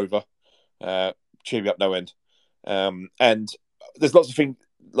over, cheering me up no end. And there's lots of things.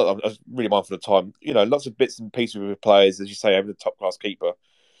 Look, I was really mindful of time. Lots of bits and pieces with players, as you say, having a top class keeper.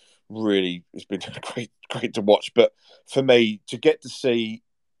 Really, it's been great to watch. But for me, to get to see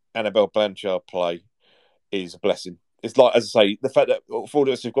Annabelle Blanchard play is a blessing. It's like, as I say, the fact that for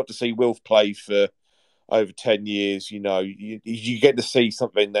us who've got to see Wilf play for over 10 years, you get to see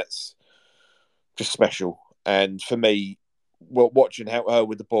something that's just special. And for me, watching her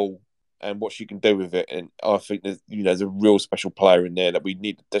with the ball and what she can do with it, and I think there's a real special player in there that we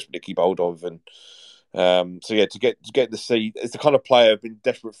need to desperately keep hold of. And so yeah, to get to see, it's the kind of player I've been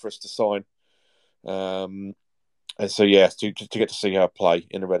desperate for us to sign. And so yeah, to get to see her play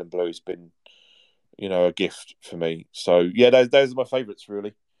in the red and blue has been a gift for me. So yeah, those are my favourites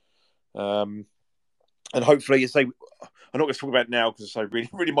really. And hopefully, you say I'm not going to talk about it now because I'm so really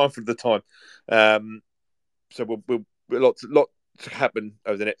really mindful of the time. So we'll lot to happen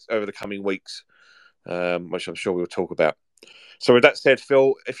over the coming weeks, which I'm sure we'll talk about. So with that said,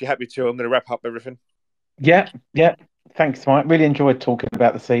 Phil, if you're happy to, I'm going to wrap up everything. Yeah, yeah. Thanks, Mike. Really enjoyed talking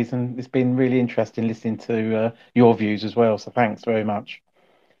about the season. It's been really interesting listening to your views as well. So thanks very much.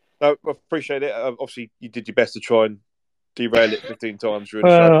 No, I appreciate it. Obviously, you did your best to try and derail it 15 times during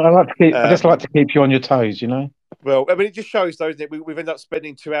the show. Well, I just like Um, to keep you on your toes, you know. Well, I mean, it just shows, though, isn't it? We've ended up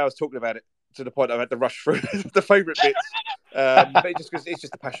spending 2 hours talking about it to the point I've had to rush through the favourite bits. But it's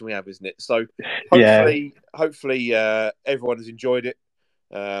just the passion we have, isn't it? So hopefully, everyone has enjoyed it.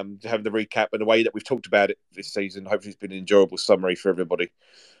 Having the recap and the way that we've talked about it this season, hopefully it's been an enjoyable summary for everybody.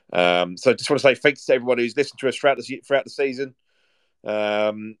 So just want to say thanks to everyone who's listened to us throughout the season.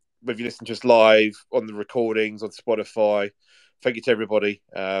 Whether you listen to us live on the recordings on Spotify, thank you to everybody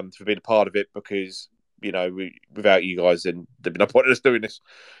for being a part of it, because without you guys, then there'd be no point in us doing this.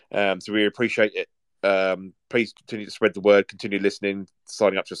 So we appreciate it. Please continue to spread the word, continue listening,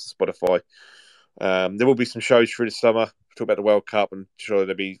 signing up to us on Spotify. There will be some shows through the summer. Talk about the World Cup, and sure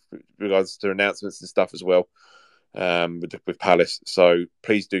there'll be regards to announcements and stuff as well with Palace. So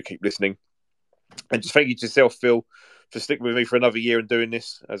please do keep listening, and just thank you to yourself, Phil, for sticking with me for another year and doing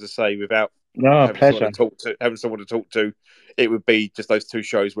this. As I say, without having someone to talk to, it would be just those 2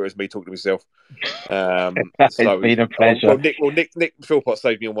 shows where it was me talking to myself. It's been a pleasure. Nick Philpott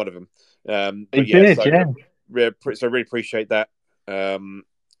saved me on one of them. So I really appreciate that. And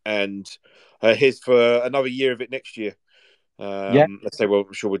here's for another year of it next year. Let's say, well,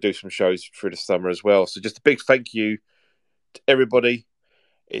 I'm sure we'll do some shows through the summer as well. So just a big thank you to everybody.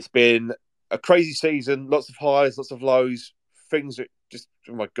 It's been a crazy season, lots of highs, lots of lows, things that just,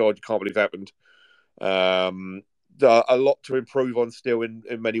 oh my God, you can't believe happened. A lot to improve on still in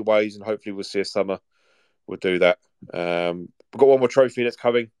many ways, and hopefully we'll see a summer. We'll do that. We've got one more trophy that's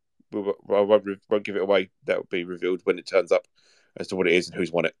coming. I won't give it away. That will be revealed when it turns up as to what it is and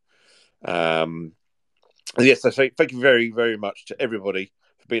who's won it. Yes, so thank you very, very much to everybody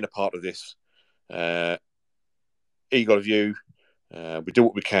for being a part of this. Eagle of you. We do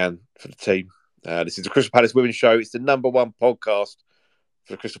what we can for the team. This is the Crystal Palace Women's Show. It's the #1 podcast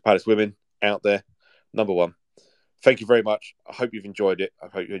for the Crystal Palace women out there. #1. Thank you very much. I hope you've enjoyed it. I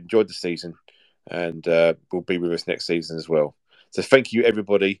hope you enjoyed the season, and will be with us next season as well. So thank you,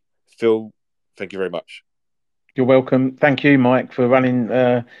 everybody. Phil, thank you very much. You're welcome. Thank you, Mike, for running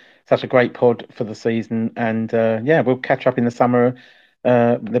such a great pod for the season. And we'll catch up in the summer.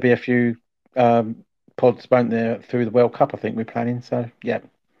 There'll be a few pods, won't there, through the World Cup, I think we're planning. So, yeah.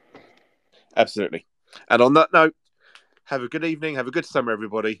 Absolutely. And on that note, have a good evening. Have a good summer,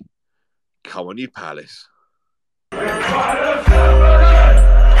 everybody. Come on, you Palace. Number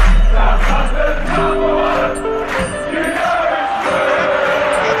one.